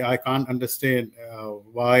 I can't understand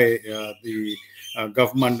why the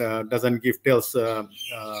government doesn't give TELS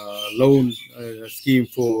loan scheme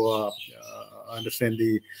for I understand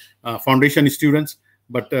the foundation students,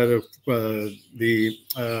 but the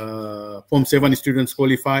Form 7 students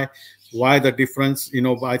qualify. Why the difference?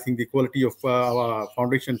 I think the quality of our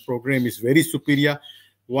foundation program is very superior.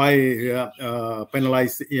 Why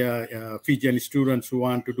penalize Fijian students who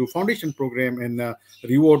want to do foundation program and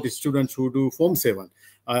reward the students who do Form 7?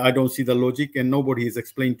 I don't see the logic, and nobody has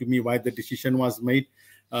explained to me why the decision was made.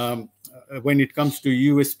 When it comes to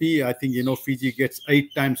USP, I think Fiji gets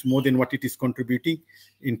 8 times more than what it is contributing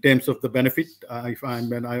in terms of the benefit. I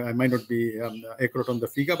might not be accurate on the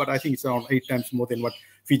figure, but I think it's around 8 times more than what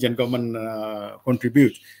Fijian government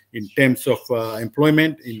contributes in terms of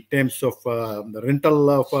employment, in terms of the rental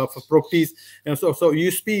of properties. And so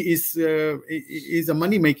USP is a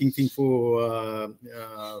money-making thing for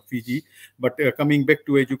Fiji. But coming back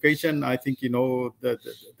to education, I think that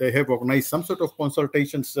they have organized some sort of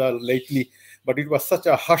consultations lately, but it was such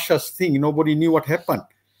a hush-hush thing. Nobody knew what happened.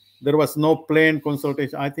 There was no planned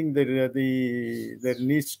consultation. I think there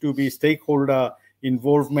needs to be stakeholder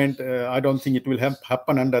involvement. I don't think it will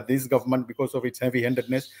happen under this government because of its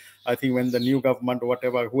heavy-handedness. I think when the new government,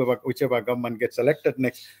 whichever government gets elected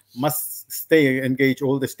next, must engage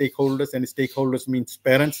all the stakeholders, and stakeholders means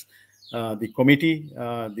parents, the committee,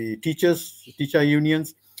 the teachers, teacher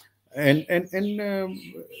unions, and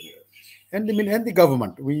the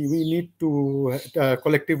government. We need to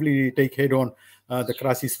collectively take head on the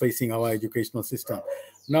crisis facing our educational system.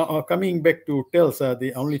 Now, coming back to TELS,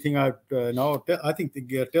 the only thing I think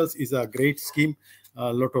the TELS is a great scheme.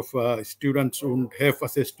 A lot of students won't have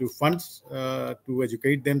access to funds to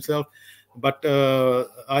educate themselves. But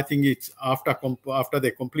I think it's after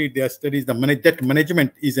they complete their studies, that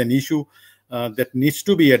management is an issue that needs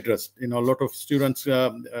to be addressed. A lot of students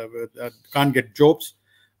can't get jobs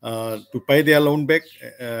to pay their loan back.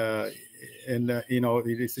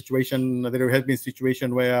 The situation, there has been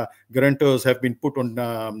situation where guarantors have been put on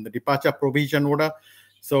the departure provision order.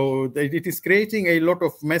 So it is creating a lot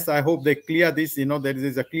of mess. I hope they clear this. There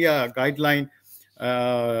is a clear guideline,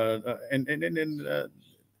 and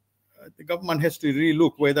the government has to really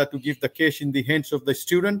look whether to give the cash in the hands of the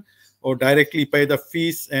student or directly pay the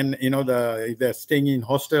fees. And if they're staying in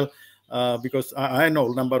hostel. Because I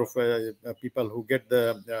know a number of people who get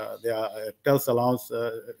their TELS allowance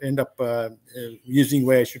end up using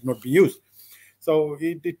where it should not be used. So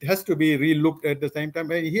it has to be re-looked at the same time.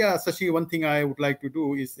 Here, Sashi, one thing I would like to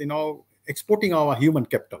do is, exporting our human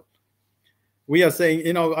capital. We are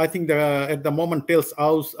saying, I think at the moment TELS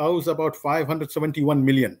owes about 571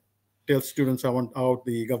 million. TELS students are out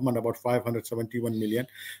the government about 571 million.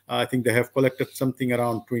 I think they have collected something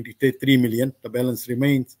around 23 million. The balance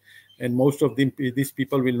remains. And most of these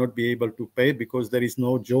people will not be able to pay because there is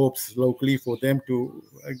no jobs locally for them to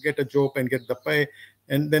get a job and get the pay,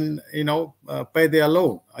 and then pay their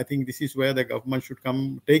loan. I think this is where the government should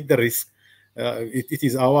come take the risk It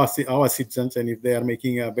is our citizens, and if they are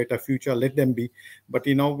making a better future, let them be. But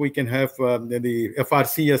we can have the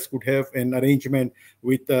FRCS could have an arrangement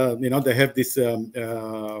with they have this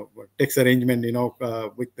tax arrangement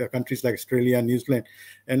with countries like Australia, New Zealand,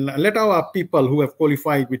 and let our people who have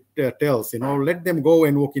qualified with TELS, let them go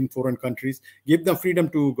and work in foreign countries, give them freedom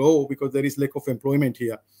to go because there is lack of employment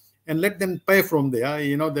here, and let them pay from there.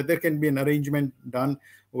 That there can be an arrangement done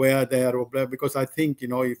where they are, because I think,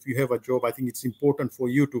 if you have a job, I think it's important for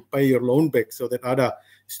you to pay your loan back so that other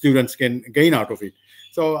students can gain out of it.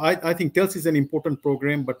 So I think TELS is an important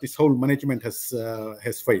program, but this whole management has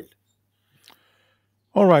failed.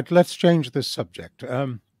 All right, let's change the subject.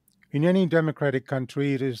 In any democratic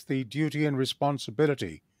country, it is the duty and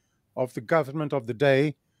responsibility of the government of the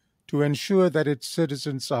day to ensure that its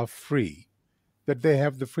citizens are free, that they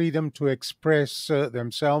have the freedom to express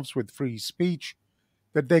themselves with free speech,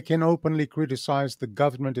 that they can openly criticize the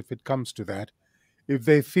government if it comes to that, if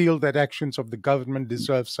they feel that actions of the government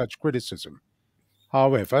deserve such criticism.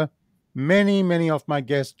 However, many of my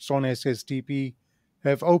guests on SSTP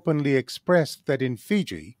have openly expressed that in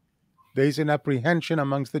Fiji, there is an apprehension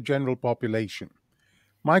amongst the general population.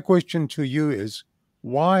 My question to you is,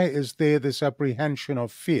 why is there this apprehension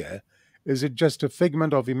of fear? Is it just a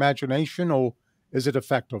figment of imagination, or is it a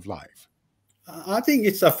fact of life? I think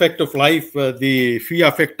it's a fact of life. The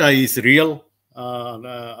fear factor is real.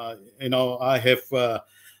 I have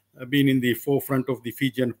been in the forefront of the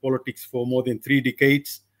Fijian politics for more than 3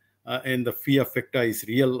 decades, and the fear factor is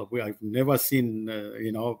real. I've never seen,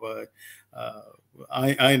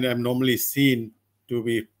 I am normally seen to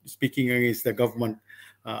be speaking against the government.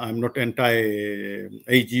 I'm not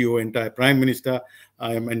anti-AG or anti-Prime Minister.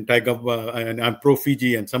 I am anti-government, and I'm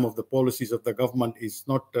pro-Fiji, and some of the policies of the government is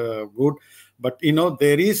not good. But,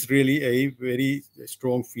 there is really a very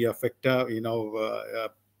strong fear factor.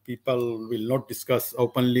 People will not discuss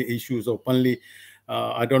issues openly.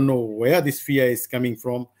 I don't know where this fear is coming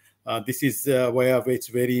from. This is where it's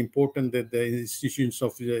very important that the institutions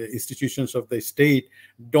of the state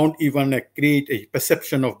don't even create a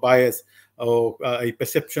perception of bias or a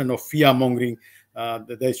perception of fear-mongering.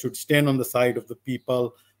 That they should stand on the side of the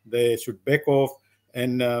people. They should back off.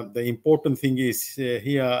 And the important thing is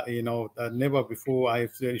here, never before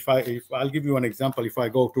if I'll give you an example. If I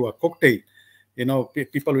go to a cocktail,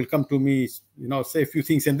 people will come to me, say a few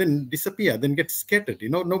things and then disappear, then get scattered.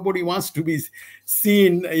 Nobody wants to be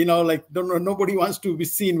seen, nobody wants to be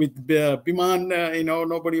seen with Biman,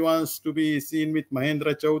 nobody wants to be seen with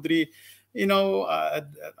Mahendra Chaudhary.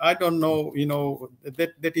 I don't know,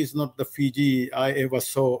 that is not the Fiji I ever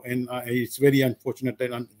saw. And it's very unfortunate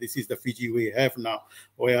that this is the Fiji we have now,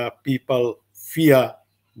 where people fear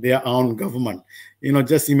their own government.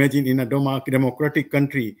 Just imagine in a democratic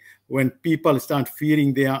country, when people start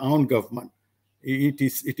fearing their own government, it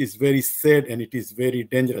is very sad and it is very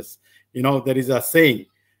dangerous. There is a saying,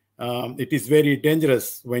 it is very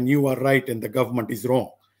dangerous when you are right and the government is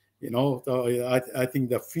wrong. So I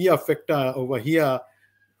think the fear factor over here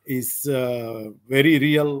is very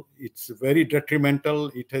real. It's very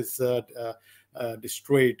detrimental. It has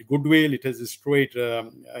destroyed goodwill. It has destroyed,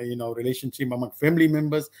 relationship among family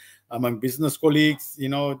members, among business colleagues.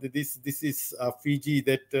 This is a Fiji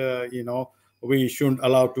that, we shouldn't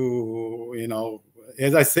allow to,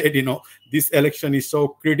 as I said, this election is so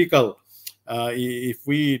critical. If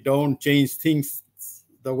we don't change things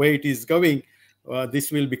the way it is going,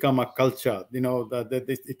 this will become a culture.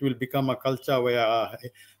 It will become a culture where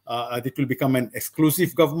it will become an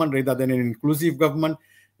exclusive government rather than an inclusive government,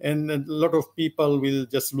 and a lot of people will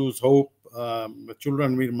just lose hope.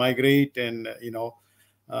 Children will migrate, and the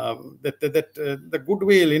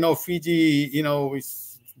goodwill. Fiji, is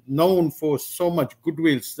known for so much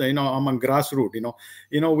goodwill, among grassroots.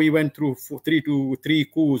 We went through three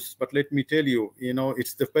coups, but let me tell you,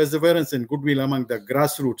 it's the perseverance and goodwill among the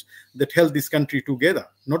grassroots that held this country together,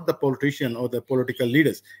 not the politician or the political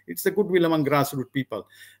leaders. It's the goodwill among grassroots people.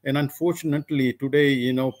 And unfortunately,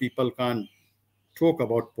 today, people can't talk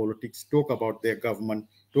about politics, talk about their government,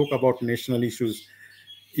 talk about national issues,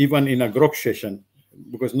 even in a grok session,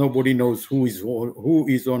 because nobody knows who is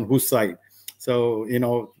on whose side. So,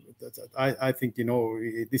 I think,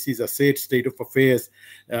 this is a sad state of affairs.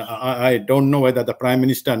 I don't know whether the Prime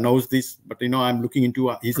Minister knows this, but, I'm looking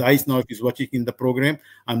into his eyes now. If he's watching in the program,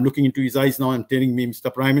 I'm looking into his eyes now and telling him,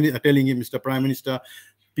 Mr. Prime Minister,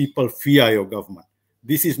 people fear your government.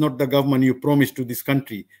 This is not the government you promised to this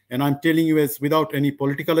country. And I'm telling you, as without any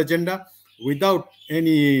political agenda, without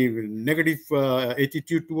any negative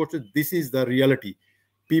attitude towards it, this is the reality.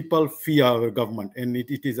 People fear our government, and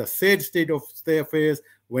it is a sad state of affairs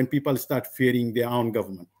when people start fearing their own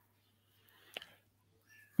government.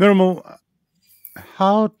 Nirmal,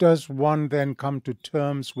 how does one then come to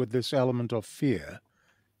terms with this element of fear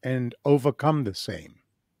and overcome the same?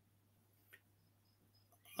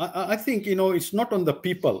 I think, it's not on the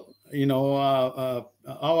people. Our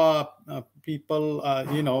people,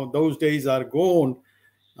 those days are gone,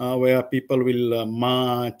 where people will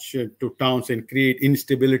march to towns and create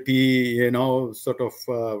instability, sort of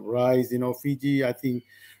rise. Fiji, I think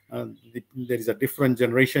there is a different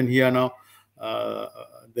generation here now.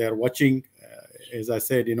 They are watching. As I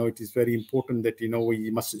said, it is very important that, we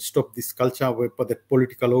must stop this culture that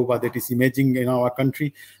political over that is emerging in our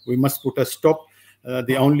country. We must put a stop.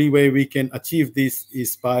 The only way we can achieve this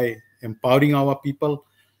is by empowering our people,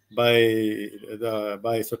 by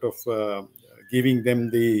sort of giving them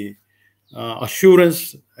the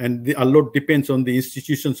assurance, and a lot depends on the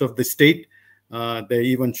institutions of the state. They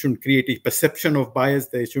even shouldn't create a perception of bias.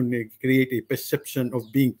 They shouldn't create a perception of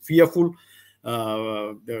being fearful,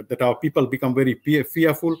 that our people become very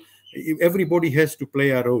fearful. Everybody has to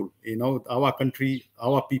play a role. Our country,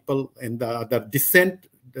 our people, and the dissent,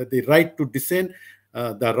 the right to dissent,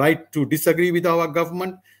 the right to disagree with our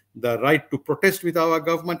government, the right to protest with our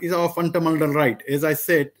government is our fundamental right. As I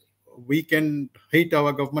said, we can hate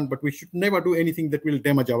our government, but we should never do anything that will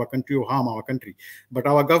damage our country or harm our country. But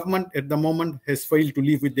our government at the moment has failed to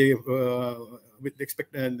live with the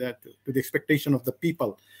expectation of the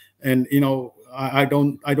people. And I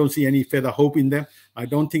don't see any further hope in them. I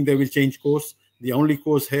don't think they will change course. The only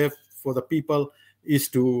course have for the people is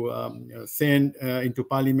to send into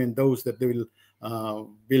parliament those that they will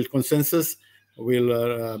build consensus,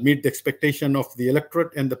 will meet the expectation of the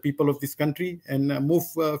electorate and the people of this country, and move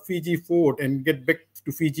Fiji forward and get back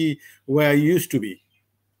to Fiji where it used to be.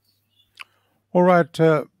 All right.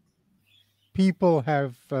 People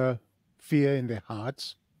have fear in their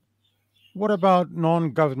hearts. What about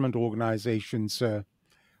non-government organizations?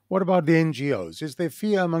 What about the NGOs? Is there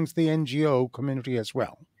fear amongst the NGO community as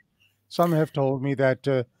well? Some have told me that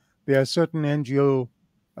there are certain NGO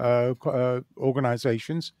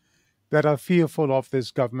organizations that are fearful of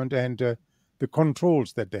this government and the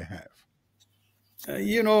controls that they have.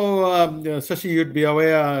 Sashi, you'd be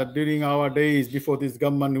aware, during our days before this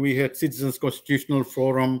government, we had Citizens Constitutional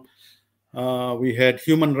Forum, we had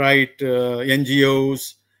human rights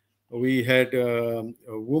NGOs, we had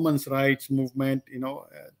women's rights movement.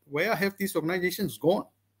 Where have these organizations gone?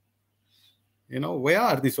 Where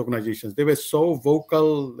are these organizations? They were so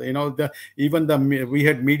vocal. We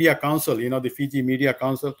had Media Council, the Fiji Media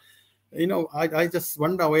Council. I just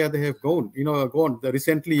wonder where they have gone.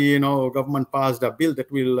 Recently, government passed a bill that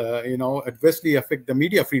will, adversely affect the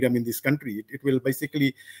media freedom in this country. It will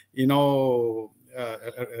basically, it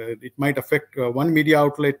might affect one media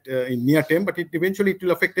outlet in near term, but eventually it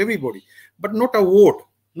will affect everybody. But not a vote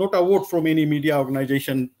from any media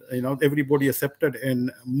organization. Everybody accepted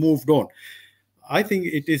and moved on. I think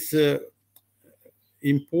it is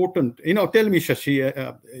important. Tell me,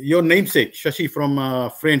 Shashi, your namesake, Shashi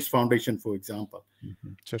from Friends Foundation, for example.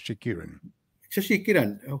 Mm-hmm. Shashi Kiran. Shashi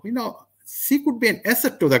Kiran, she could be an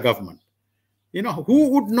asset to the government. Who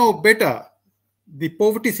would know better the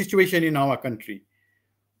poverty situation in our country?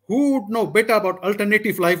 Who would know better about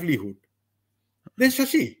alternative livelihood than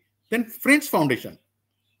Shashi, than Friends Foundation?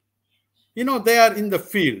 They are in the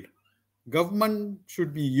field. Government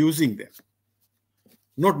should be using them,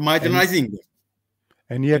 not marginalizing them.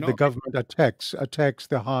 And yet the government attacks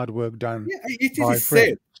the hard work done. Yeah, it is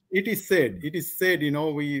said. It is said.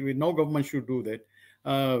 We no government should do that.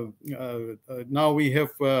 Now we have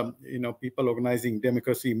people organizing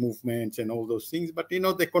democracy movements and all those things, but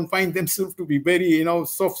they confine themselves to be very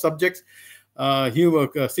soft subjects.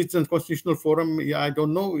 Citizens Constitutional Forum, I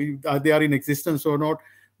don't know if they are in existence or not,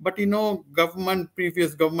 but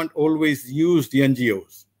previous government always used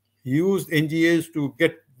NGOs to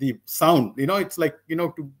get the sound. It's like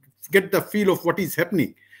to get the feel of what is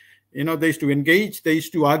happening. They used to engage, they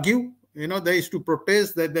used to argue, they used to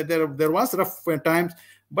protest. That there was rough times,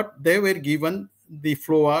 but they were given the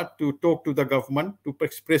floor to talk to the government, to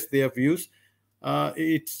express their views.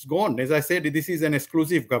 It's gone. As I said, this is an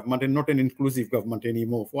exclusive government and not an inclusive government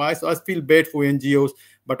anymore. I feel bad for NGOs,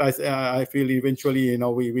 but I feel eventually,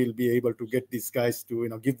 we will be able to get these guys to,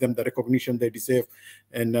 give them the recognition they deserve,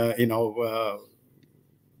 and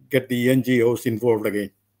get the NGOs involved again.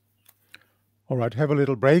 All right, have a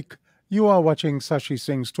little break. You are watching Sashi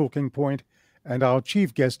Singh's Talking Point, and our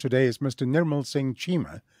chief guest today is Mr. Nirmal Singh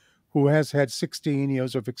Cheema, who has had 16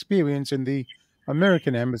 years of experience in the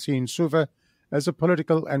American Embassy in Suva as a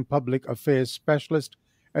political and public affairs specialist,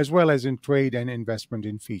 as well as in trade and investment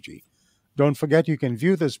in Fiji. Don't forget, you can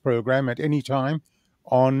view this program at any time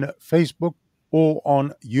on Facebook, or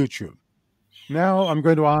on YouTube. Now I'm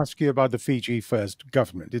going to ask you about the Fiji First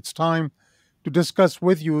government. It's time to discuss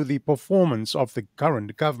with you the performance of the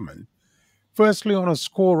current government. Firstly, on a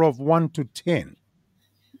score of 1 to 10,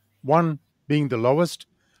 1 being the lowest,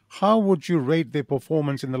 how would you rate their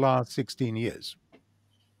performance in the last 16 years?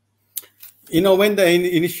 When they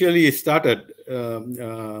initially started,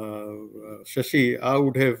 Shashi, I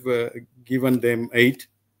would have given them 8.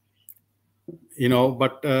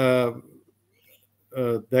 But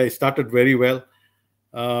they started very well.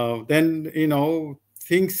 Then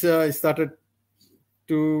things started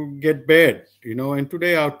to get bad. And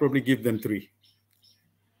today I'll probably give them 3.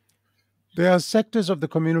 There are sectors of the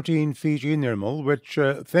community in Fiji, Nirmal, which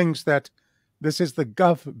thinks that this is the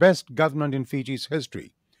best government in Fiji's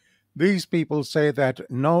history. These people say that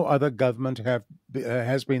no other government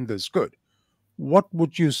has been this good. What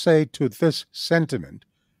would you say to this sentiment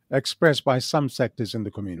expressed by some sectors in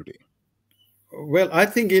the community? Well, I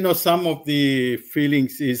think some of the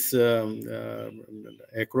feelings is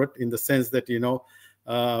accurate in the sense that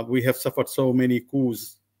we have suffered so many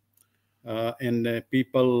coups, and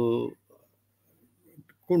people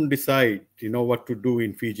couldn't decide what to do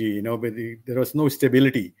in Fiji. But there was no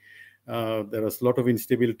stability. There was a lot of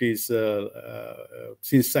instabilities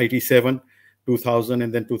since 87, 2000,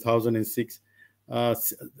 and then 2006.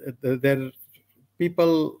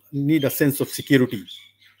 People need a sense of security,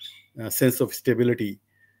 a sense of stability,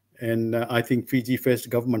 and I think Fiji First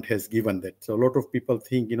government has given that. So a lot of people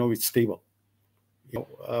think it's stable.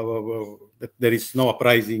 That there is no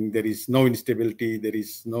uprising, there is no instability, there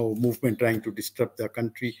is no movement trying to disrupt the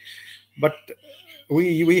country. But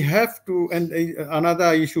we have to, and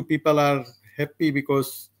another issue, people are happy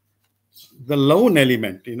because the loan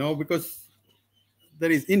element, because there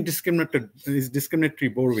is discriminatory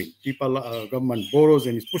borrowing. Government borrows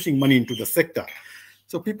and is pushing money into the sector.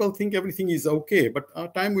 So people think everything is okay, but our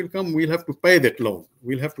time will come, we'll have to pay that loan.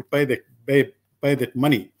 We'll have to pay that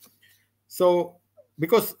money. So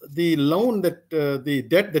because the loan the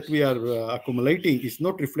debt that we are accumulating is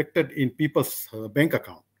not reflected in people's bank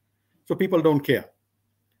account. So people don't care.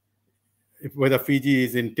 Whether Fiji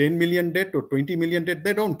is in 10 million debt or 20 million debt,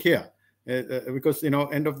 they don't care. Because,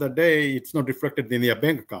 end of the day, it's not reflected in their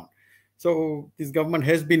bank account. So this government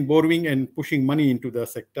has been borrowing and pushing money into the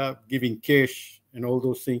sector, giving cash and all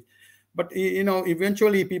those things. But,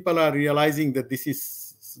 eventually people are realizing that this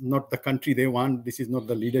is not the country they want. This is not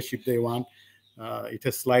the leadership they want. It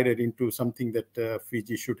has slided into something that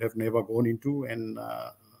Fiji should have never gone into. And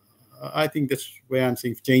I think that's where I'm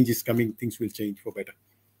saying if change is coming, things will change for better.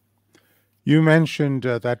 You mentioned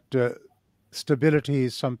that stability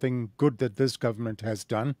is something good that this government has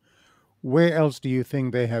done. Where else do you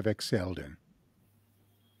think they have excelled in?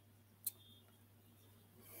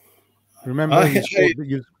 Remember,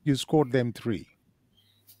 you scored them 3.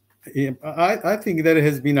 I think there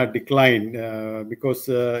has been a decline because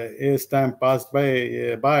as time passed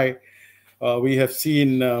by, we have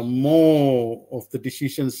seen more of the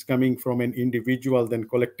decisions coming from an individual than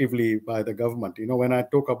collectively by the government. When I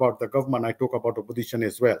talk about the government, I talk about opposition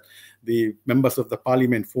as well. The members of the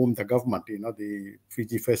parliament form the government. The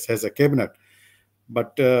Fiji First has a cabinet.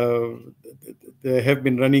 But they have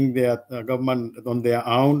been running their government on their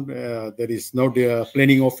own. There is no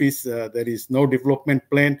planning office. There is no development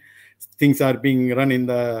plan. Things are being run in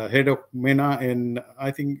the head of MENA. And I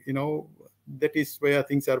think, that is where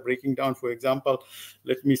things are breaking down. For example,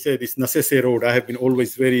 let me say this Nasese road. I have been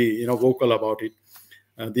always very, vocal about it.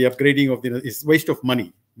 The upgrading of is waste of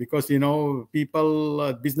money because,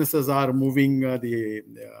 people, businesses are moving the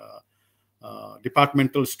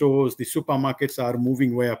departmental stores, the supermarkets are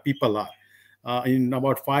moving where people are. In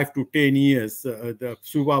about 5 to 10 years, the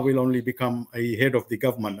Suva will only become a head of the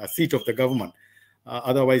government, a seat of the government.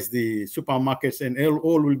 Otherwise, the supermarkets and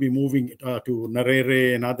all will be moving to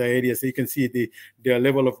Narere and other areas. So you can see the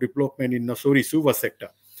level of development in Nasori Suva sector.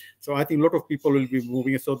 So I think a lot of people will be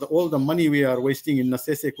moving. So all the money we are wasting in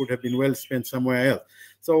Nasese could have been well spent somewhere else.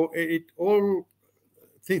 So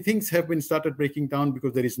things have been started breaking down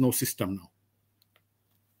because there is no system now.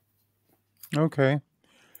 Okay.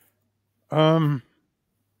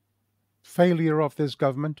 Failure of this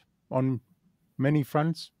government on many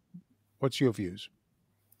fronts. What's your views?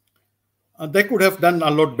 They could have done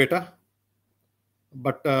a lot better.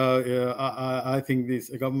 But I think this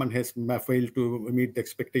government has failed to meet the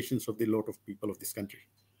expectations of the lot of people of this country.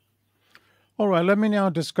 All right, let me now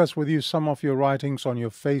discuss with you some of your writings on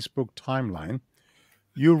your Facebook timeline.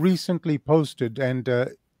 You recently posted, and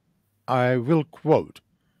I will quote,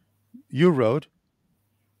 you wrote,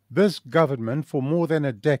 "This government for more than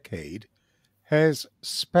a decade has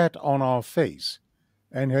spat on our face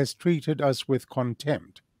and has treated us with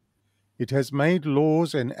contempt. It has made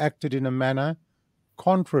laws and acted in a manner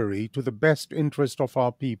contrary to the best interest of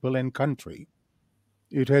our people and country.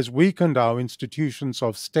 It has weakened our institutions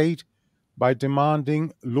of state by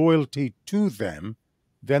demanding loyalty to them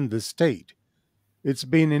than the state. It's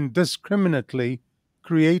been indiscriminately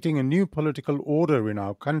creating a new political order in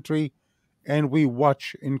our country, and we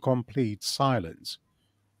watch in complete silence.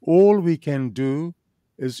 All we can do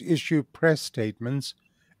is issue press statements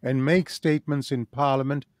and make statements in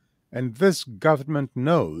Parliament, and this government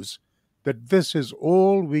knows that this is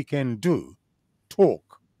all we can do.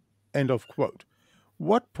 Talk. End of quote.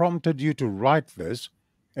 What prompted you to write this,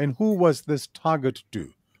 and who was this targeted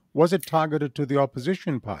to? Was it targeted to the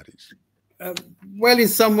opposition parties? Well, in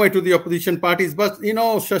some way to the opposition parties, but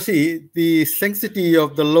Shashi, the sanctity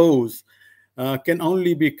of the laws can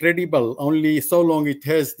only be credible only so long it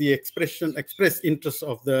has the express interest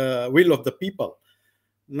of the will of the people.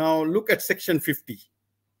 Now look at Section 50.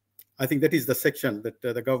 I think that is the section that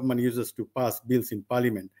the government uses to pass bills in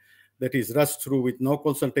Parliament. That is rushed through with no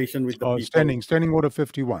consultation with the people. Standing Order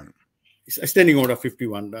 51. Standing Order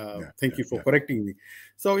 51. Thank you for correcting me.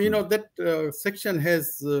 So, that section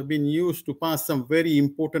has been used to pass some very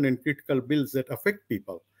important and critical bills that affect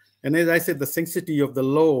people. And as I said, the sanctity of the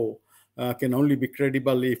law can only be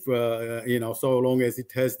credible if, so long as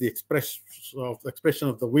it has the expression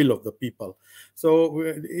of the will of the people. So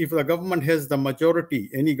if the government has the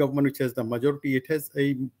majority, any government which has the majority, it has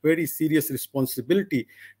a very serious responsibility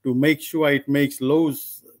to make sure it makes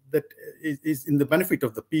laws that is in the benefit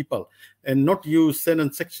of the people, and not use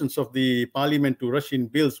certain sections of the Parliament to rush in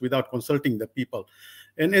bills without consulting the people.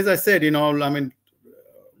 And as I said,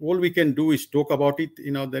 all we can do is talk about it.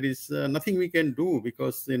 There is nothing we can do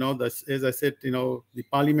because, as I said, the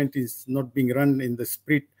Parliament is not being run in the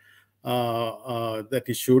spirit that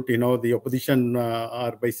it should. The opposition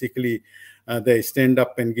are basically, they stand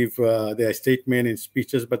up and give their statement and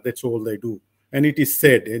speeches, but that's all they do. And it is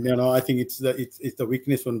said, and I think it's the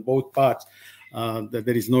weakness on both parts, that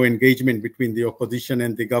there is no engagement between the opposition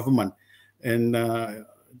and the government. And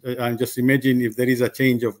I just imagine if there is a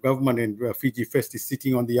change of government and Fiji Fest is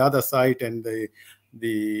sitting on the other side and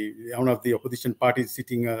one of the opposition parties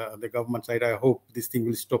sitting on the government side, I hope this thing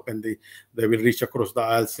will stop and they will reach across the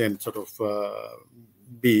aisles and sort of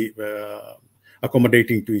be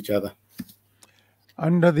accommodating to each other.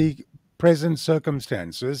 Under the present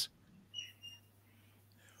circumstances,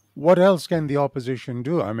 what else can the opposition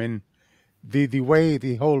do? I mean, the way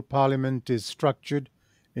the whole Parliament is structured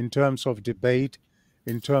in terms of debate,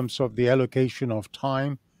 in terms of the allocation of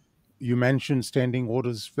time, you mentioned Standing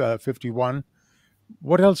Orders 51.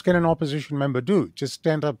 What else can an opposition member do? Just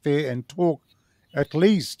stand up there and talk, at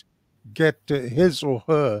least get his or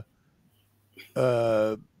her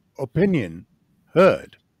opinion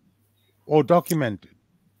heard or documented.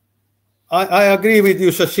 I agree with you,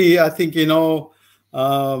 Shashi. I think,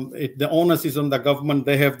 the onus is on the government.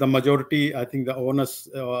 They have the majority. I think the onus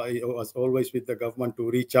was always with the government to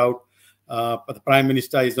reach out. But the Prime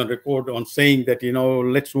Minister is on record on saying that,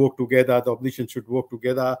 let's work together. The opposition should work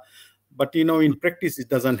together. But, in practice, it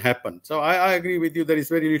doesn't happen. So I agree with you. There is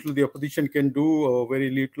very little the opposition can do, or very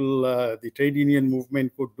little the trade union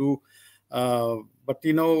movement could do. But,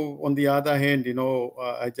 on the other hand,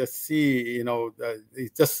 I just see,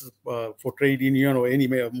 it's just for trade union or any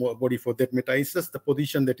body for that matter, it's just the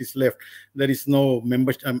position that is left. There is no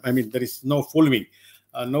membership. There is no following.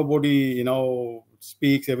 Nobody,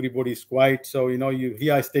 speaks. Everybody is quiet. So, you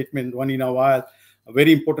hear a statement one in a while,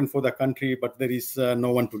 very important for the country, but there is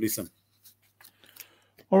no one to listen.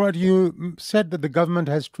 All right. You said that the government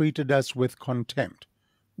has treated us with contempt.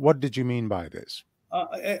 What did you mean by this?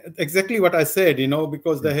 Exactly what I said,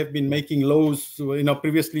 because they have been making laws.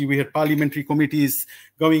 Previously we had parliamentary committees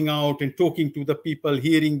going out and talking to the people,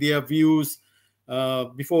 hearing their views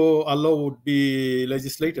before a law would be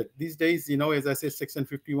legislated. These days, as I said, Section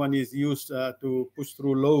 51 is used to push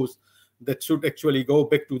through laws that should actually go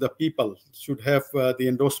back to the people, should have the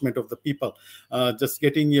endorsement of the people. Just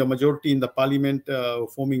getting a majority in the Parliament,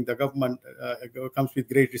 forming the government, comes with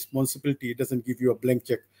great responsibility. It doesn't give you a blank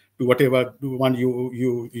check to whatever one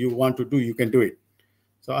you want to do, you can do it.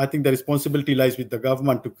 So I think the responsibility lies with the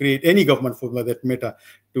government to create, any government for that matter,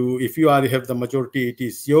 if you have the majority, it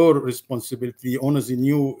is your responsibility. The onus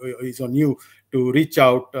is on you to reach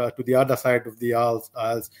out to the other side of the aisles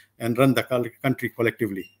and run the country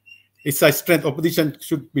collectively. It's a strength. Opposition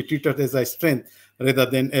should be treated as a strength rather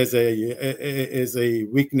than as a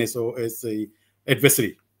weakness or as a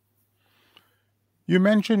adversary. You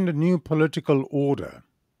mentioned a new political order.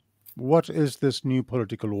 What is this new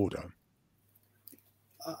political order?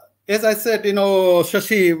 as I said,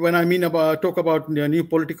 Shashi, when I mean talk about the new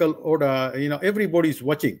political order, everybody's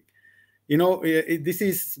watching. This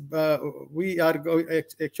is we are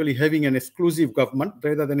actually having an exclusive government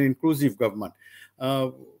rather than an inclusive government.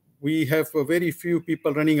 We have very few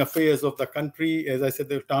people running affairs of the country. As I said,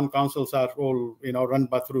 the town councils are all run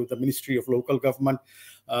through the Ministry of Local Government.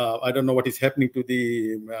 I don't know what is happening to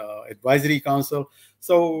the advisory council.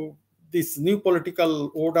 So this new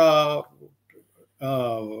political order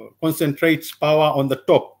concentrates power on the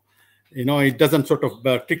top. It doesn't sort of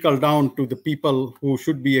trickle down to the people who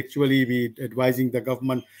should be actually be advising the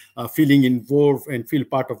government, feeling involved and feel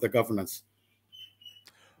part of the governance.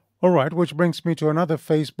 All right, which brings me to another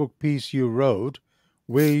Facebook piece you wrote,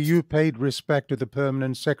 where you paid respect to the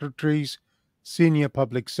permanent secretaries, senior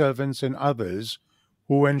public servants, and others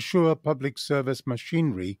who ensure public service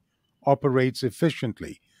machinery operates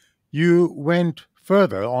efficiently. You went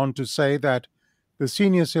further on to say that the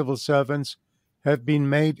senior civil servants have been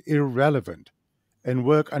made irrelevant and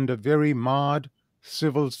work under very marred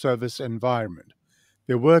civil service environment.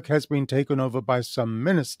 Their work has been taken over by some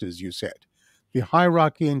ministers, you said. The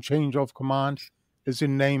hierarchy and change of command is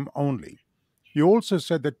in name only. You also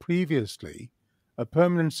said that previously, a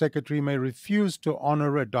permanent secretary may refuse to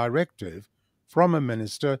honor a directive from a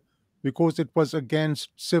minister because it was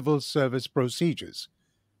against civil service procedures.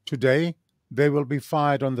 Today, they will be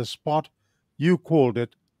fired on the spot. You called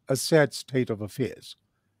it a sad state of affairs.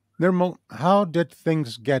 Nirmal, how did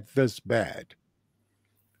things get this bad?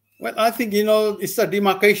 Well, I think, it's a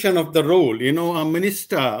demarcation of the role. A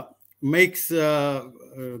minister makes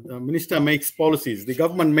policies, the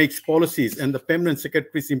government makes policies, and the permanent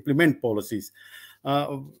secretaries implement policies.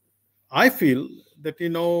 I feel that,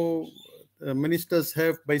 ministers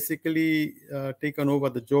have basically taken over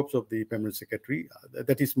the jobs of the permanent secretary.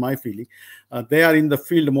 That is my feeling. They are in the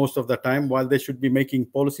field most of the time while they should be making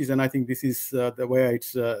policies. And I think this is the way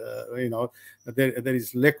it's, there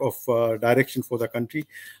is lack of direction for the country.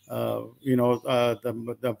 For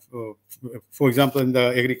example, in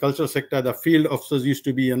the agricultural sector, the field officers used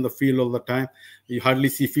to be in the field all the time. You hardly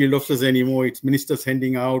see field officers anymore. It's ministers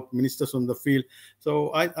handing out, ministers on the field.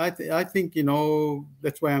 So I think,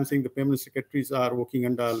 that's why I'm saying the permanent secretaries are working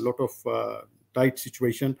under a lot of tight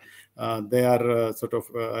situation. They are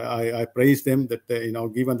I praise them that they,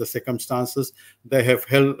 given the circumstances, they have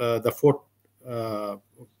held the fort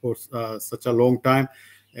for such a long time.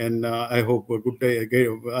 And I hope a good day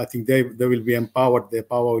again. I think they will be empowered. Their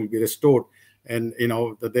power will be restored. And,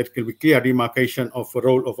 that there will be clear demarcation of a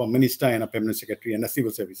role of a minister and a permanent secretary and a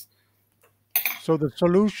civil service. So the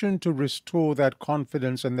solution to restore that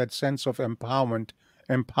confidence and that sense of empowerment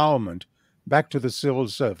back to the civil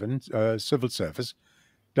service,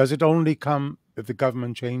 does it only come if the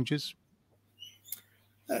government changes?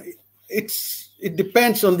 It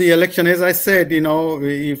depends on the election. As I said,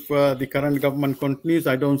 if the current government continues,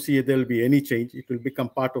 I don't see there will be any change. It will become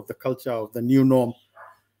part of the culture of the new norm.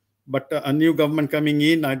 But a new government coming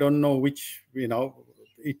in, I don't know which,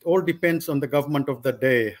 it all depends on the government of the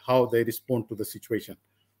day, how they respond to the situation,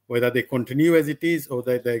 whether they continue as it is or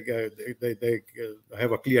they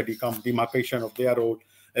have a clear demarcation of their role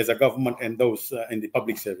as a government and those in the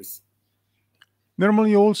public service. Nirmal,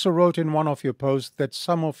 you also wrote in one of your posts that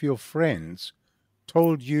some of your friends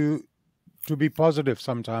told you to be positive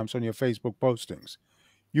sometimes on your Facebook postings.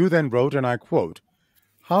 You then wrote, and I quote,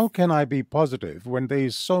 "How can I be positive when there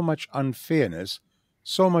is so much unfairness,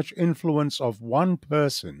 so much influence of one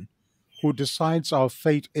person who decides our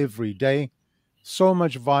fate every day, so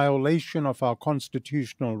much violation of our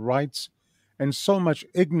constitutional rights, and so much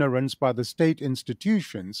ignorance by the state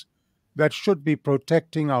institutions that should be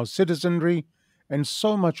protecting our citizenry, and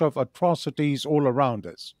so much of atrocities all around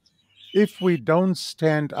us? If we don't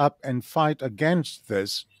stand up and fight against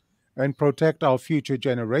this and protect our future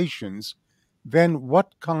generations, then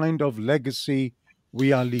what kind of legacy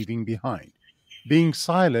we are leaving behind? Being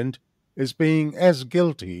silent is being as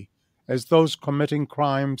guilty as those committing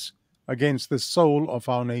crimes against the soul of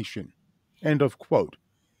our nation." End of quote.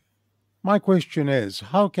 My question is,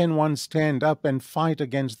 how can one stand up and fight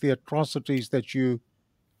against the atrocities that you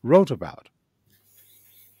wrote about?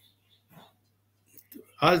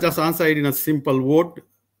 I'll just answer it in a simple word: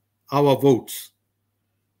 our votes.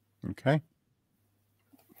 Okay.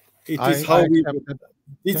 It is how we.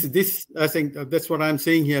 This I think that's what I'm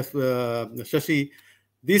saying here, Shashi.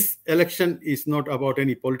 This election is not about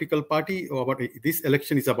any political party or about this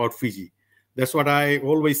election is about Fiji. That's what I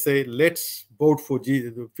always say. Let's vote for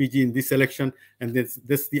Fiji in this election, and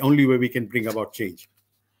that's the only way we can bring about change.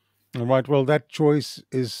 All right. Well, that choice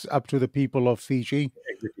is up to the people of Fiji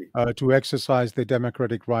to exercise their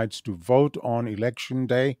democratic rights to vote on election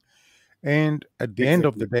day. And at the end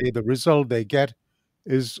of the Exactly. day, the result they get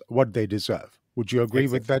is what they deserve. Would you agree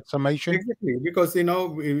with Exactly. that summation? Exactly. Because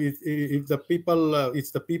if the people,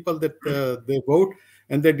 it's the people that they vote,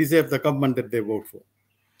 and they deserve the government that they vote for.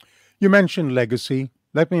 You mentioned legacy.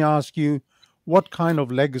 Let me ask you, what kind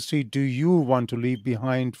of legacy do you want to leave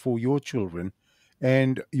behind for your children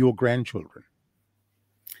and your grandchildren?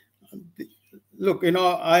 Look,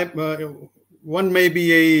 I one may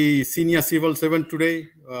be a senior civil servant today.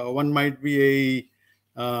 One might be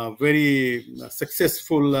a very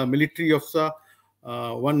successful military officer.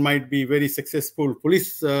 One might be very successful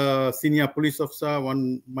police senior police officer.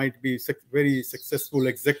 One might be very successful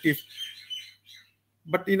executive.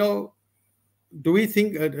 But do we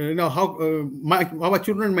think how our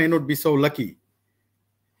children may not be so lucky?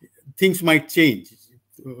 Things might change.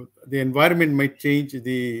 The environment might change.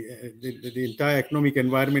 The entire economic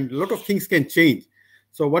environment. A lot of things can change.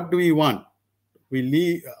 So what do we want? We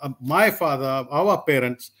live. My father, our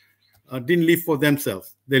parents, didn't live for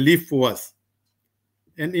themselves. They live for us.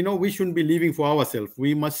 And we shouldn't be living for ourselves.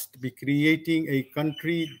 We must be creating a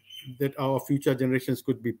country that our future generations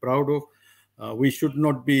could be proud of. We should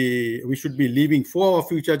be living for our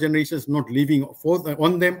future generations, not living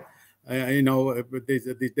on them.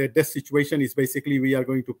 The death situation is basically we are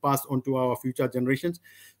going to pass on to our future generations.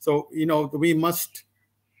 So we must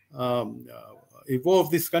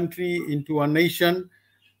evolve this country into a nation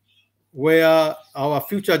where our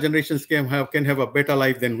future generations can have a better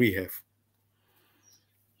life than we have.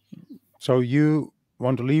 So you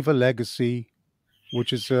want to leave a legacy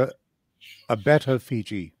which is a better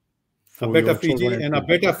Fiji A for better your children Fiji and and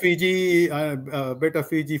a better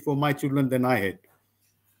Fiji for my children than I had.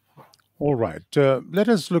 all right. Let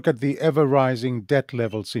us look at the ever rising debt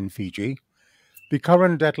levels in Fiji. The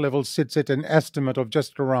current debt level sits at an estimate of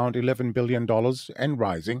just around $11 billion and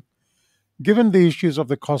rising. Given the issues of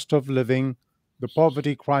the cost of living, the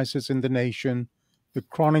poverty crisis in the nation, the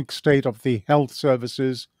chronic state of the health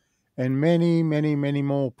services, and many, many, many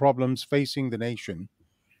more problems facing the nation,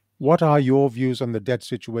 what are your views on the debt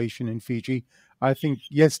situation in Fiji? I think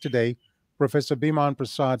yesterday, Professor Biman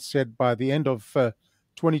Prasad said by the end of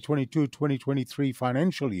 2022-2023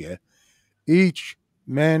 financial year, each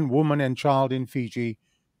man, woman, and child in Fiji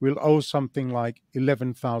will owe something like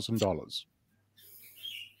 $11,000.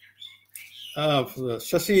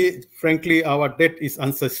 Shashi, frankly, our debt is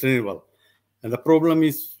unsustainable. And the problem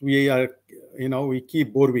is we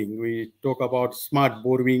keep borrowing. We talk about smart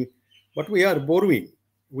borrowing, but we are borrowing.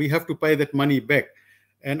 We have to pay that money back.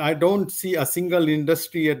 And I don't see a single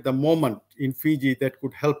industry at the moment in Fiji that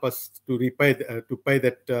could help us to pay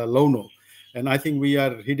that loan off. And I think we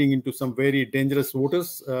are heading into some very dangerous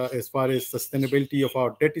waters as far as sustainability of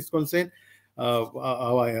our debt is concerned.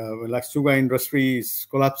 Our like sugar industry is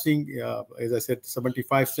collapsing. As I said,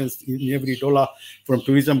 75 cents in every dollar from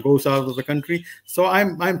tourism goes out of the country. So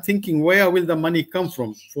I'm thinking, where will the money come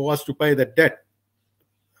from for us to pay that debt?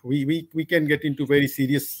 We can get into very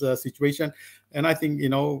serious situation, and I think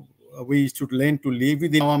we should learn to live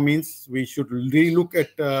within our means. We should relook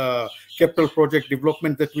at capital project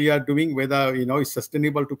development that we are doing, whether it's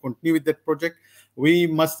sustainable to continue with that project. We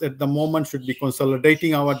must at the moment should be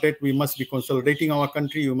consolidating our debt. We must be consolidating our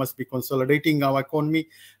country. We must be consolidating our economy,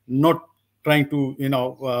 not trying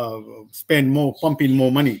to spend more, pump in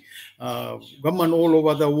more money. Government all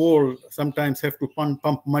over the world sometimes have to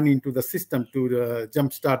pump money into the system to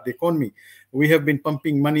jumpstart the economy. We have been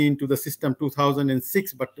pumping money into the system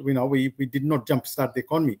 2006, but we did not jumpstart the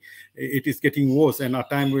economy. It is getting worse, and a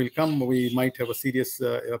time will come we might have a serious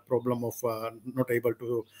problem of not able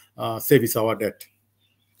to service our debt.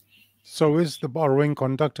 So is the borrowing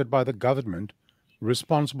conducted by the government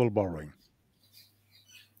responsible borrowing?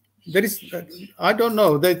 There is, I don't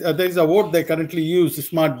know. There is a word they currently use,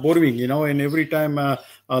 smart borrowing. And every time a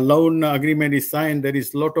loan agreement is signed, there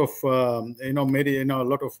is a lot of, a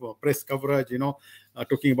lot of press coverage.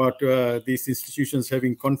 Talking about these institutions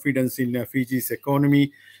having confidence in Fiji's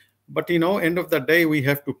economy. But end of the day, we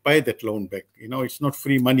have to pay that loan back. It's not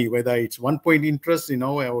free money. Whether it's 1 point interest,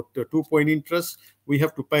 or 2 point interest, we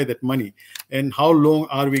have to pay that money. And how long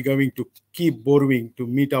are we going to keep borrowing to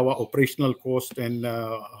meet our operational cost, and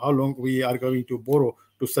how long we are going to borrow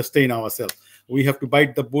to sustain ourselves? We have to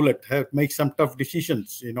bite the bullet, make some tough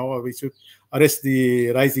decisions. We should arrest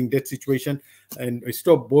the rising debt situation and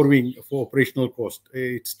stop borrowing for operational cost.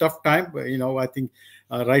 It's tough time. I think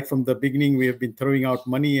right from the beginning, we have been throwing out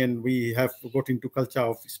money, and we have got into culture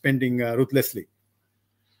of spending ruthlessly.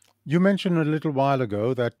 You mentioned a little while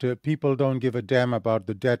ago that people don't give a damn about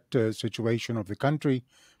the debt situation of the country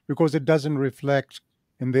because it doesn't reflect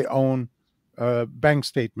in their own bank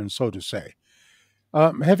statement, so to say.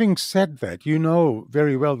 Having said that, you know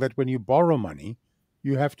very well that when you borrow money,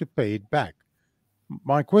 you have to pay it back.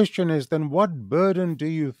 My question is then, what burden do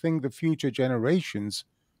you think the future generations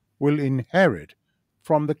will inherit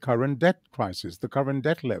from the current debt crisis, the current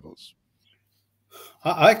debt levels?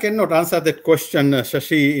 I cannot answer that question,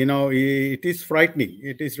 Shashi. It is frightening.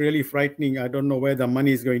 It is really frightening. I don't know where the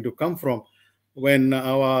money is going to come from when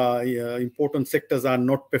our important sectors are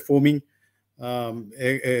not performing.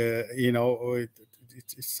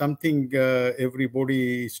 It's something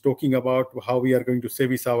everybody is talking about, how we are going to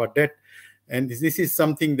service our debt. And this is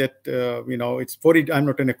something that, it's for it. I'm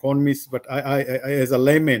not an economist, but I as a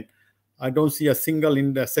layman, I don't see a single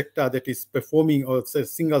in the sector that is performing, or a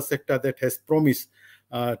single sector that has promised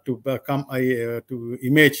to become to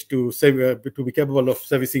emerge to be capable of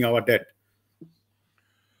servicing our debt.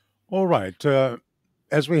 All right.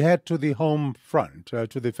 As we head to the home front,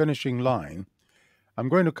 to the finishing line, I'm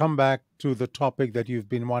going to come back to the topic that you've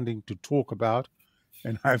been wanting to talk about,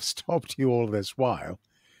 and I've stopped you all this while.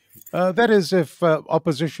 That is, if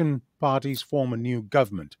opposition parties form a new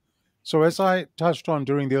government. So, as I touched on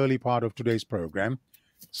during the early part of today's program,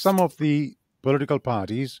 some of the political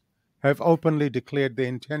parties have openly declared their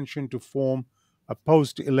intention to form a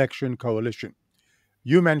post-election coalition.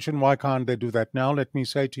 You mentioned, why can't they do that now? Let me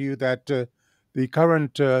say to you that the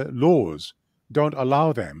current laws don't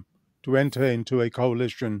allow them to enter into a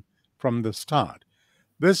coalition from the start.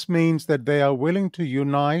 This means that they are willing to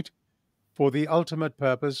unite for the ultimate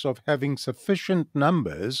purpose of having sufficient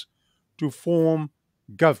numbers to form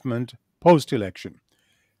government post-election.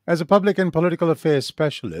 As a public and political affairs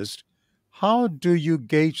specialist, how do you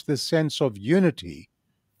gauge the sense of unity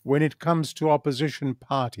when it comes to opposition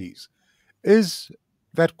parties? Is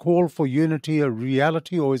that call for unity a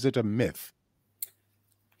reality, or is it a myth?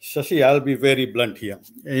 Shashi, I'll be very blunt here.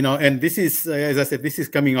 And this is, as I said, this is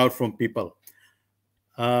coming out from people.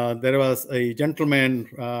 There was a gentleman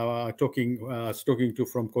talking to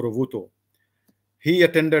from Korovuto. He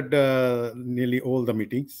attended nearly all the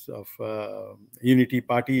meetings of Unity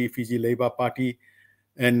Party, Fiji Labour Party,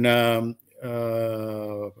 and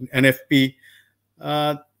NFP.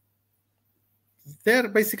 They're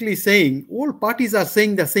basically saying, all parties are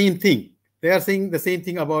saying the same thing. They are saying the same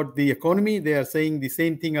thing about the economy. They are saying the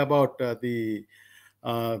same thing about the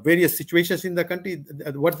various situations in the country,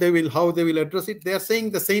 how they will address it. They are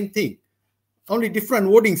saying the same thing. Only different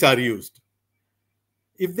wordings are used.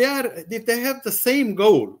 If they have the same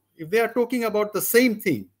goal, if they are talking about the same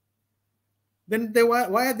thing, then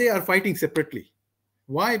why they are fighting separately?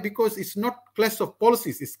 Why? Because it's not clash of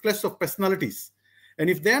policies, it's clash of personalities. And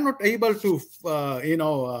if they are not able to,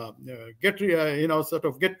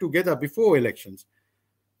 get together before elections,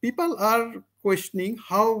 people are questioning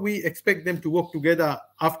how we expect them to work together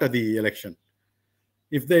after the election.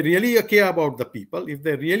 If they really care about the people, if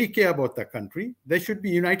they really care about the country, they should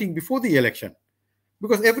be uniting before the election.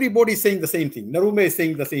 Because everybody is saying the same thing. Narume is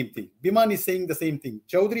saying the same thing. Biman is saying the same thing.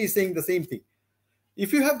 Chaudhary is saying the same thing.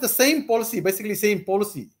 If you have the same policy, basically same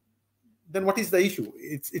policy, then what is the issue?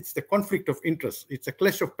 It's the conflict of interest. It's a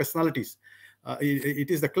clash of personalities. It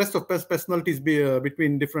is the clash of personalities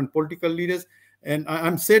between different political leaders. And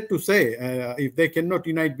I'm sad to say, if they cannot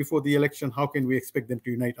unite before the election, how can we expect them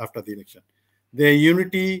to unite after the election? Their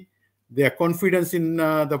unity, their confidence in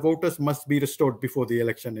the voters must be restored before the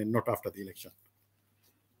election and not after the election.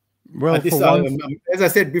 Well, as I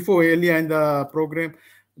said before, earlier in the program,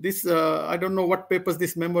 this I don't know what papers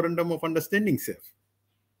this memorandum of understanding says.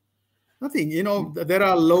 Nothing. There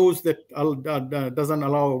are laws that doesn't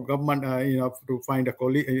allow government, to find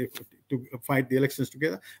to fight the elections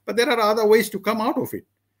together. But there are other ways to come out of it.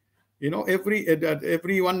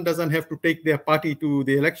 Everyone doesn't have to take their party to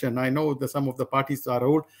the election. I know that some of the parties are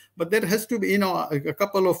old, but there has to be, a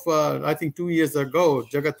couple of, I think 2 years ago,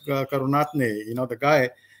 Jagat Karunatne, the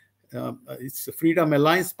guy, it's a Freedom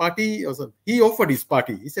Alliance Party. He offered his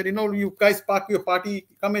party. He said, you guys park your party,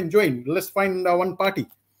 come and join. Let's find one party.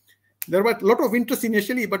 There was a lot of interest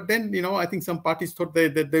initially, but then, I think some parties thought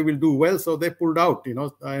that they will do well, so they pulled out,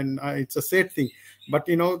 and it's a sad thing. But,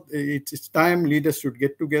 it's time leaders should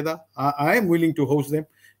get together. I am willing to host them,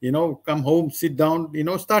 come home, sit down,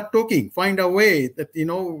 start talking, find a way that,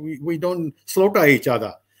 we don't slaughter each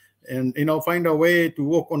other. And, find a way to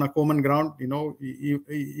work on a common ground.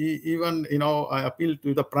 Even, I appeal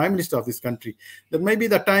to the Prime Minister of this country that maybe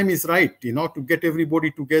the time is right, to get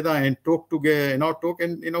everybody together and talk together,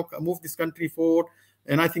 and, move this country forward.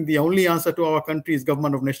 And I think the only answer to our country is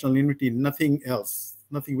government of national unity, nothing else.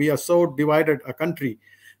 Nothing. We are so divided a country.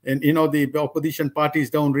 And, the opposition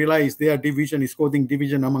parties don't realize their division is causing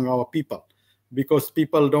division among our people. because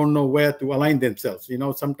people don't know where to align themselves.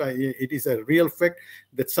 Sometimes it is a real fact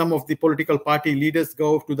that some of the political party leaders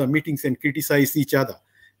go to the meetings and criticize each other.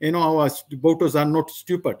 Our voters are not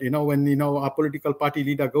stupid. When our political party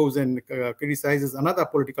leader goes and criticizes another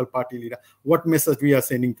political party leader, what message we are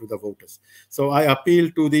sending to the voters? So I appeal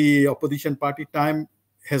to the opposition party. Time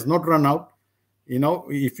has not run out.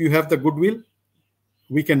 If you have the goodwill,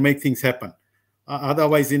 we can make things happen.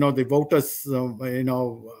 Otherwise, the voters,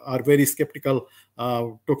 are very skeptical,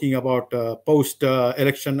 talking about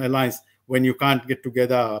post-election alliance when you can't get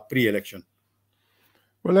together pre-election.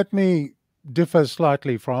 Well, let me differ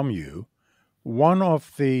slightly from you. One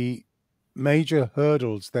of the major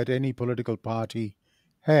hurdles that any political party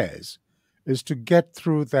has is to get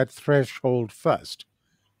through that threshold first.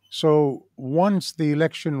 So once the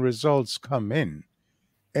election results come in,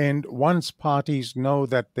 and once parties know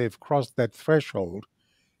that they've crossed that threshold,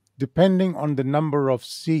 depending on the number of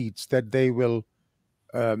seats that they will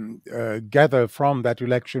gather from that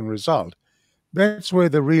election result, that's where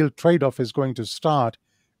the real trade-off is going to start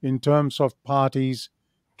in terms of parties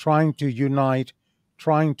trying to unite,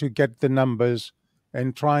 trying to get the numbers,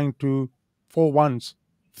 and trying to, for once,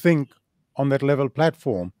 think on that level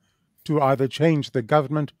platform to either change the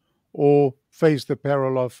government or face the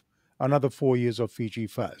peril of another 4 years of Fiji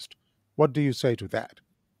first. What do you say to that?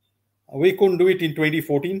 We couldn't do it in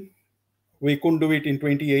 2014. We couldn't do it in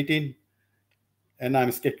 2018. And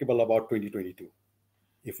I'm skeptical about 2022.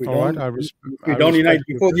 If we don't unite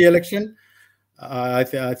before the election, I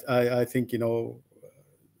think, the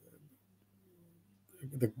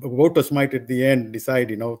voters might at the end decide,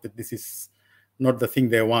 that this is not the thing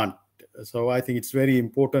they want. So I think it's very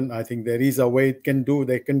important. I think there is a way it can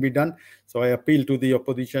be done. So I appeal to the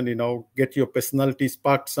opposition, get your personalities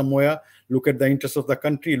parked somewhere, look at the interests of the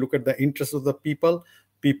country, look at the interests of the people.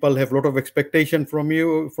 People have a lot of expectation from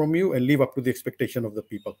you, and live up to the expectation of the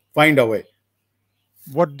people. Find a way.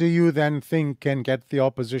 What do you then think can get the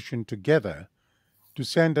opposition together to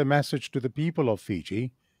send a message to the people of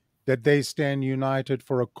Fiji that they stand united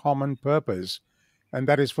for a common purpose, and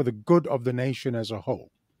that is for the good of the nation as a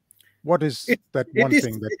whole? What is that one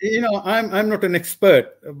thing that... I'm not an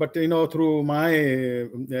expert, but, through my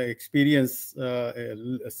experience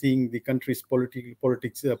seeing the country's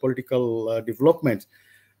political developments,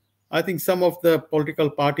 I think some of the political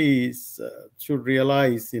parties should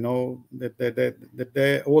realize,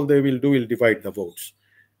 that all they will do will divide the votes.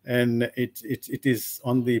 And it is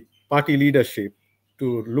on the party leadership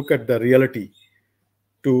to look at the reality,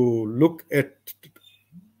 to look at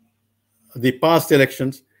the past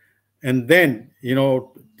elections, and then,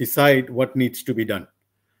 decide what needs to be done.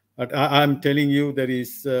 But I'm telling you, there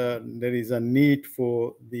is a need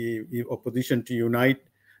for the opposition to unite,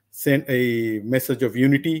 send a message of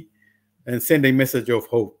unity, and send a message of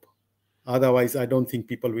hope. Otherwise, I don't think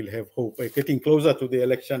people will have hope. By getting closer to the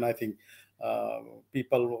election, I think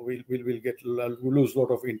people will lose a lot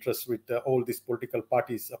of interest with all these political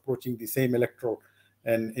parties approaching the same electorate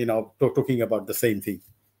and talking about the same thing.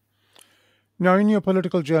 Now, in your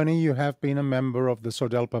political journey, you have been a member of the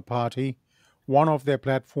SODELPA party. One of their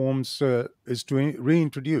platforms is to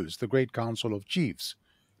reintroduce the Great Council of Chiefs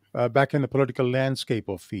back in the political landscape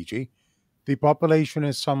of Fiji. The population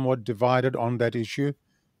is somewhat divided on that issue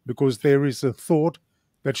because there is a thought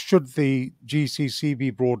that should the GCC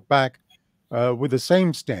be brought back with the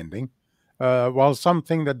same standing, while some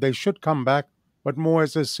think that they should come back, but more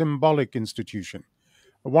as a symbolic institution.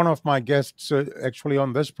 One of my guests actually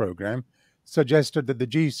on this program suggested that the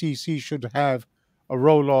GCC should have a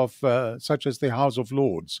role of such as the House of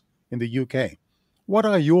Lords in the UK. What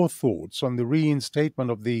are your thoughts on the reinstatement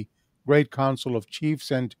of the Great Council of Chiefs,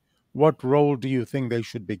 and what role do you think they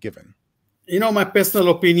should be given? My personal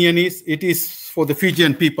opinion is it is for the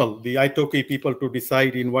Fijian people, the Aitoke people, to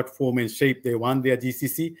decide in what form and shape they want their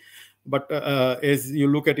GCC. But as you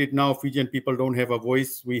look at it now, Fijian people don't have a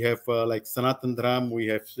voice. We have like Sanatan Dhram, we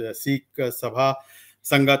have Sikh Sabha,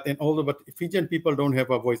 Sangat, and all that, but Fijian people don't have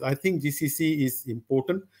a voice. I think GCC is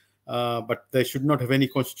important, but they should not have any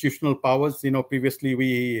constitutional powers. Previously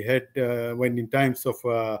we had, when in times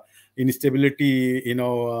of instability,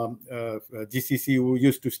 GCC who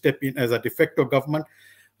used to step in as a de facto government.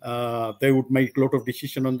 They would make a lot of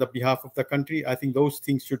decision on the behalf of the country. I think those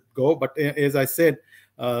things should go. But as I said,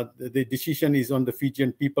 the decision is on the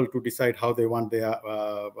Fijian people to decide how they want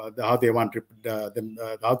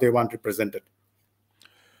represented.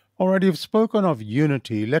 All right, you've spoken of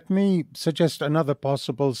unity. Let me suggest another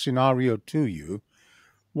possible scenario to you.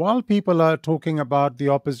 While people are talking about the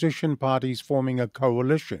opposition parties forming a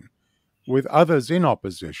coalition with others in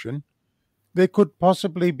opposition, there could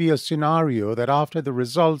possibly be a scenario that after the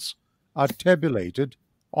results are tabulated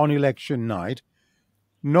on election night,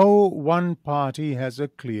 no one party has a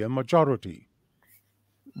clear majority.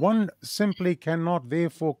 One simply cannot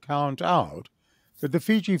therefore count out that the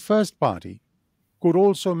Fiji First Party could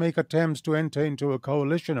also make attempts to enter into a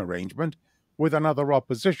coalition arrangement with another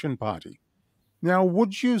opposition party. Now,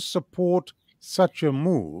 would you support such a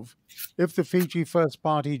move if the Fiji First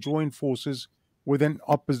Party joined forces with an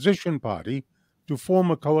opposition party to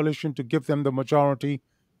form a coalition to give them the majority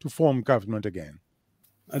to form government again?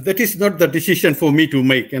 That is not the decision for me to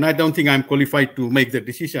make, and I don't think I'm qualified to make the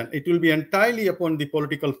decision. It will be entirely upon the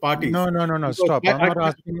political parties. No. Stop.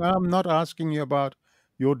 I'm not asking you about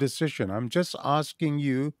your decision. I'm just asking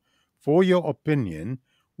you for your opinion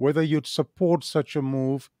whether you'd support such a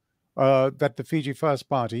move that the Fiji First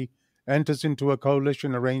Party enters into a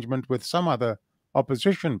coalition arrangement with some other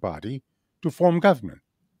opposition party to form government.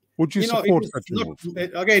 Would you support such a move?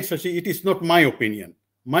 Again, Shashi, it is not my opinion.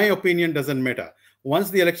 My opinion doesn't matter.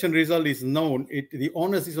 Once the election result is known, the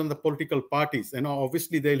onus is on the political parties.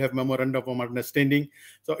 Obviously they'll have memorandum of understanding.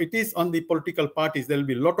 So it is on the political parties. There will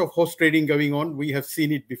be a lot of horse trading going on. We have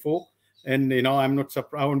seen it before, and I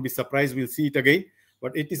won't be surprised we'll see it again.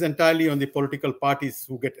 But it is entirely on the political parties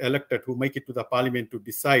who get elected, who make it to the parliament to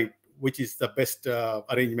decide which is the best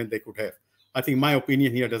arrangement they could have. I think my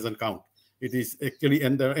opinion here doesn't count. It is actually,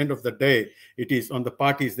 at the end of the day, it is on the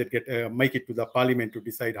parties that make it to the parliament to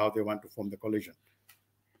decide how they want to form the coalition.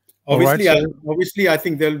 Obviously, obviously, I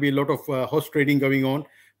think there will be a lot of horse trading going on.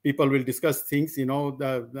 People will discuss things.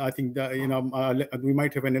 I think we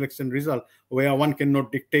might have an election result where one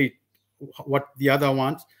cannot dictate what the other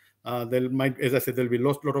wants. There might, as I said, there will be a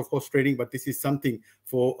lot of horse trading, but this is something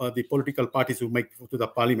for the political parties who make to the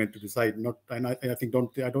parliament to decide. I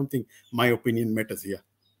don't think my opinion matters here.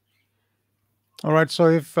 All right, so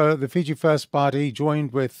if the Fiji First Party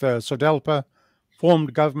joined with SODELPA,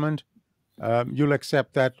 formed government, you'll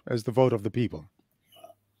accept that as the vote of the people?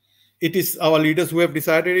 It is our leaders who have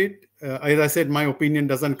decided it. As I said, my opinion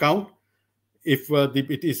doesn't count. If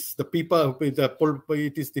it is the people,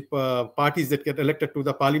 it is the parties that get elected to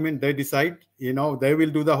the parliament, they decide, they will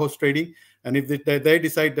do the horse trading. And if they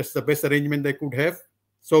decide that's the best arrangement they could have,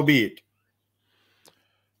 so be it.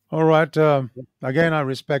 All right. Again, I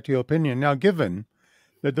respect your opinion. Now, given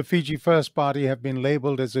that the Fiji First Party have been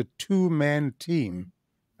labeled as a two-man team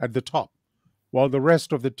at the top, while the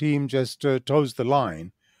rest of the team just toes the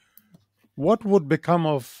line, what would become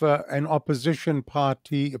of an opposition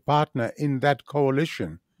party partner in that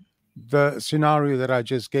coalition, the scenario that I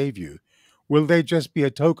just gave you? Will they just be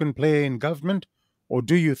a token player in government, or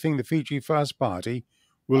do you think the Fiji First Party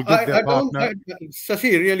will give their partner?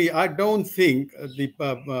 Shashi, really, I don't think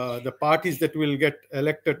the parties that will get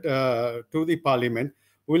elected to the parliament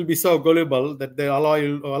will be so gullible that they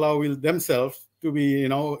allow themselves to be,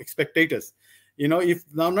 spectators. If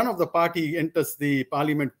now none of the party enters the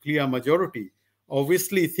parliament clear majority,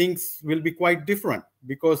 obviously things will be quite different,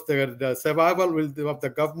 because the survival of the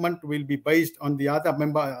government will be based on the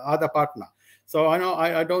other partner. So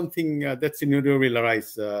I don't think that scenario will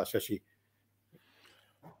arise, Shashi.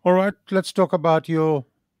 All right, let's talk about your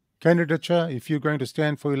candidature. If you're going to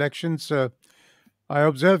stand for elections, I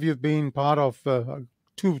observe you've been part of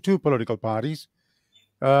two political parties.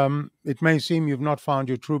 It may seem you've not found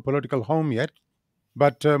your true political home yet,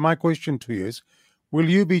 but my question to you is, will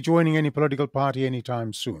you be joining any political party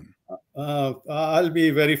anytime soon? I'll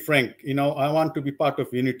be very frank. I want to be part of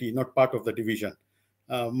unity, not part of the division.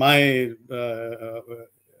 My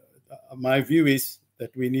view is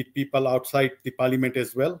that we need people outside the parliament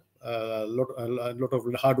as well. A lot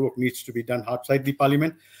of hard work needs to be done outside the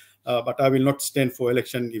parliament. But I will not stand for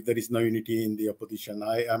election if there is no unity in the opposition.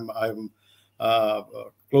 I'm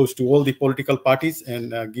close to all the political parties,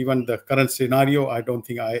 and given the current scenario, I don't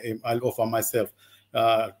think I'll offer myself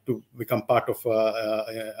to become part of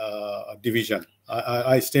a division.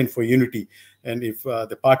 I stand for unity, and if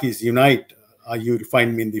the parties unite, you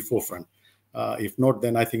find me in the forefront. If not,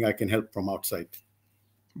 then I think I can help from outside.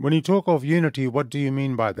 When you talk of unity, what do you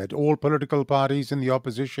mean by that? All political parties in the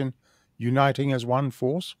opposition uniting as one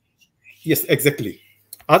force? Yes, exactly.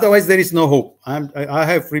 Otherwise, there is no hope. I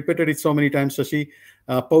have repeated it so many times, Shashi.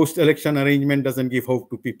 Post-election arrangement doesn't give hope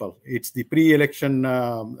to people. It's the pre-election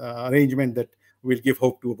arrangement that will give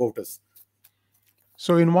hope to voters.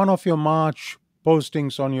 So in one of your March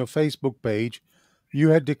postings on your Facebook page,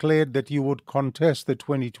 you had declared that you would contest the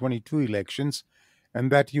 2022 elections and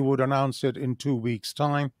that you would announce it in 2 weeks'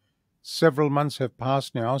 time. Several months have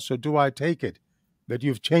passed now, so do I take it that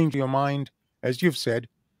you've changed your mind, as you've said,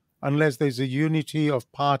 unless there's a unity of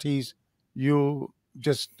parties, you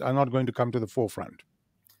just are not going to come to the forefront?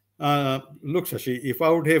 Look, Shashi, if I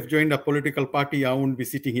would have joined a political party, I wouldn't be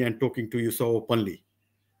sitting here and talking to you so openly.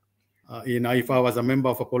 If I was a member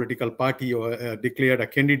of a political party or declared a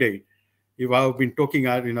candidate, if I've been talking,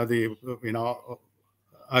 I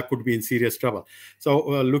could be in serious trouble.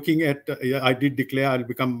 So looking at, I did declare, I'll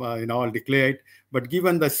become, I'll declare it. But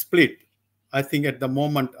given the split, I think at the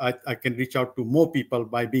moment I can reach out to more people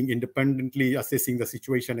by being independently assessing the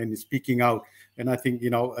situation and speaking out. And I think,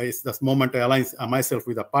 it's the moment I align myself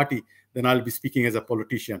with a party, then I'll be speaking as a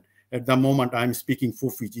politician. At the moment, I'm speaking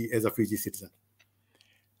for Fiji as a Fiji citizen.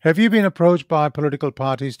 Have you been approached by political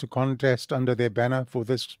parties to contest under their banner for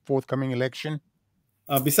this forthcoming election?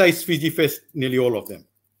 Besides Fiji Fest, nearly all of them.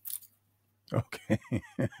 Okay.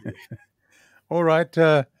 All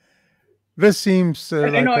right. This seems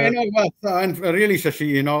and really,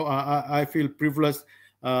 Shashi, I feel privileged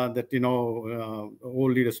that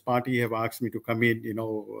all leaders party have asked me to come in,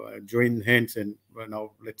 join hands and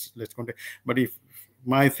let's contact. But if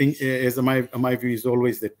my thing is my view is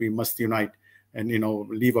always that we must unite and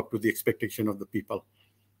live up to the expectation of the people.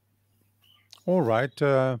 All right.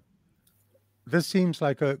 This seems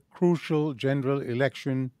like a crucial general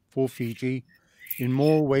election for Fiji in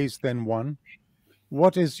more ways than one.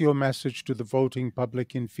 What is your message to the voting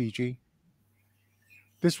public in Fiji?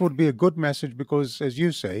 This would be a good message because, as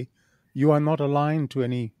you say, you are not aligned to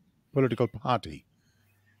any political party.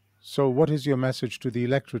 So what is your message to the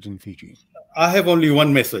electorate in Fiji? I have only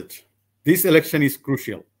one message. This election is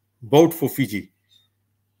crucial. Vote for Fiji.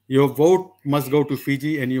 Your vote must go to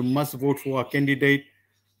Fiji, and you must vote for a candidate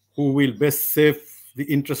who will best serve the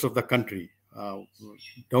interests of the country.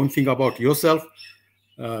 Don't think about yourself.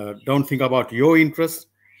 Don't think about your interests.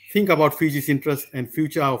 Think about Fiji's interest and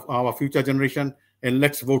future of our future generation, and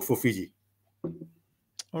let's vote for Fiji.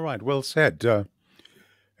 All right, well said.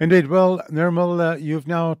 Indeed. Well, Nirmal, you've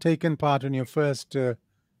now taken part in your first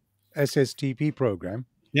SSTP program.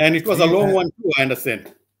 Yeah, and it was a long one too, I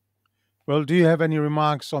understand. Well, do you have any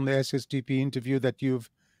remarks on the SSTP interview that you've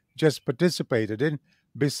just participated in,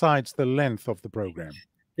 besides the length of the program?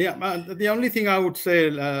 Yeah, the only thing I would say,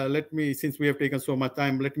 since we have taken so much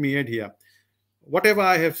time, let me add here. Whatever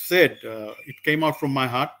I have said, it came out from my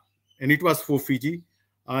heart, and it was for Fiji.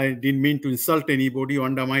 I didn't mean to insult anybody or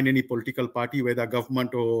undermine any political party, whether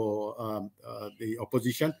government or the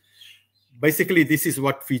opposition. Basically, this is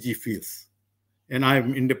what Fiji feels. And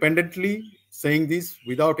I'm independently saying this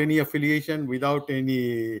without any affiliation, without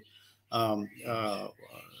any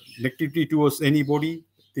negativity towards anybody.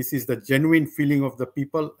 This is the genuine feeling of the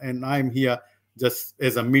people, and I'm here just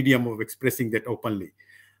as a medium of expressing that openly.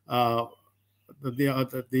 The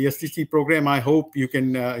STC program, I hope you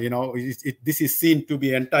can, this is seen to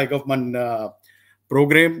be anti-government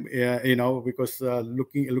program, because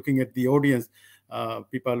looking at the audience,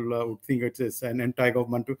 people would think it's an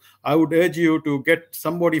anti-government. I would urge you to get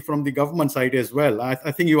somebody from the government side as well.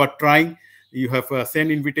 I think you are trying. You have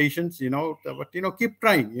sent invitations, but keep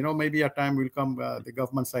trying. Maybe a time will come. The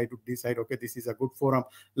government side would decide, okay, this is a good forum.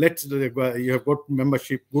 You have got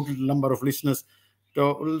membership, good number of listeners.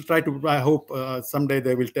 So we'll try to. I hope someday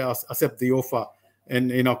they will accept the offer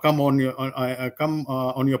and come on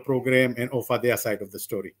your program and offer their side of the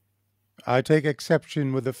story. I take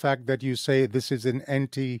exception with the fact that you say this is an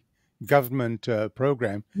anti-government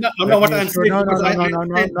program. No, what I'm saying.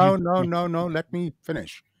 No. Let me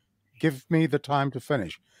finish. Give me the time to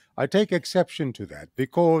finish. I take exception to that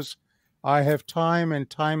because I have time and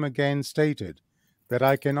time again stated that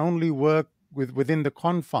I can only work within the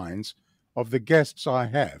confines of the guests I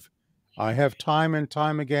have. I have time and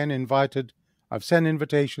time again I've sent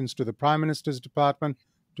invitations to the Prime Minister's Department,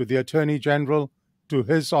 to the Attorney General, to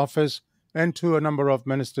his office, and to a number of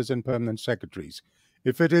ministers and permanent secretaries.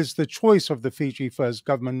 If it is the choice of the Fiji First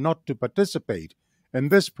government not to participate in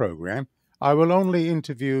this program, I will only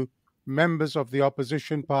interview members of the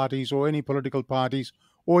opposition parties or any political parties,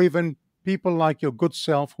 or even people like your good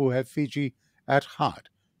self who have Fiji at heart.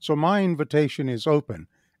 So my invitation is open,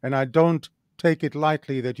 and I don't take it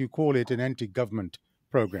lightly that you call it an anti-government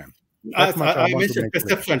program. I mentioned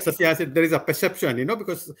perception. Satya, I said there is a perception,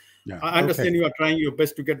 because I understand you are trying your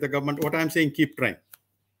best to get the government. What I'm saying, keep trying.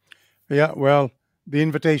 Yeah, well, the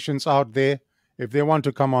invitation's out there. If they want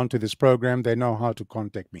to come on to this program, they know how to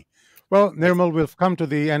contact me. Well, Nirmal, we've come to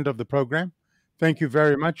the end of the program. Thank you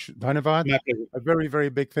very much. Dhanyavad. A very, very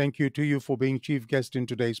big thank you to you for being chief guest in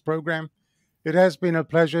today's program. It has been a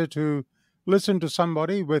pleasure to listen to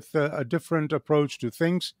somebody with a different approach to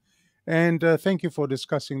things. And thank you for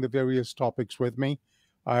discussing the various topics with me.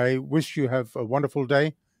 I wish you have a wonderful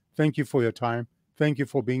day. Thank you for your time. Thank you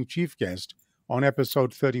for being chief guest on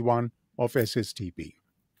episode 31 of SSTP.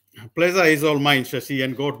 Pleasure is all mine, Shashi,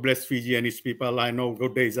 and God bless Fiji and its people. I know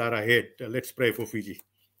good days are ahead. Let's pray for Fiji.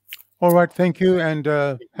 All right, thank you, and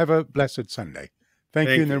have a blessed Sunday. Thank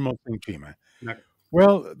you, Thank you. Nirmal Singh Cheema. Nak-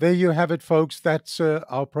 Well, there you have it, folks. That's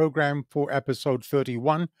our program for episode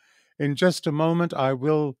 31. In just a moment, I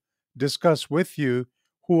will discuss with you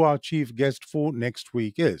who our chief guest for next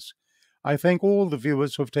week is. I thank all the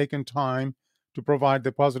viewers who have taken time to provide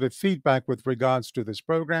the positive feedback with regards to this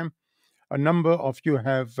program. A number of you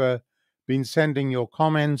have been sending your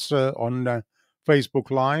comments on Facebook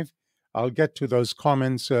Live. I'll get to those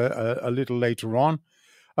comments a little later on.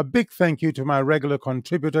 A big thank you to my regular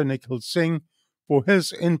contributor, Nirmal Singh, for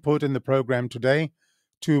his input in the program today.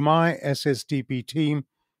 To my SSTP team,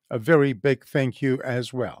 a very big thank you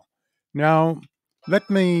as well. Now, let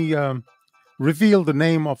me reveal the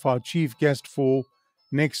name of our chief guest for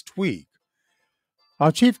next week.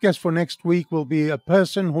 Our chief guest for next week will be a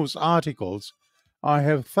person whose articles I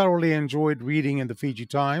have thoroughly enjoyed reading in the Fiji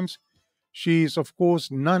Times. She's, of course,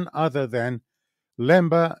 none other than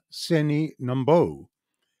Lemba Seni Nambo.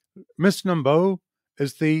 Miss Nambo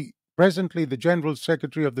is presently the General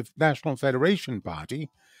Secretary of the National Federation Party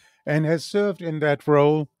and has served in that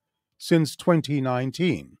role since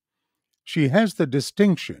 2019. She has the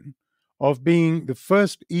distinction of being the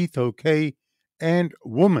first Etho-K and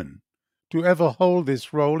woman to ever hold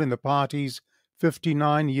this role in the party's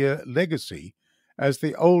 59-year legacy as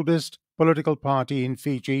the oldest political party in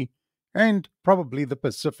Fiji and probably the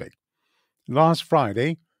Pacific. Last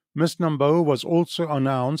Friday, Ms. Nambo was also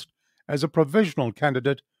announced as a provisional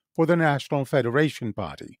candidate for the National Federation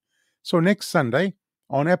Party. So next Sunday,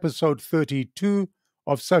 on episode 32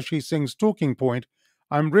 of Shashi Singh's Talking Point,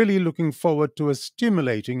 I'm really looking forward to a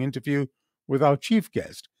stimulating interview with our chief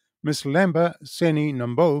guest, Ms. Lemba Seni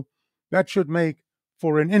Nambo. That should make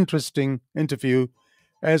for an interesting interview,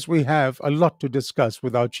 as we have a lot to discuss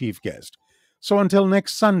with our chief guest. So until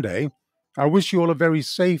next Sunday, I wish you all a very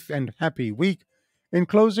safe and happy week. In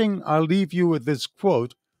closing, I'll leave you with this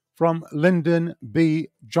quote from Lyndon B.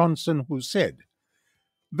 Johnson, who said,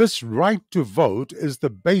 "This right to vote is the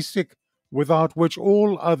basic without which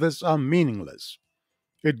all others are meaningless.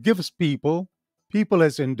 It gives people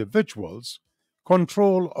as individuals,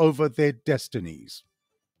 control over their destinies."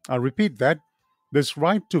 I repeat that. This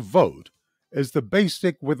right to vote is the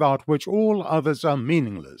basic without which all others are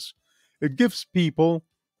meaningless. It gives people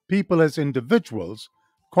as individuals,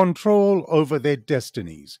 control over their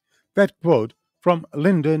destinies. That quote from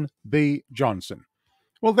Lyndon B. Johnson.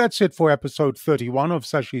 Well, that's it for episode 31 of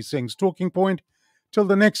Shashi Singh's Talking Point. Till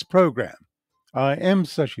the next program, I am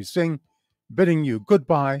Shashi Singh, bidding you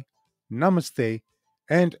goodbye, namaste,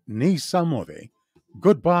 and ni samove.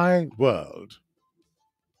 Goodbye, world.